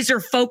laser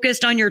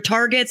focused on your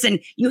targets and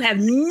you have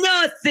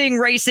nothing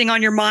racing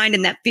on your mind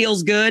and that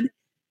feels good?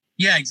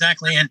 Yeah,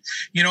 exactly. And,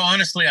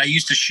 honestly, I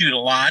used to shoot a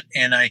lot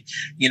and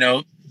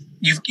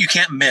you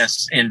can't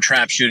miss in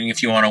trap shooting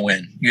if you want to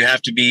win. You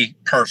have to be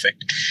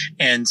perfect.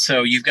 And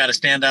so you've got to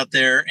stand out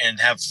there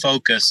and have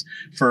focus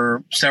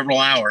for several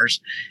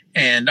hours.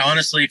 And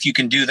honestly, if you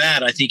can do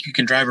that, I think you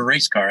can drive a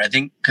race car. I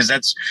think because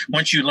that's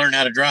once you learn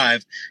how to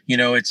drive,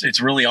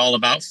 it's really all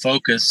about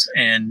focus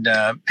and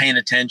paying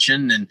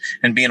attention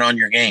and being on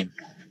your game.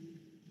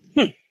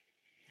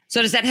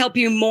 So does that help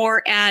you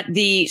more at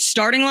the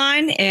starting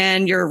line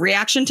and your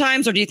reaction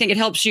times? Or do you think it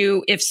helps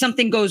you if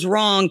something goes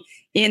wrong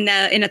in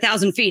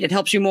 1,000 feet, it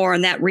helps you more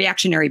on that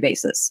reactionary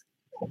basis?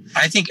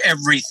 I think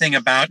everything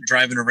about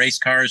driving a race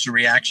car is a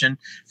reaction.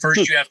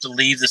 First, you have to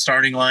leave the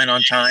starting line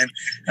on time,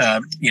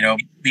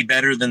 be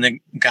better than the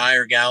guy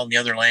or gal in the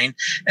other lane.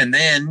 And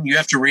then you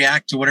have to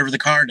react to whatever the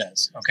car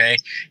does. Okay.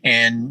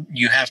 And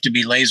you have to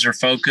be laser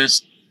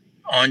focused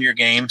on your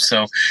game.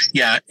 So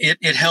yeah,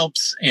 it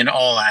helps in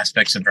all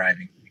aspects of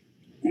driving.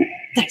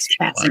 That's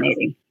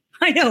fascinating.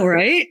 I know,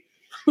 right?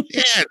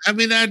 Yeah. I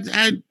mean,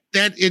 that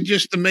it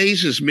just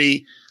amazes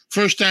me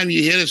first time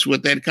you hit us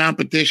with that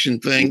competition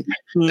thing,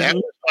 that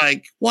was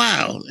like,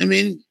 wow. I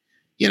mean,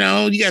 you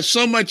know, you got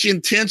so much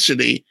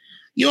intensity.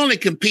 You only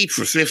compete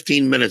for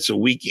 15 minutes a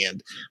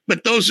weekend,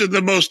 but those are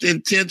the most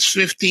intense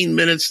 15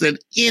 minutes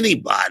that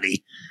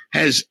anybody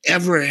has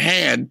ever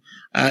had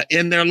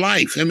in their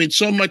life. I mean,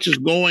 so much is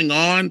going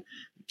on,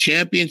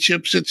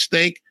 championships at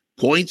stake,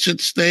 points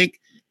at stake,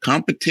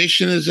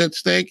 competition is at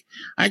stake.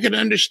 I could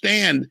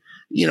understand,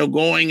 you know,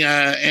 going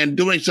and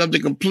doing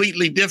something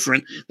completely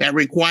different that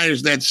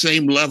requires that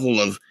same level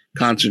of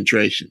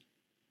concentration.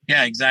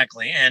 Yeah,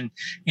 exactly. And,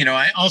 you know,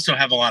 I also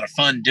have a lot of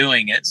fun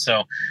doing it.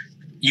 So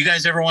you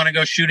guys ever want to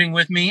go shooting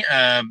with me?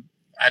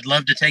 I'd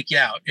love to take you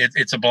out.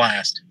 It's a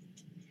blast.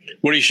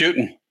 What are you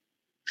shooting?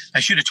 I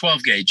shoot a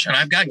 12 gauge and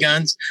I've got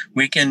guns.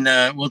 We can,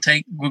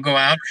 we'll go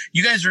out.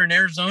 You guys are in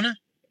Arizona?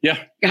 Yeah.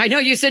 I know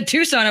you said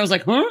Tucson. I was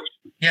like, huh?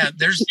 Yeah,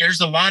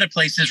 there's a lot of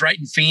places right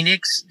in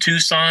Phoenix,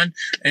 Tucson.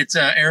 It's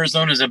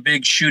Arizona's a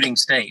big shooting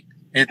state.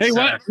 Hey,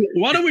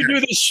 why don't we do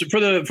this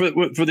for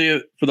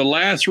the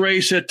last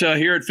race at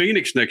here at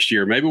Phoenix next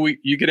year? Maybe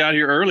you get out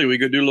here early. We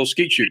go do a little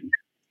skeet shooting.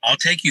 I'll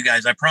take you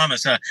guys. I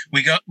promise.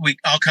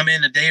 I'll come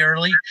in a day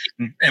early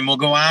and we'll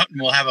go out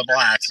and we'll have a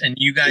blast. And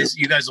you guys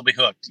will be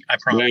hooked. I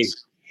promise.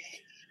 Thanks.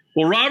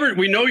 Well, Robert,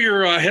 we know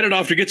you're headed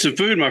off to get some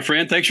food, my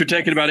friend. Thanks for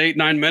taking about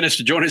 8-9 minutes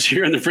to join us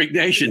here in the Freak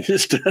Nation.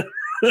 Just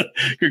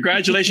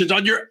congratulations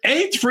on your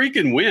 8th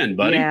freaking win,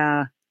 buddy.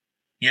 Yeah.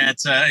 Yeah,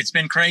 it's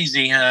been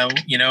crazy.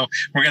 You know,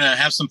 we're gonna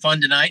have some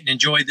fun tonight and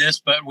enjoy this,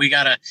 but we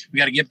gotta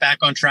get back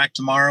on track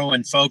tomorrow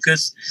and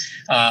focus.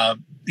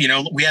 You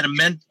know, we had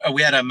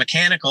a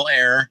mechanical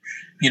error,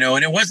 you know,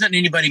 and it wasn't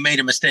anybody made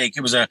a mistake.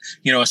 It was a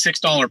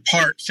 $6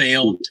 part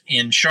failed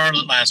in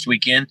Charlotte last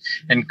weekend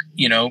and,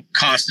 you know,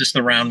 cost us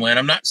the round win.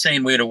 I'm not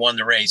saying we would have won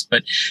the race,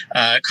 but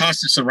it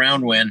cost us the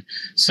round win.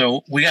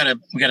 So we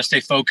gotta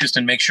stay focused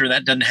and make sure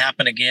that doesn't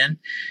happen again.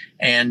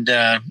 And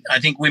I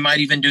think we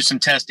might even do some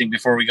testing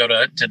before we go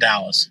to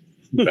Dallas.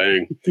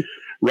 Bang.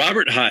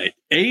 Robert Hight,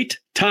 8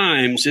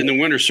 times in the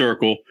winner's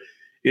circle,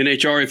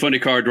 NHRA Funny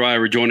Car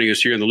driver, joining us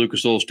here in the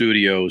Lucas Oil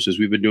Studios as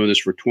we've been doing this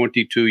for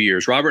 22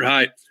 years. Robert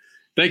Hight,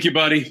 thank you,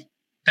 buddy.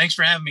 Thanks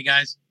for having me,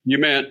 guys. You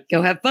man.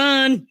 Go have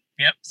fun.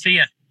 Yep. See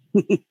ya.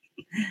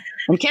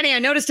 And Kenny, I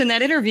noticed in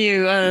that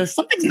interview,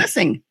 something's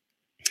missing.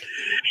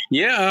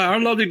 Yeah, our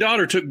lovely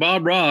daughter took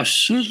Bob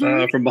Ross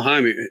from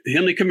behind me.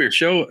 Henley, come here.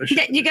 Show.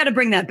 You got to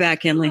bring that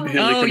back, Henley.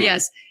 Henley,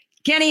 yes.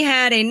 Kenny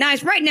had a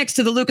nice, right next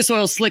to the Lucas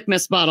Oil Slick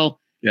Mist bottle.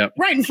 Yeah.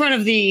 Right in front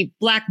of the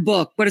black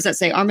book. What does that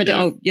say? Armadillo.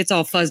 Yeah. Oh, it's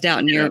all fuzzed out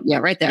in your,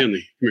 right there.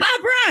 Henley,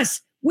 Bob Ross,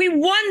 we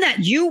won that.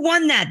 You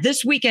won that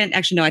this weekend.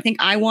 Actually, no, I think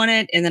I won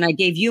it. And then I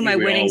gave you my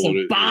winnings of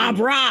Bob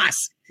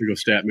Ross. Here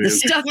goes Stat Man. The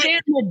stuffed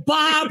animal,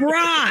 Bob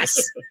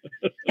Ross.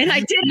 And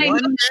I did.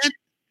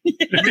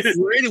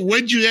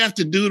 What'd you have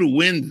to do to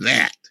win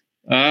that?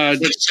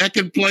 The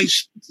second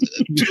place,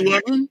 2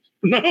 of them?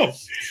 No,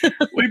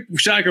 we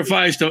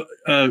sacrificed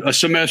a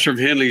semester of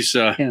Henley's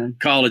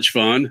college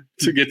fund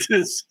to get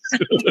this.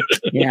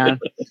 Yeah.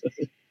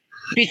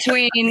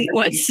 Between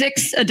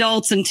 6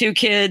 adults and 2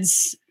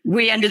 kids,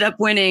 we ended up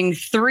winning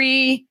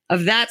 3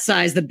 of that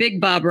size, the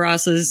big Bob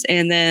Rosses,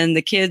 and then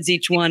the kids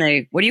each won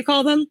a, what do you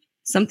call them?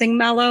 Something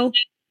mellow?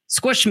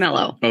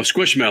 Squishmallow. Oh,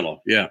 Squishmallow.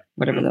 Yeah.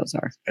 Whatever those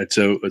are. It's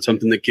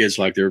something that kids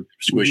like. They're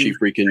squishy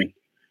freaking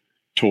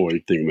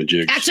toy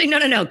thingamajigs. Actually,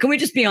 no. Can we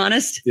just be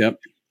honest? Yep.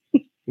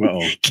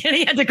 Uh-oh.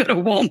 Kenny had to go to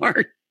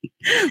Walmart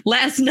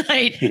last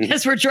night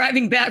as we're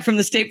driving back from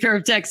the State Fair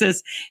of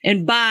Texas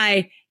and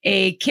buy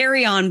a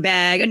carry-on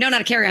bag. No,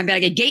 not a carry-on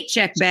bag, a gate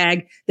check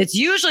bag that's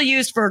usually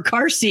used for a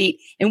car seat.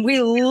 And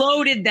we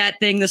loaded that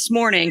thing this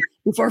morning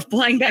before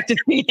flying back to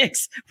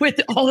Phoenix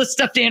with all the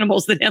stuffed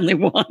animals that Emily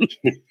won.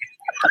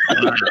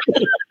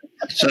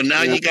 So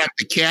now you got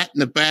the cat in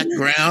the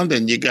background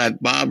and you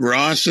got Bob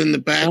Ross in the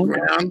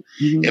background.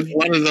 If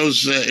one of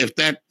those, if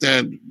that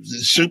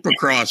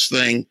Supercross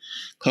thing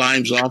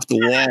climbs off the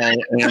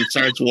wall and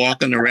starts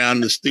walking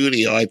around the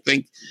studio, I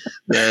think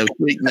the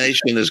Freak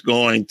Nation is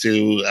going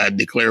to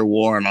declare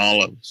war on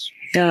all of us.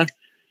 Yeah.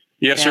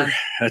 Yes, sir.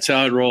 That's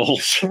how it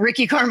rolls.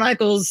 Ricky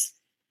Carmichael's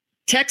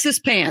Texas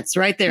pants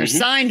right there,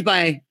 signed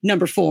by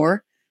number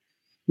 4.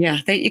 Yeah,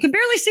 you can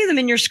barely see them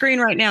in your screen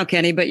right now,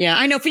 Kenny. But yeah,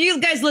 I know for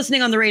you guys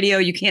listening on the radio,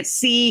 you can't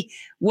see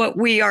what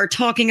we are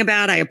talking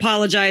about. I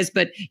apologize,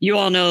 but you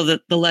all know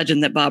that the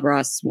legend that Bob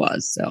Ross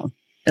was. So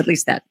at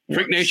least that.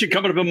 Freak Nation,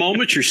 coming up in a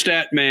moment, your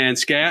stat man,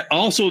 Scat.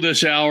 Also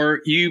this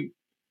hour,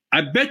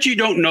 I bet you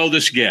don't know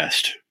this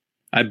guest.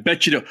 I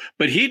bet you don't.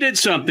 But he did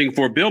something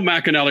for Bill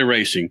McAnally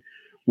Racing,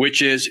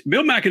 which is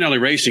Bill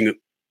McAnally Racing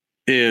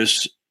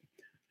is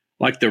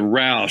like the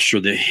Roush or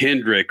the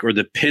Hendrick or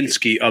the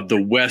Penske of the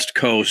West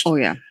Coast. Oh,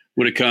 yeah.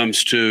 When it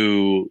comes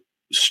to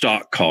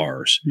stock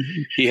cars.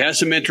 He has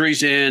some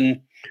entries in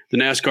the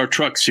NASCAR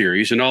Truck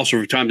Series, and also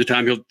from time to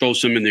time he'll throw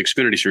some in the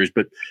Xfinity Series.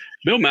 But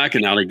Bill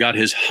McAnally got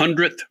his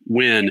 100th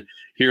win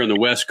here on the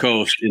West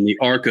Coast in the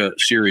ARCA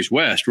Series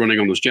West, running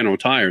on those General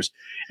tires.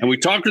 And we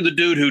talked to the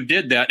dude who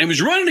did that and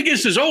was running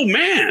against his old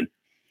man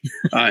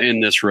in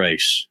this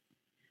race.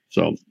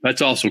 So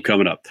that's also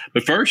coming up.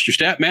 But first, your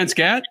stat man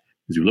scat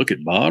as we look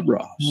at Bob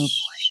Ross.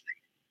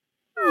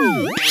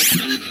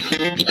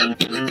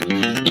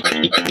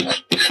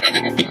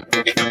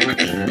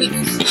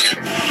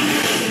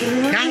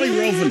 Callie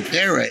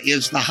Rovanpera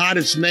is the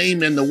hottest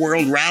name in the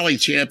World Rally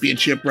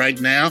Championship right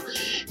now.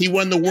 He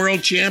won the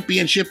World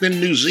Championship in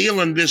New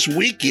Zealand this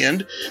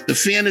weekend. The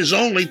Finn is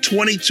only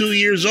 22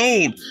 years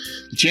old.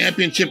 The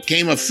championship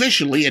came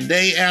officially a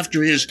day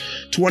after his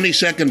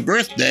 22nd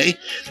birthday.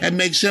 That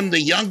makes him the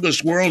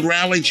youngest World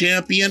Rally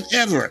champion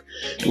ever.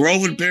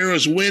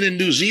 Rovanpera's win in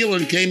New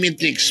Zealand came at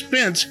the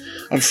expense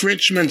of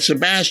Frenchman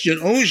Sebastian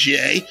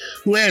Ogier,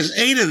 who has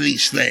 8 of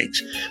these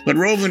things. But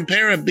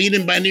Rovanpera beat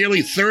him by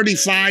nearly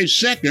 35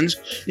 seconds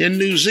in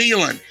New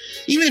Zealand.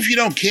 Even if you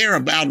don't care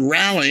about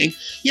rallying,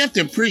 you have to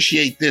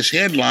appreciate this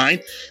headline.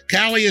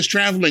 Callie is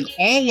traveling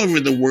all over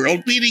the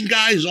world, beating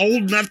guys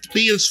old enough to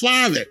be his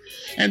father.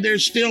 And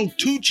there's still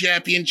 2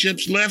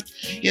 championships left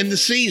in the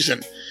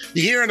season.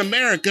 Here in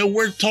America,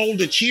 we're told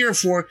to cheer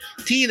for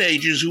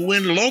teenagers who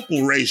win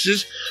local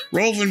races.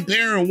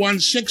 Rovanpera won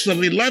 6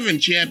 of 11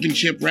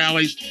 championship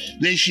rallies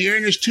this year,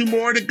 and there's 2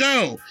 more to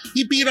go.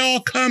 He beat all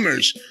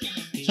comers.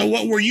 So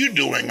what were you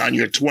doing on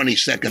your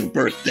 22nd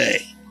birthday?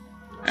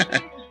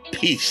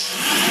 Peace.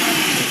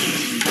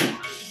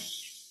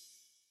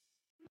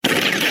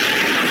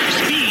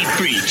 Speed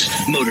Freaks,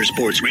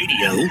 Motorsports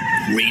Radio,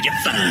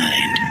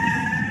 redefined.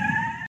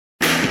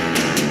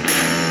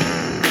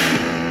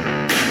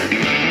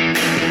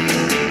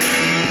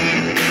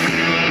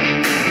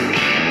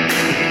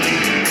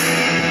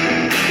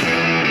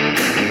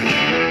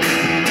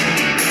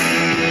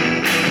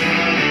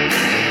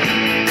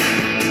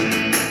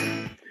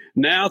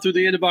 Now through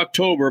the end of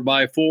October,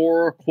 buy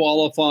 4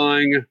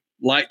 qualifying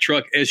light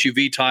truck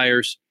SUV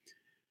tires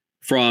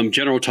from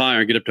General Tire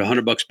and get up to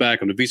 $100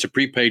 back on the Visa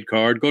prepaid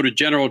card. Go to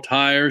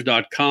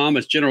generaltires.com.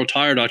 It's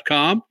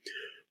generaltire.com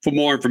for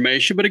more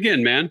information. But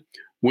again, man,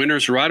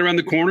 winter's right around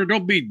the corner.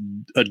 Don't be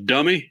a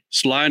dummy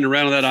sliding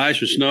around on that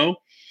ice or snow.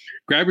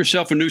 Grab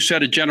yourself a new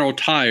set of General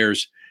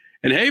Tires.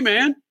 And hey,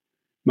 man,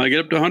 might get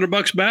up to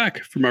 $100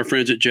 back from our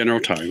friends at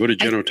General Tire. Go to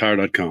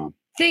generaltire.com.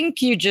 I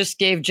think you just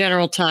gave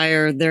General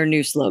Tire their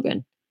new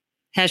slogan.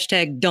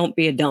 # don't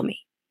be a dummy.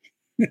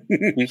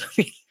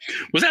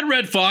 Was that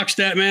Red Fox,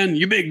 that man?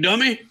 You big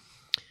dummy?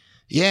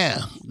 Yeah.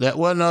 That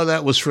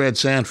was Fred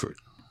Sanford.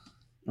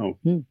 Oh,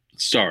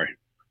 sorry.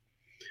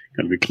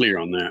 Got to be clear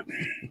on that.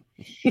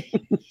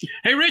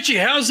 Hey, Richie,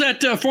 how's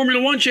that Formula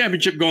One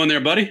championship going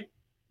there, buddy?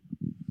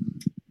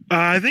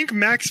 I think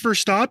Max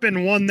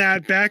Verstappen won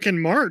that back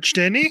in March,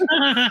 didn't he?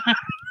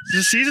 Is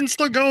the season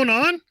still going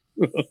on?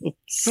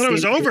 Thought it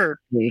was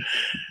over.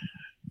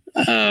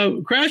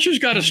 Crasher's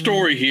got a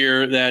story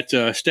here that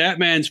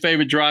Statman's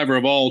favorite driver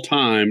of all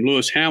time,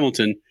 Lewis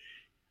Hamilton,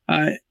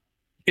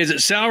 is it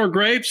sour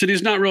grapes that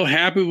he's not real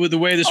happy with the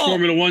way this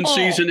Formula One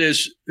season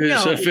is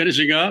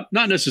finishing up?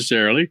 Not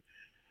necessarily.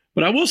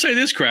 But I will say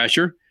this,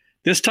 Crasher.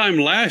 This time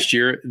last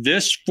year,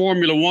 this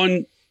Formula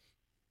One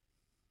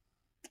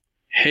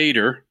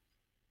hater,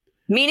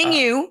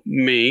 meaning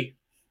me,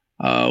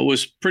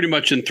 was pretty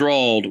much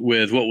enthralled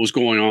with what was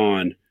going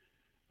on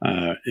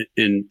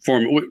in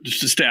Formula.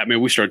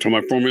 We started talking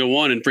about Formula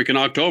One in freaking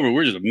October.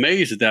 We're just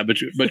amazed at that.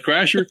 But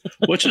Crasher,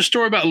 what's the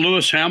story about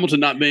Lewis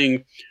Hamilton not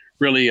being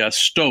really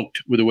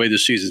stoked with the way the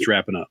season's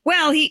wrapping up?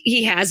 Well,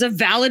 he has a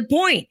valid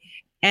point.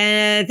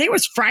 And I think it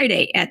was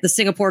Friday at the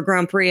Singapore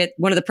Grand Prix at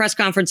one of the press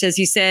conferences.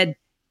 He said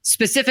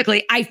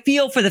specifically, I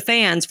feel for the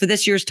fans for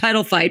this year's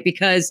title fight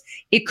because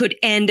it could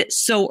end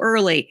so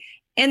early.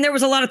 And there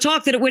was a lot of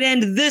talk that it would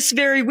end this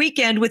very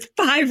weekend with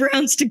 5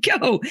 rounds to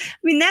go. I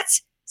mean,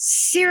 that's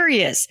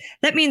serious.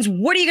 That means,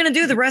 what are you going to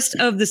do the rest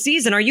of the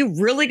season? Are you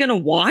really going to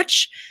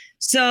watch?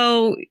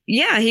 So,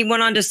 yeah, he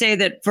went on to say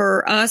that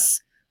for us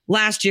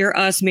last year,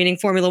 us meaning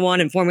Formula One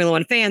and Formula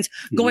One fans,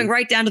 going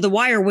right down to the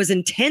wire was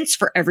intense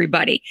for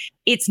everybody.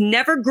 It's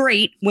never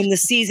great when the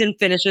season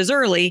finishes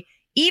early,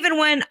 even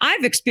when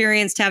I've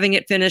experienced having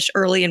it finish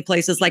early in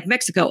places like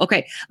Mexico.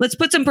 Okay, let's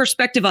put some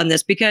perspective on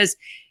this because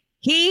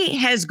he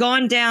has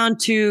gone down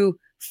to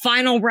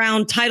final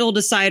round title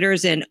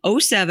deciders in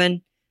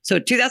 2007, so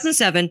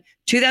 2007,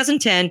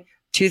 2010,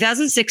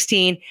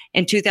 2016,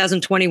 and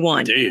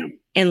 2021. Damn.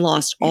 And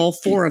lost all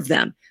 4 of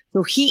them.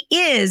 So he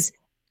is,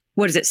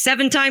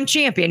 7-time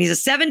champion.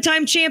 He's a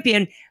 7-time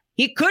champion.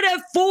 He could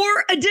have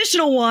 4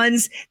 additional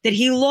ones that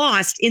he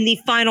lost in the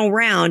final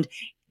round,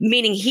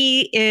 meaning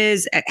he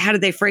is, how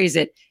did they phrase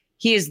it?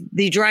 He is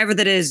the driver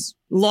that has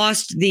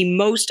lost the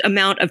most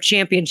amount of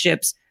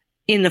championships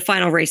in the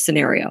final race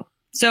scenario.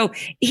 So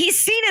he's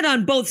seen it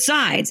on both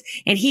sides,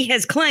 and he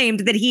has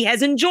claimed that he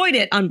has enjoyed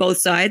it on both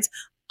sides.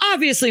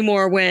 Obviously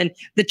more when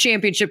the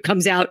championship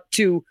comes out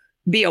to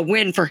be a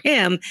win for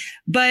him.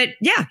 But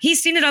yeah,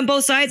 he's seen it on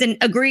both sides and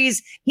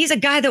agrees he's a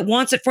guy that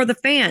wants it for the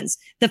fans.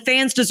 The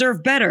fans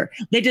deserve better.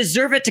 They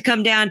deserve it to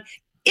come down,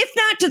 if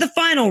not to the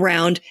final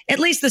round, at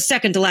least the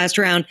second to last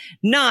round,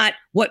 not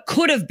what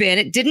could have been.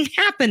 It didn't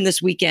happen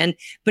this weekend,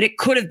 but it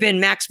could have been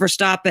Max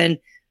Verstappen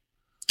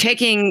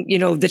taking,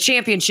 the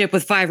championship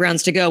with 5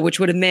 rounds to go, which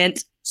would have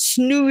meant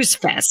snooze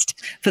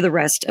fest for the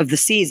rest of the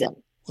season.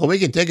 Well, we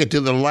could take it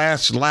to the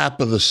last lap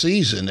of the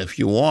season if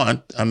you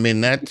want. I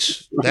mean,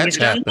 that's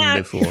happened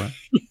before.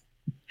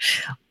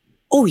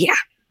 Oh, yeah.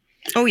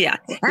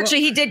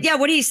 Actually, he did. Yeah,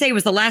 what did he say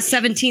was the last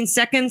 17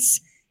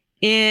 seconds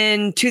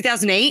in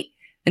 2008?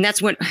 And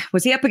that's when,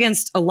 was he up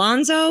against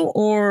Alonso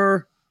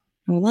or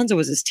Alonso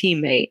was his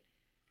teammate?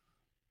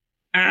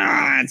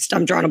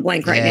 I'm drawing a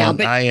blank right now.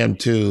 But I am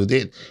too.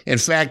 In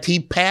fact, he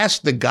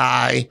passed the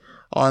guy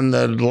on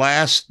the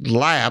last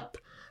lap,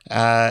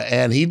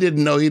 and he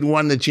didn't know he'd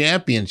won the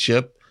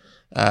championship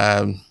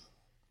until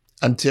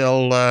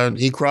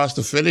he crossed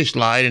the finish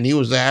line, and he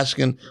was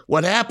asking,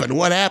 what happened?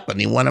 What happened?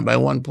 He won it by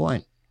 1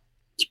 point.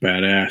 It's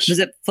badass. Was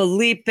it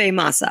Felipe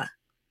Massa?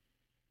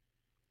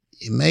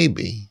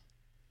 Maybe.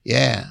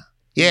 Yeah,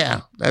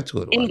 that's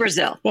what it was. In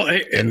Brazil. Well,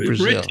 hey, in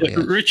Brazil,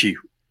 Richie,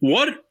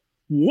 what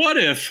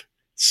if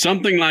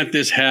something like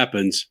this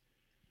happens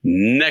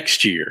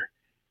next year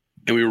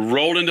and we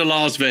roll into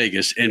Las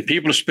Vegas and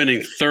people are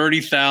spending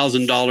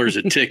 $30,000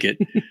 a ticket,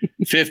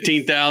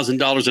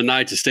 $15,000 a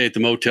night to stay at the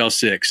Motel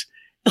 6,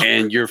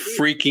 and your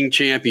freaking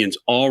champions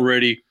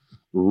already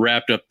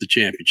wrapped up the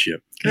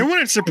championship? It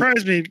wouldn't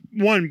surprise me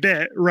one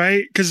bit,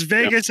 right? Because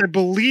Vegas, I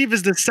believe,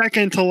 is the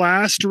second to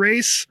last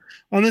race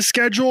on the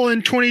schedule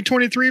in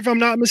 2023, if I'm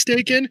not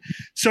mistaken.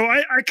 So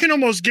I can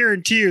almost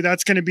guarantee you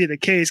that's going to be the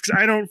case, because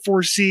I don't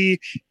foresee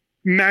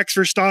Max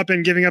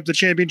Verstappen giving up the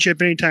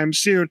championship anytime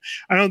soon.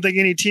 I don't think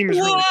any team is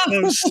really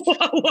close.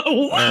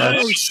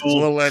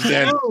 We'll let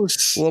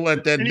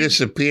that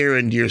disappear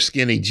into your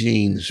skinny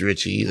jeans,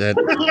 Richie.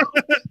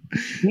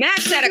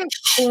 Max had a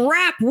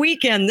crap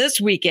weekend this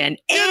weekend.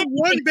 He had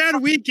one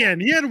bad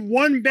weekend. Bad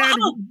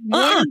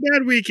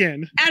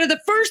weekend. Out of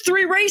the first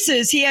 3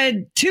 races, he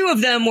had 2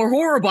 of them were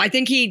horrible. I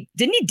think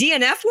didn't he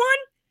DNF one?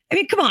 I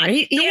mean, come on.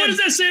 What does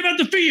that say about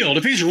the field?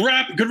 If he's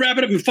could wrap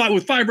it up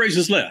with 5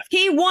 races left.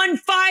 He won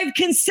 5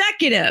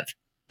 consecutive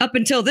up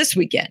until this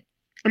weekend.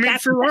 I mean,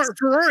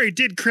 Ferrari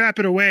did crap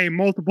it away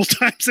multiple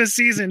times this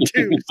season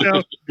too.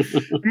 So, I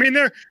mean,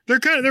 they're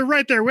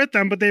right there with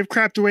them, but they've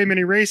crapped away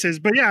many races.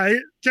 But yeah,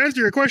 to answer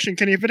your question,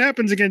 Kenny, if it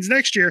happens again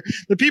next year,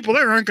 the people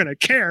there aren't going to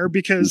care,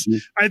 because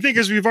I think,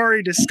 as we've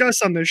already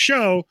discussed on the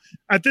show,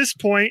 at this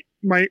point,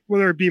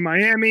 whether it be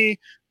Miami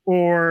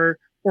or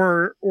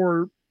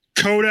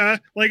Coda,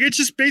 like, it's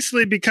just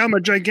basically become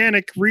a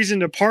gigantic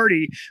reason to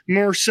party,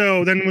 more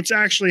so than what's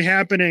actually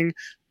happening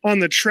on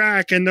the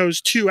track in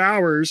those 2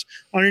 hours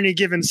on any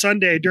given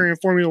Sunday during a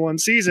Formula One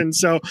season.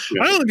 So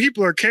I don't think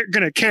people are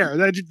going to care.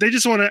 They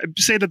just want to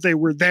say that they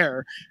were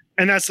there.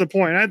 And that's the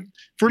point.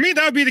 For me,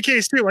 that would be the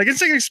case too. Like,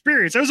 it's like an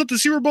experience. I was at the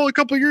Super Bowl a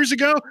couple of years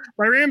ago.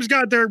 My Rams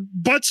got their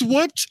butts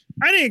whooped.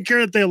 I didn't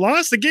care that they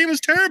lost. The game was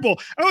terrible.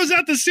 I was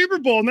at the Super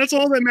Bowl, and that's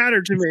all that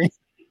mattered to me.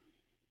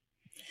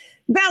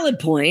 Valid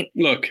point.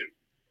 Look,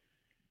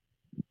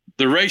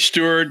 the race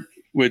steward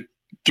with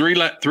 3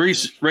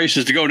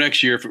 races to go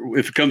next year,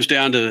 if it comes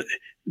down to,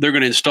 they're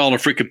going to install a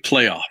freaking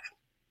playoff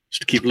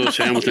just to keep Lewis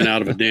Hamilton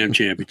out of a damn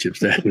championship.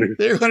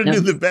 They're going to do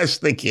the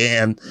best they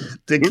can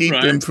to keep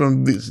him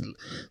from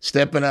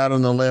stepping out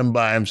on the limb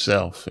by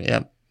himself.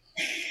 Yep.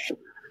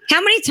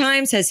 How many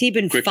times has he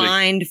been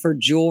fined for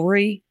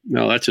jewelry?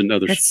 No, that's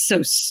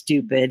so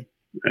stupid.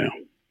 Yeah.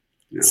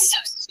 So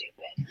stupid.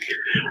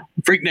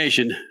 Freak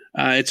Nation.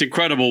 It's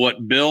incredible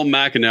what Bill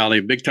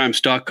McAnally, big-time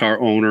stock car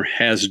owner,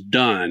 has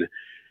done.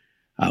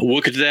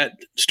 We'll get to that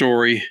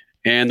story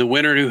and the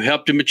winner who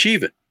helped him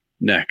achieve it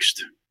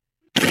next.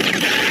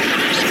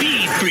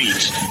 Speed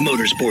Freaks,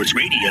 Motorsports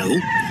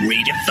Radio,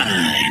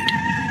 redefined.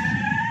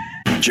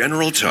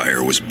 General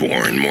Tire was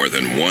born more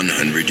than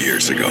 100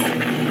 years ago,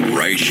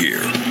 right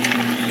here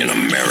in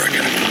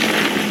America.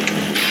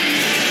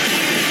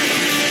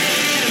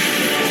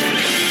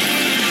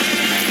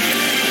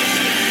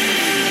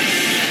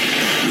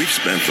 We've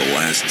spent the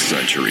last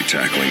century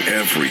tackling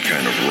every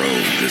kind of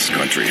road this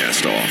country has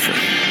to offer,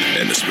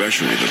 and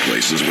especially the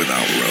places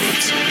without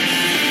roads.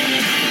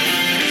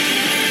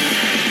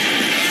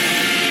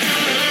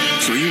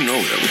 So you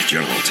know that with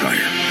General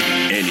Tire,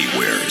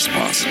 anywhere is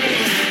possible.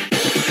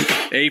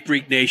 Hey,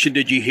 Freak Nation,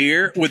 did you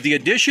hear? With the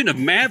addition of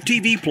MAV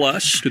TV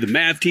Plus to the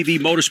MAV TV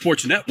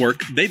Motorsports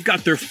Network, they've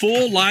got their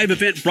full live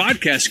event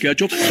broadcast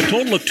schedule, a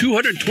total of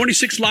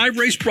 226 live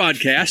race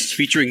broadcasts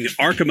featuring the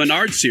ARCA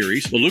Menard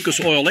Series, the Lucas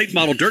Oil 8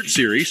 Model Dirt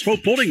Series, Pro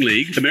Pulling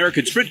League,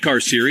 American Sprint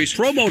Car Series,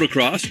 Pro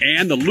Motocross,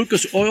 and the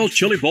Lucas Oil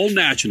Chili Bowl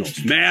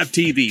Nationals. MAV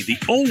TV, the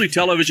only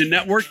television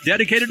network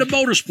dedicated to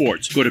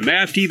motorsports. Go to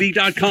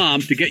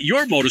mavtv.com to get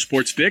your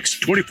motorsports fix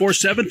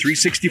 24/7,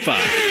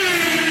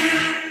 365.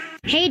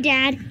 Hey,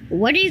 Dad,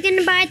 what are you going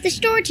to buy at the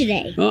store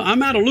today?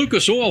 I'm out of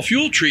Lucas Oil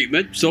fuel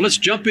treatment, so let's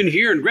jump in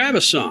here and grab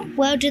us some.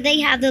 Well, do they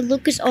have the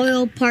Lucas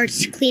Oil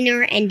parts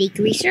cleaner and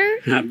degreaser?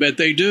 I bet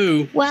they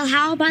do. Well,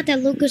 how about the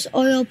Lucas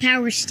Oil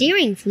power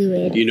steering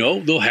fluid? You know,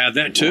 they'll have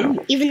that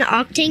too. Even the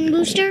octane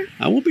booster?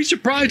 I won't be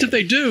surprised if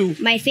they do.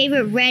 My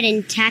favorite red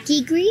and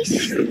tacky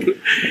grease?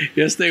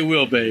 Yes, they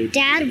will, babe.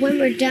 Dad, when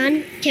we're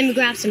done, can we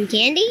grab some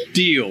candy?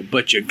 Deal,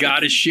 but you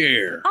gotta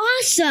share.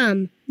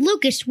 Awesome!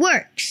 Lucas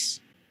works.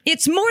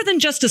 It's more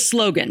than just a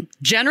slogan.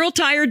 General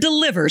Tire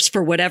delivers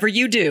for whatever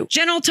you do.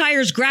 General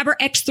Tire's Grabber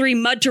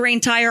X3 Mud Terrain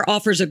tire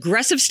offers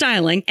aggressive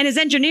styling and is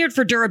engineered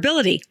for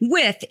durability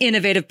with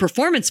innovative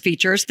performance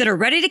features that are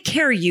ready to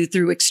carry you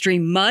through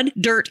extreme mud,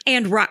 dirt,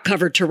 and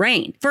rock-covered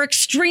terrain. For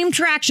extreme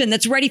traction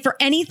that's ready for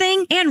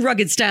anything and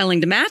rugged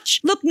styling to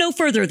match, look no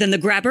further than the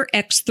Grabber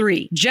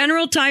X3.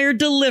 General Tire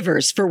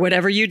delivers for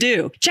whatever you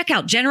do. Check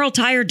out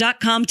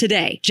GeneralTire.com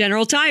today.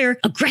 General Tire,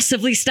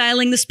 aggressively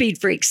styling the speed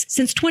freaks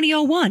since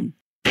 2001.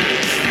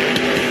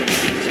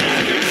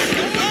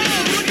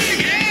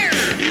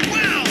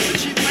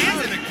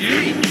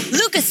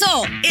 Lucas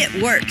Oil,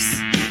 it works.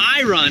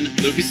 I run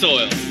Lucas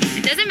Oil.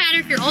 It doesn't matter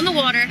if you're on the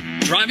water,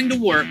 Driving to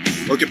work,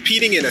 or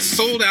competing in a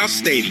sold-out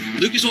stadium,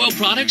 Lucas Oil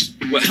products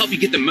will help you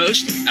get the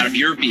most out of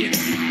your vehicle.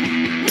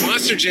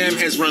 Monster Jam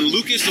has run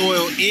Lucas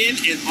Oil in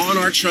and on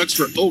our trucks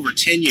for over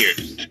 10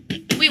 years.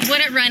 we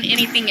wouldn't run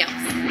anything else.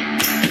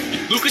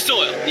 Lucas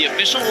Oil, the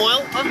official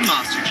oil of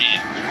Monster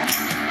Jam.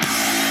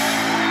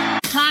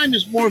 Time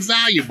is more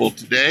valuable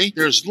today.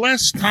 There's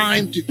less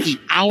time to keep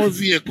our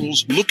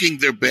vehicles looking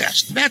their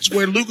best. That's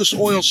where Lucas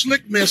Oil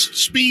Slick Mist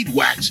Speed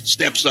Wax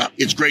steps up.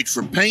 It's great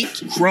for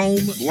paint,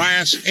 chrome,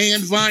 glass,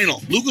 and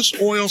vinyl. Lucas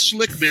Oil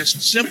Slick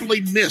Mist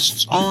simply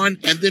mists on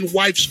and then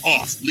wipes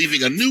off,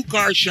 leaving a new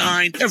car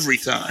shine every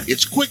time.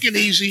 It's quick and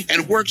easy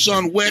and works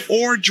on wet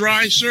or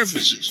dry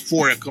surfaces.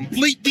 For a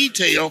complete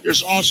detail,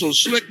 there's also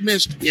Slick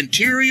Mist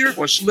Interior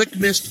or Slick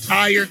Mist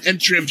Tire and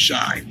Trim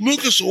Shine.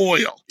 Lucas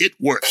Oil, it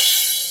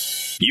works.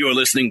 You're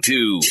listening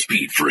to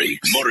Speed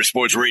Freaks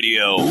Motorsports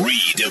Radio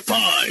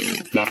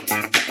Redefined.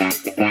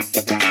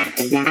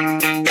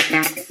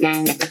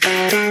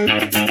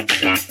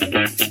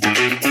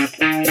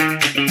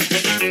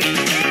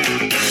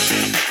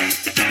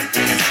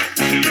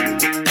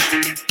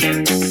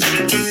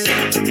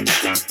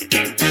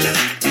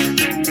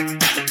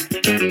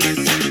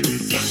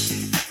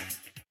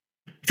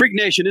 Freak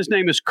Nation, his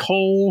name is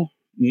Cole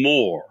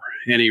Moore,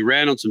 and he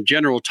ran on some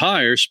General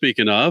Tires,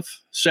 speaking of,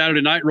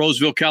 Saturday night,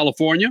 Roseville,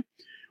 California.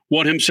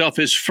 Won himself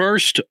his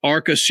first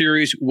ARCA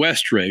Series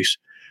West race.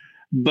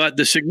 But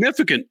the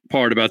significant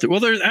part about that,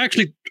 well, there's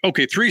actually,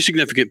 three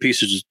significant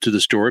pieces to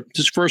the story. It's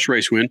his first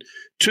race win.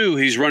 Two,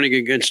 he's running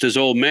against his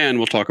old man.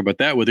 We'll talk about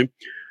that with him.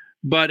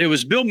 But it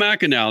was Bill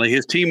McAnally,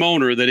 his team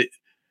owner, that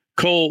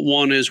Cole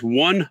won his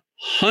 100th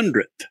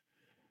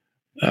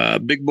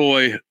Big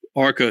Boy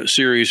ARCA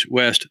Series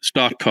West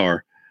stock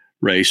car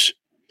race.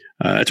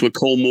 That's what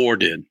Cole Moore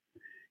did.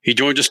 He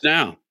joins us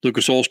now,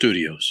 Lucas Oil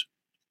Studios.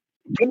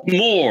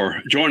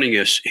 Moore joining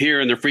us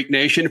here in the Freak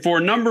Nation for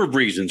a number of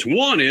reasons.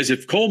 One is,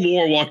 if Cole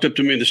Moore walked up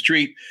to me in the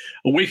street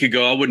a week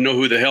ago, I wouldn't know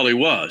who the hell he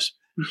was.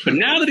 But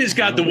now that he's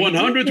got the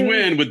 100th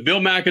win with Bill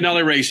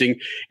McAnally Racing,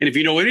 and if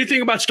you know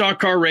anything about stock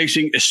car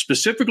racing,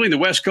 specifically in the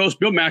West Coast,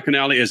 Bill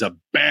McAnally is a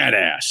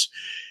badass.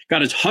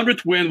 Got his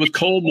 100th win with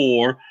Cole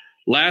Moore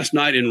last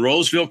night in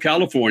Roseville,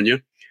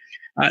 California.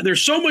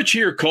 There's so much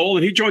here, Cole,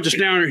 and he joins us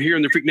now here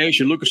in the Freak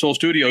Nation, Lucas Oil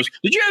Studios.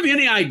 Did you have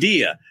any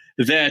idea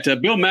that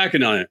Bill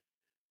McAnally,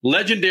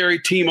 legendary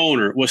team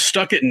owner, was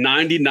stuck at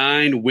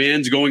 99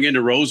 wins going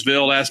into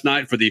Roseville last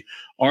night for the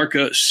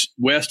ARCA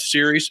West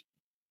Series?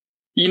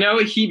 You know,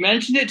 he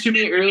mentioned it to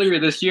me earlier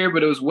this year,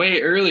 but it was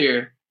way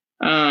earlier.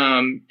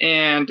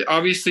 And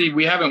obviously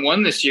we haven't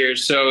won this year,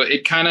 so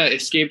it kind of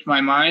escaped my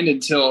mind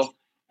until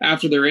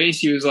after the race.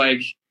 He was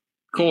like,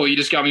 "Cole, you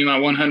just got me my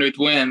 100th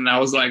win." And I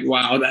was like,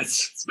 wow,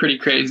 that's pretty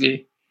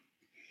crazy.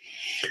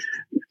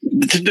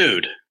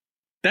 Dude,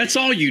 that's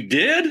all you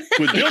did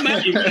with Bill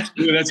McAnally?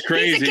 Dude, that's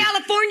crazy. He's a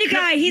California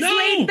guy. He's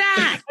laid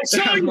back. I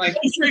saw you in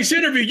this race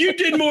interview. You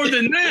did more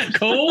than that,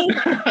 Cole.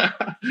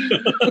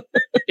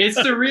 It's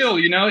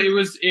surreal, you know. It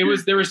was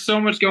there was so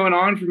much going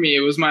on for me. It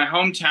was my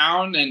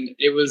hometown, and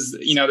it was,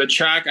 you know, the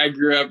track I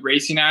grew up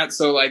racing at.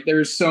 So like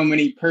there's so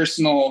many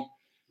personal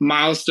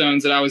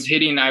milestones that I was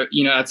hitting.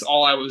 That's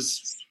all I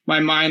was. My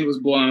mind was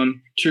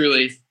blown,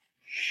 truly.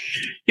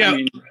 Yeah,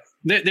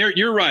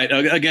 you're right.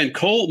 Again,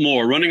 Cole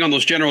Moore, running on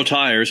those General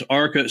Tires,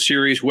 ARCA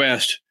Series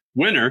West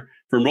winner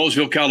from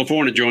Roseville,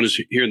 California, joined us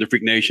here in the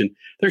Freak Nation.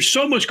 There's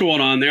so much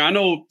going on there. I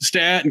know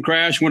Stat and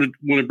Crash want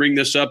to bring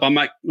this up. I'm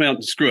like, well,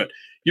 screw it.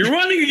 You're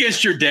running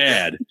against your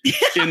dad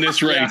in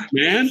this race,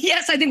 man.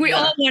 Yes, I think we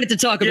all wanted to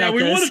talk about this. Yeah,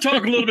 we want to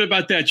talk a little bit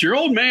about that. Your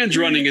old man's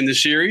running in the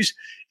series.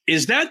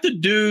 Is that the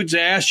dude's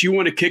ass you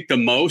want to kick the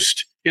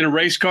most in a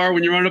race car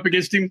when you run up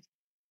against him?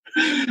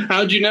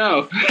 How'd you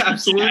know?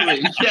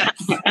 Absolutely.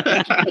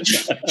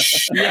 Yes.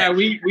 Yeah,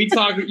 we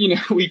talk,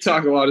 we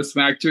talk a lot of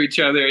smack to each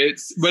other.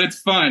 But it's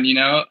fun,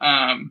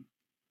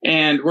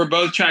 and we're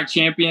both track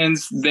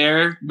champions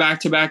there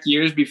back-to-back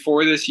years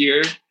before this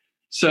year.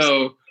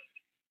 So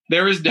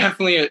there was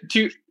definitely a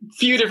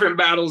few different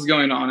battles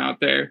going on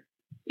out there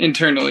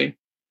internally.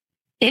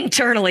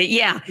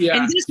 Yeah.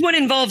 And this one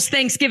involves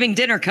Thanksgiving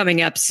dinner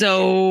coming up.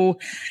 So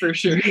for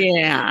sure.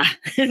 Yeah.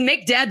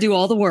 Make dad do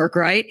all the work,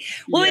 right?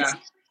 Well,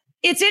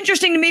 It's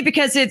interesting to me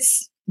because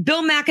it's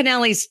Bill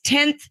McAnally's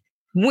 10th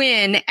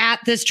win at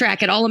this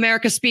track at All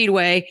America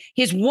Speedway,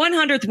 his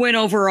 100th win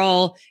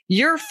overall,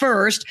 your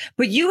first,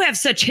 but you have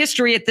such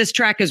history at this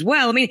track as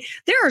well. I mean,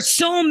 there are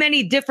so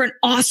many different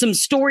awesome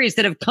stories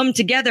that have come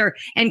together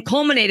and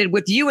culminated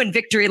with you in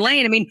Victory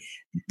Lane. I mean,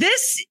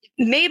 this,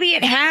 maybe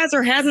it has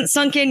or hasn't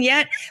sunk in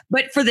yet,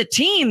 but for the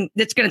team,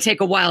 that's going to take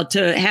a while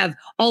to have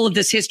all of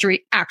this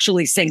history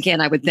actually sink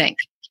in, I would think.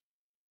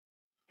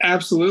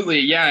 Absolutely.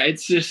 Yeah.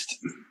 It's just,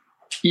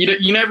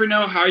 you never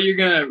know how you're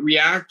going to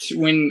react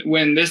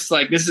when this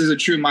is a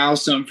true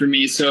milestone for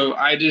me. So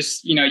I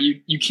just,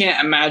 you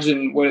can't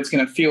imagine what it's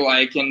going to feel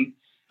like. And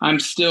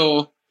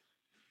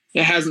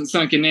it hasn't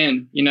sunken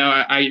in,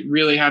 I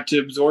really have to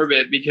absorb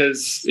it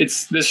because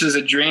this is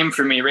a dream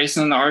for me.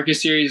 Racing in the ARCA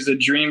series is a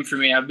dream for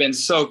me. I've been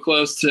so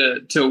close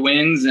to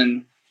wins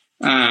and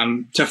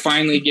to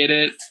finally get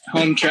it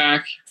home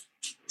track.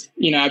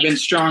 I've been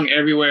strong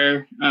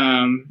everywhere.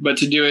 But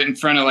to do it in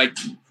front of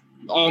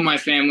all my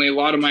family, a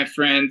lot of my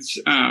friends,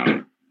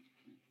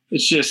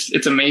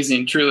 it's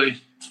amazing, truly.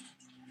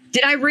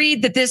 Did I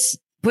read that this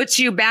puts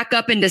you back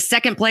up into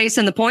second place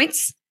in the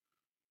points?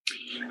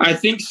 I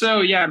think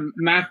so. Yeah.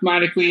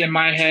 Mathematically in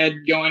my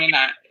head going in,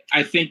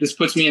 I think this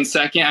puts me in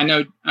second. I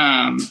know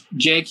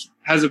Jake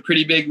has a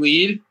pretty big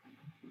lead.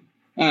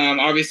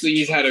 Obviously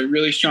he's had a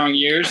really strong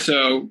year.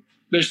 So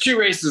there's 2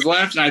 races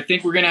left and I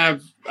think we're going to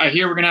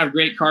have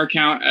great car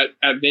count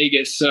at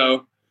Vegas.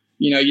 So,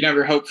 you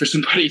never hope for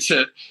somebody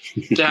to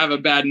have a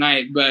bad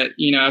night, but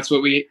that's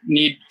what we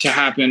need to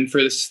happen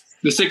for this.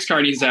 The 6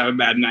 car needs to have a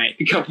bad night,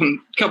 a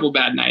couple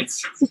bad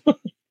nights.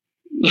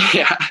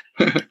 Yeah.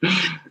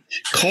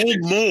 Cole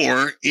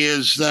Moore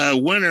is the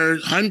winner,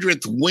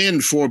 100th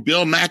win for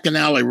Bill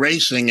McAnally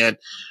Racing at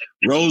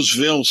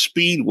Roseville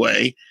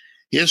Speedway.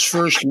 His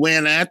first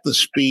win at the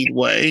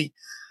Speedway.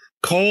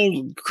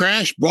 Cole,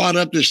 Crash brought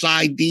up this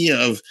idea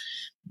of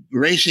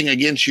racing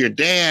against your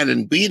dad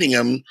and beating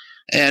him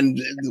and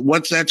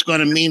what that's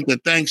going to mean to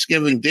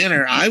Thanksgiving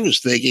dinner. I was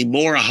thinking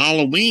more of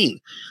Halloween.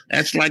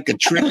 That's like a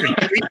trick or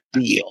treat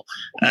deal.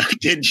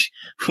 It's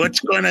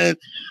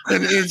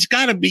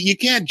got to be, you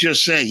can't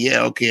just say,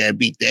 yeah, okay, I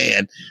beat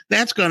Dad.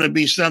 That's going to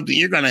be something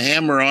you're going to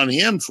hammer on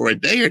him for a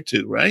day or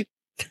two, right?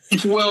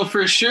 Well,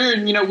 for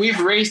sure. We've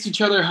raced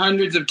each other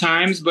hundreds of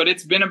times, but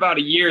it's been about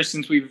a year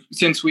since we've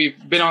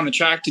been on the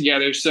track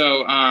together.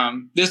 So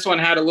this one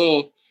had a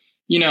little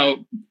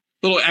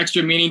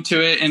extra meaning to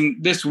it. And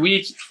this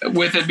week,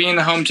 with it being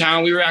the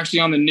hometown, we were actually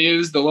on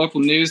the local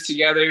news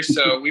together.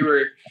 So we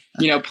were,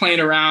 playing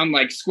around,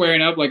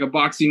 squaring up like a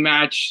boxing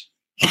match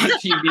on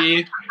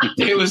TV.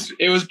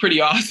 It was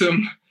pretty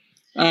awesome.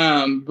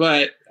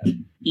 But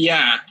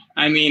yeah,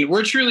 I mean,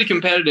 we're truly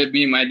competitive,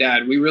 me and my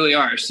dad. We really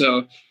are.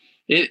 So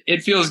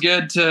it feels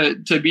good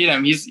to beat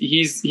him.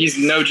 He's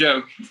no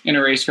joke in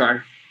a race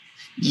car.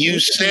 You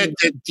said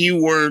that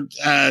you were,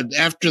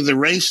 after the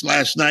race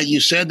last night,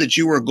 you said that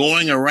you were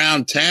going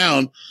around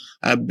town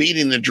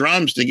beating the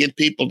drums to get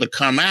people to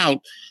come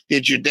out.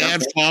 Did your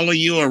dad follow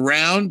you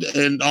around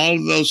in all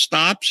of those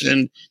stops?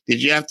 And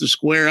did you have to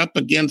square up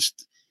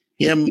against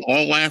him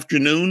all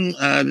afternoon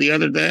the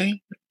other day?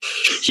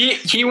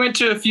 He went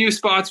to a few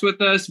spots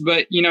with us,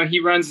 but, he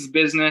runs his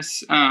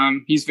business.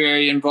 He's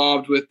very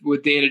involved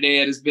with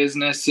day-to-day at his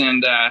business.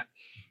 And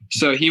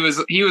so he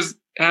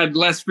had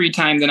less free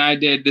time than I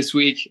did this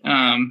week.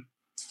 I'm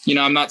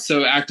not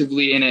so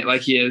actively in it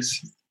like he is.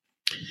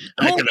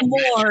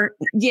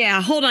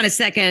 Hold on a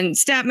second.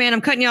 Statman, I'm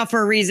cutting you off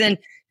for a reason.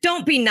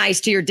 Don't be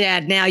nice to your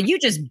dad now. You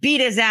just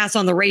beat his ass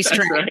on the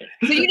racetrack. Right.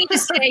 So you need to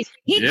say,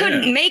 he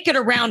couldn't make it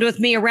around with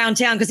me around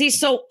town because he's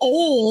so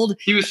old.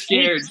 He was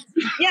scared.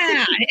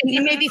 And he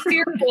may be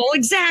fearful.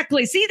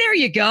 Exactly. See, there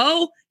you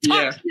go.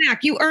 Talk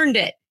smack. You earned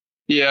it.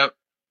 Yep.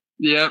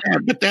 Yeah,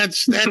 but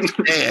that's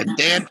Dad.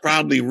 Dad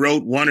probably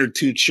wrote 1 or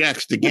 2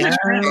 checks to get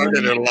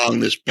started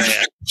along this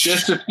path.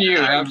 Just a few,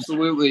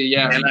 absolutely,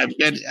 yeah. And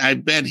I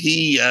bet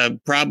he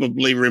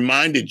probably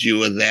reminded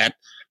you of that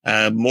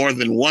more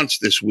than once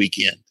this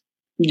weekend.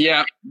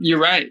 Yeah,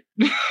 you're right.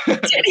 Did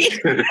he?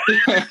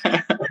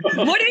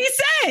 What did he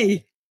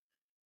say?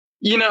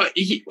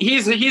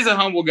 He's a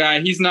humble guy.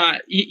 He's not.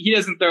 He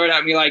doesn't throw it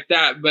at me like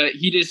that. But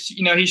he just,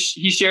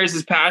 he shares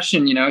his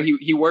passion.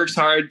 He works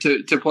hard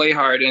to play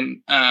hard, and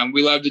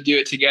we love to do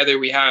it together.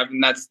 We have,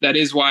 and that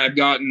is why I've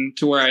gotten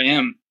to where I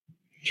am.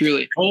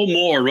 Truly, Cole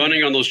Moore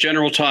running on those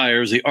General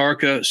Tires, the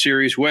ARCA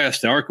Series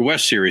West, the ARCA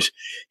West Series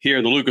here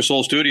in the Lucas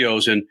Oil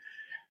Studios. And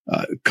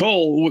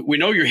Cole, we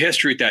know your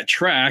history at that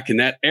track in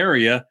that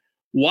area.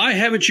 Why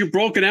haven't you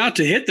broken out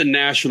to hit the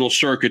national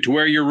circuit to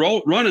where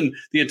you're running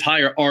the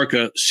entire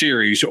ARCA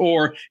series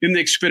or in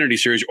the Xfinity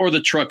series or the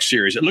Truck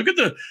series? And look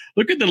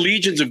at the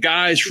legions of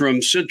guys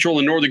from Central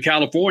and Northern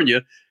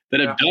California that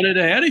have done it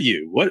ahead of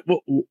you.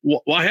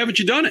 Why haven't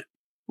you done it?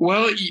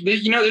 Well,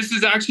 this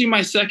is actually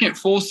my second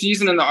full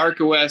season in the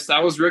ARCA West. I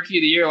was Rookie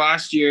of the Year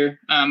last year.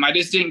 I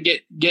just didn't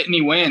get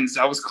any wins.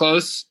 I was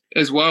close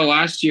as well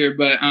last year,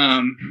 but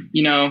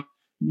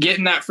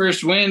getting that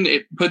first win,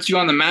 it puts you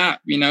on the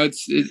map.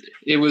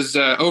 It was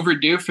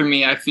overdue for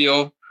me, I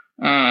feel,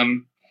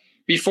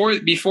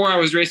 before I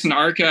was racing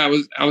ARCA,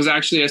 I was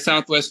actually a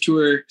Southwest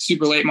Tour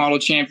super late model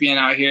champion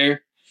out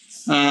here.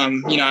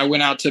 I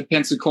went out to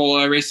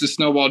Pensacola, raced the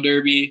snowball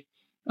derby.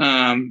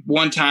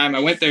 One time I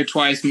went there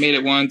twice, made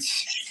it once.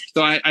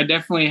 So I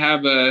definitely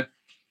have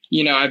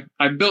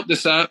I've built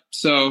this up.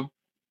 So,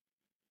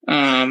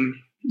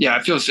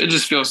 it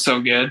just feels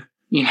so good.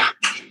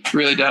 It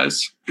really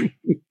does.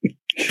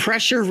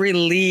 Pressure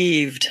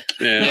relieved.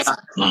 Yeah.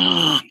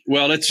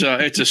 Well, it's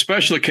a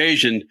special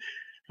occasion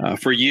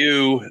for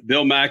you,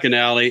 Bill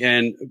McAnally.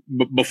 And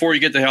before you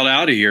get the hell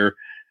out of here,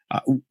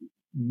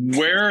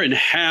 where and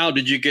how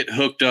did you get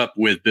hooked up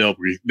with Bill?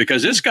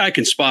 Because this guy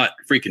can spot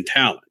freaking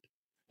talent.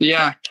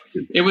 Yeah,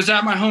 it was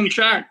at my home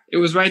track. It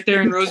was right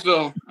there in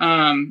Roseville.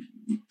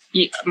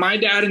 My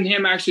dad and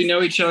him actually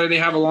know each other. They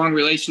have a long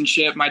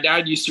relationship. My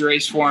dad used to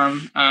race for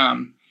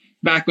him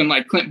back when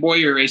like Clint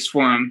Boyer raced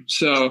for him.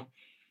 So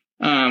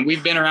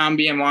we've been around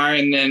BMR,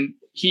 and then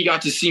he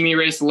got to see me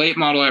race the late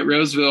model at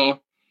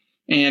Roseville.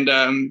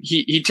 And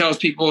he tells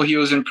people he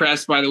was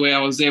impressed by the way I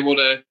was able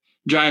to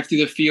drive through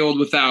the field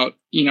without,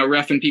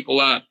 roughing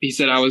people up. He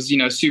said I was,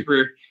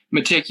 super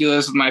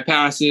meticulous with my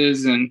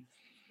passes, and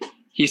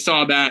he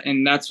saw that,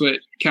 and that's what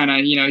kind of,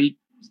 he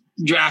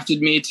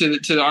drafted me to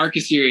the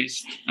ARCA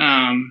series.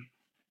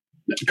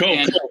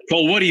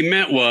 Cole, what he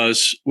meant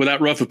was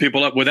without roughing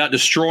people up, without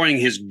destroying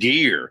his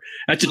gear.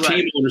 That's a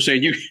team owner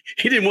saying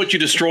he didn't want you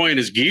destroying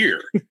his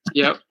gear.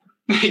 Yep,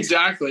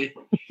 exactly.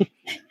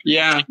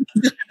 Yeah.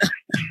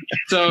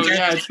 So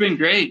it's been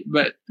great,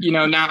 but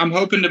now I'm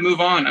hoping to move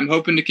on. I'm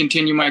hoping to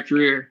continue my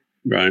career.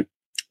 Right.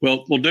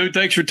 Well, dude,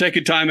 thanks for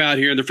taking time out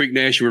here in the Freak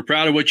Nation. We're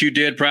proud of what you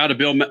did. Proud of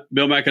Bill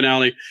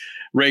McAnally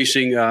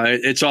Racing.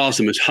 It's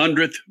awesome. It's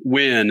 100th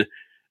win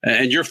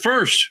and your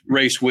first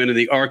race win in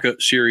the ARCA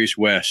Series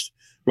West,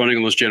 running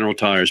on those General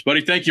tires.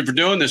 Buddy, thank you for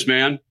doing this,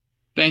 man.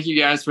 Thank you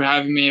guys for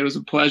having me. It was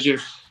a pleasure.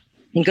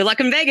 And good luck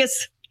in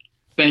Vegas.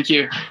 Thank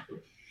you.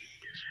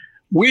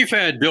 We've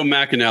had Bill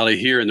McAnally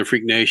here in the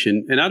Freak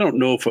Nation, and I don't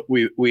know if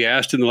we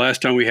asked him the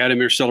last time we had him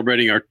here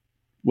celebrating our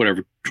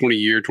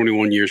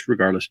 21 years,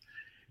 regardless.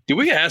 Did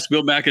we ask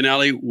Bill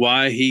McAnally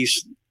why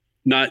he's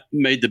not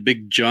made the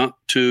big jump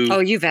to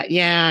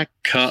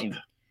Cup? I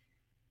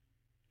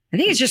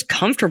think he's just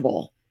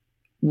comfortable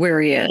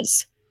where he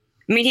is.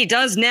 I mean, he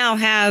does now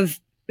have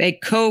a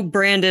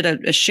co-branded,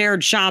 a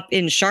shared shop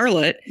in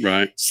Charlotte.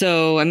 Right.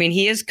 So, I mean,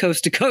 he is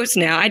coast to coast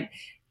now. I'd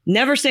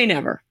never say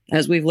never,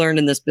 as we've learned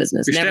in this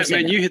business.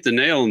 Man, you hit the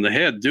nail on the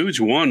head. Dude's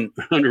won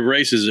 100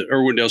 races at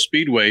Irwindale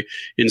Speedway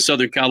in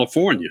Southern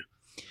California.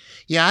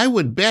 Yeah, I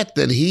would bet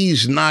that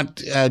he's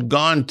not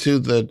gone to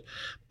the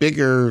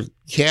bigger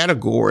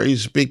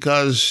categories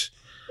because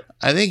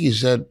I think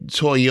he's a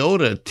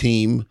Toyota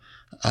team.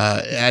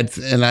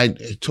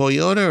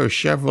 Toyota or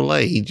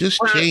Chevrolet. He just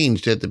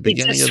changed at the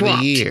beginning of the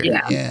year.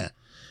 Yeah.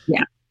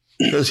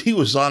 Because he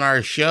was on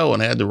our show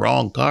and had the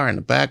wrong car in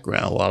the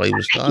background while he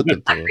was talking to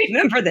us. I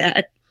remember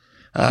that.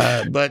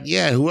 But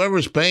yeah,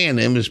 whoever's paying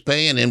him is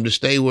paying him to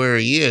stay where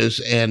he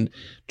is and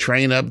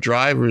train up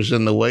drivers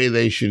in the way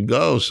they should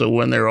go. So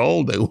when they're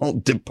old, they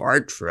won't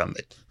depart from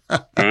it.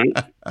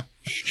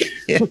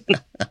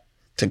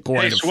 To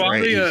coin a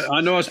Swally, phrase.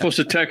 I know I was supposed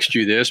to text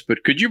you this,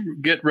 but could you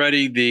get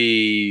ready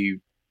the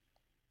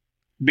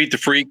Beat the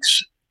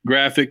Freaks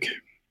graphic?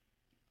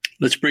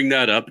 Let's bring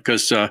that up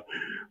because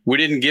we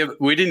didn't give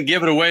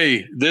it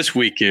away this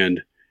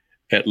weekend,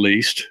 at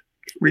least.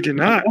 We did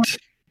not.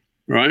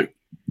 Right?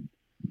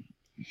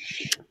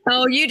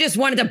 Oh, you just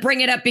wanted to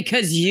bring it up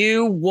because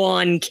you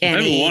won, Kenny.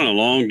 I haven't won a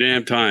long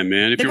damn time,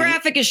 man. The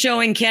graphic is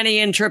showing Kenny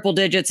in triple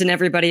digits and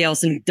everybody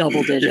else in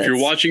double digits. If you're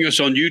watching us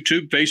on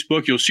YouTube,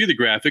 Facebook, you'll see the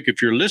graphic.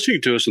 If you're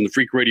listening to us on the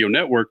Freak Radio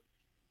Network,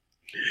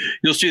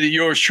 you'll see that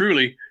yours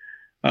truly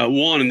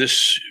won in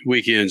this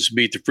weekend's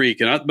Beat the Freak.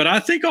 But I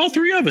think all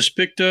three of us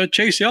picked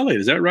Chase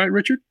Elliott. Is that right,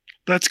 Richard?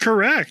 That's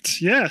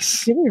correct.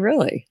 Yes. Did we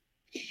really?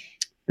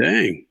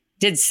 Dang.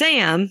 Did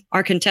Sam,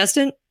 our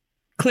contestant,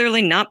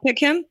 clearly not pick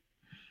him?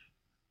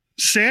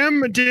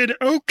 Sam did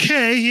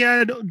okay. He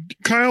had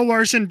Kyle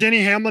Larson,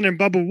 Denny Hamlin, and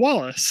Bubba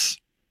Wallace.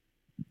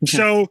 Okay.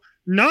 So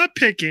not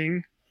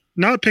picking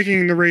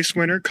the race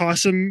winner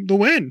cost him the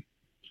win.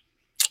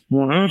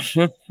 Look,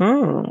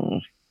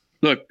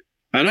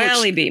 I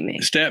know he beat me.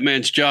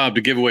 Statman's job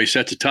to give away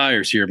sets of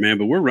tires here, man,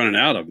 but we're running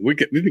out of them. We've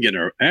been getting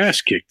our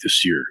ass kicked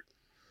this year.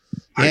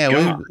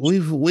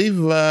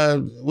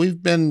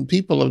 We've been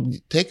people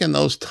have taken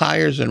those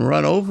tires and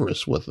run over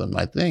us with them,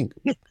 I think.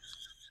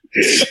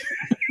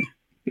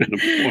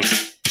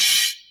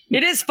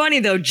 It is funny,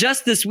 though,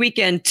 just this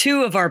weekend,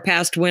 two of our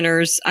past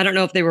winners, I don't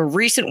know if they were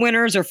recent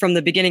winners or from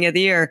the beginning of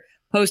the year,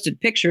 posted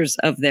pictures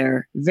of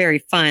their very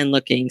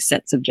fine-looking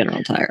sets of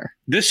General Tire.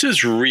 This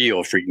is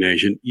real, Freak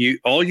Nation.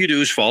 All you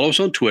do is follow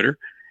us on Twitter,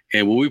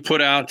 and when we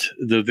put out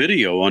the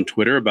video on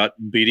Twitter about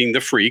beating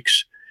the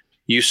Freaks,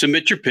 you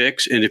submit your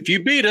picks, and if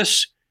you beat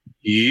us,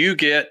 you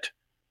get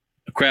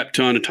a crap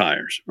ton of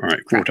tires. All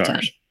right, cool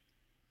tires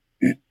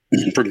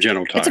from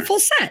General Tire. It's a full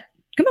set.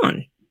 Come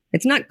on.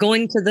 It's not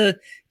going to the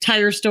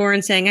tire store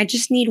and saying, I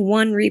just need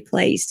one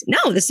replaced.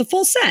 No, this is a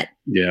full set.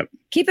 Yeah.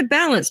 Keep it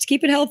balanced.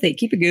 Keep it healthy.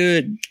 Keep it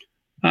good.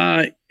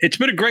 It's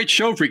been a great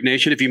show, Freak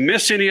Nation. If you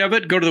miss any of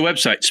it, go to the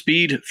website,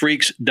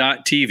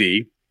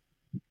 speedfreaks.tv.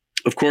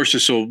 Of course,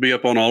 this will be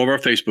up on all of our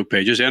Facebook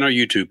pages and our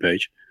YouTube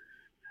page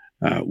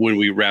when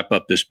we wrap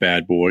up this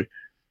bad boy.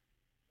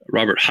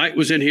 Robert Height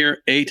was in here,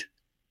 eight-time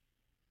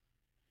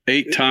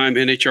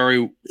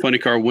NHRA Funny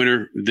Car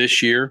winner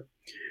this year.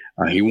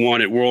 He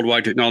won at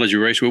Worldwide Technology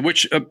Raceway,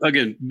 which,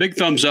 again, big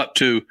thumbs up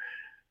to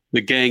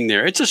the gang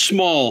there. It's a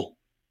small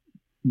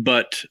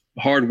but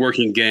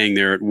hardworking gang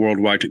there at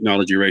Worldwide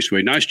Technology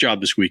Raceway. Nice job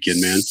this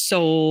weekend, man.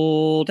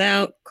 Sold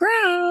out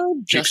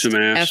crowd. Kick some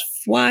ass.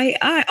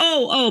 FYI.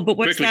 Oh, but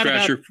what's Quickly,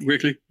 that Crasher, about?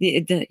 quickly.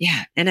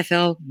 Yeah,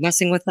 NFL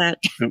messing with that.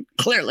 Yep.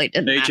 Clearly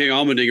didn't AJ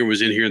Allmendinger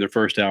was in here in the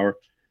first hour.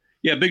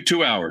 Yeah, big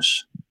 2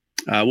 hours.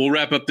 We'll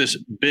wrap up this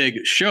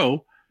big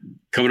show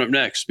coming up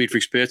next. Speed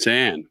Freaks Pits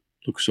and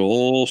Lucas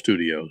Oil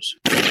Studios.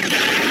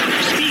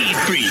 Speed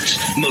Freaks,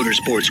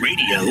 Motorsports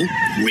Radio,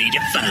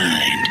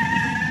 redefined.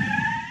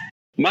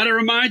 Might I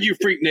remind you,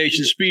 Freak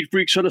Nation, Speed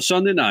Freaks on a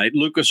Sunday night,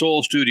 Lucas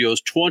Oil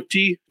Studios,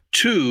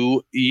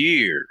 22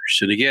 years.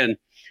 And again,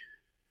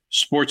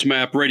 Sports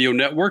Map Radio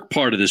Network,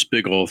 part of this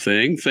big old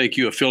thing. Thank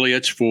you,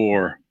 affiliates,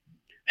 for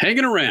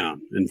hanging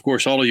around. And, of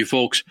course, all of you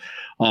folks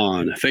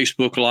on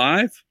Facebook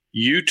Live,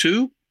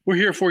 YouTube, we're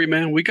here for you,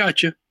 man. We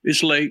got you.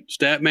 It's late.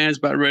 Statman's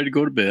about ready to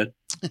go to bed.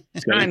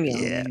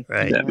 Yeah,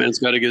 right. Statman's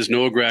got to get his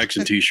Noah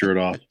Gragson t-shirt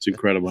off. It's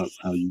incredible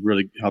how you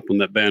really hopped on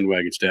that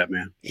bandwagon,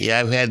 Statman. Yeah,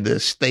 I've had to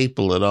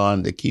staple it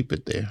on to keep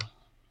it there.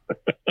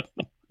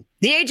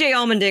 The AJ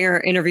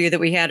Allmendinger interview that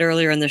we had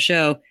earlier in the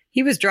show,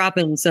 he was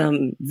dropping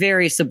some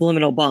very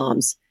subliminal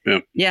bombs.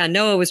 Yeah,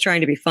 Noah was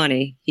trying to be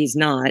funny. He's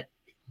not.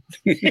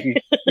 I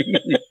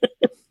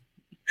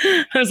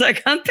was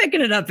like, I'm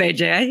picking it up,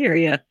 AJ. I hear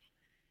you.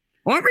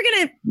 Aren't we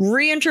going to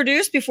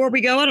reintroduce before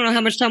we go? I don't know how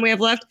much time we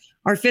have left.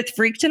 Our fifth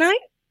freak tonight?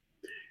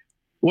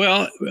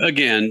 Well,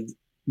 again,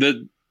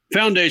 the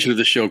foundation of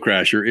the show,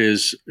 Crasher,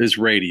 is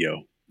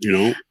radio, you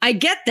know? I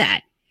get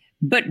that.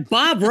 But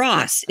Bob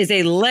Ross is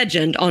a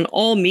legend on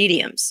all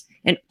mediums.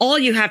 And all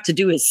you have to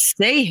do is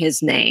say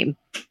his name,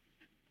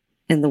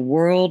 and the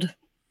world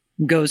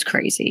goes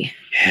crazy.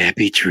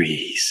 Happy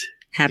trees.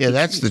 Yeah,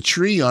 that's the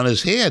tree on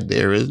his head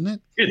there, isn't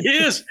it? It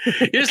is.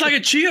 It's like a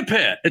chia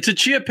pet. It's a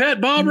chia pet,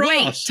 Bob Ross.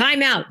 Wait,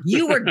 time out.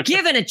 You were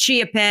given a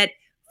chia pet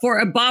for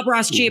a Bob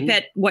Ross chia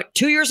pet,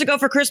 2 years ago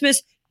for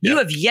Christmas? You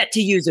have yet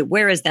to use it.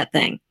 Where is that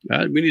thing?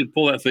 We need to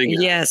pull that thing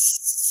out.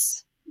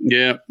 Yes.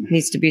 Yeah.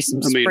 Needs to be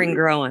some spring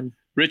growing.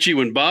 Richie,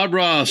 when Bob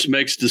Ross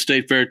makes the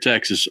State Fair,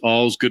 Texas,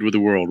 all's good with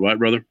the world, right,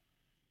 brother?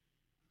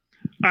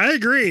 I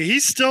agree.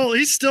 He's still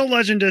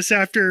legendous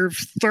after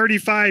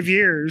 35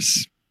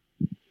 years.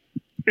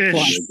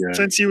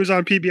 Since he was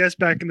on PBS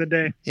back in the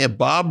day. Yeah,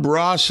 Bob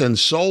Ross and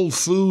Soul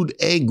Food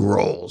egg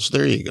rolls.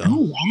 There you go.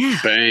 Oh, yeah.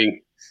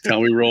 Bang. That's how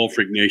we roll,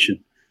 Freak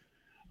Nation.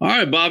 All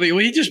right, Bobby.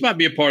 Well, he just might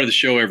be a part of the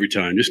show every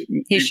time.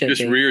 He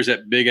just rears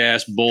that big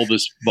ass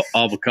bulbous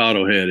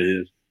avocado head of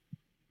his.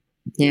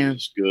 Yeah.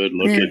 It's good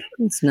looking.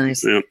 Yeah, it's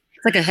nice. Yeah.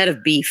 It's like a head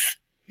of beef.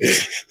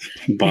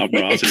 Bob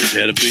Ross and his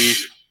head of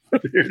beef.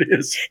 There it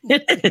is.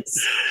 It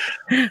is.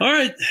 All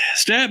right,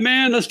 Stat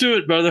Man, let's do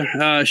it, brother.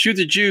 Shoot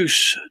the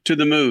juice to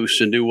the moose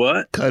and do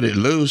what? Cut it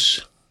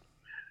loose.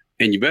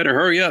 And you better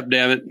hurry up,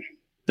 damn it.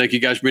 Thank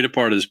you guys for being a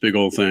part of this big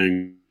old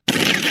thing.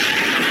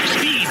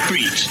 Speed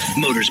Freaks,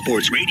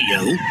 Motorsports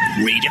Radio,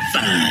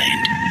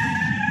 redefined.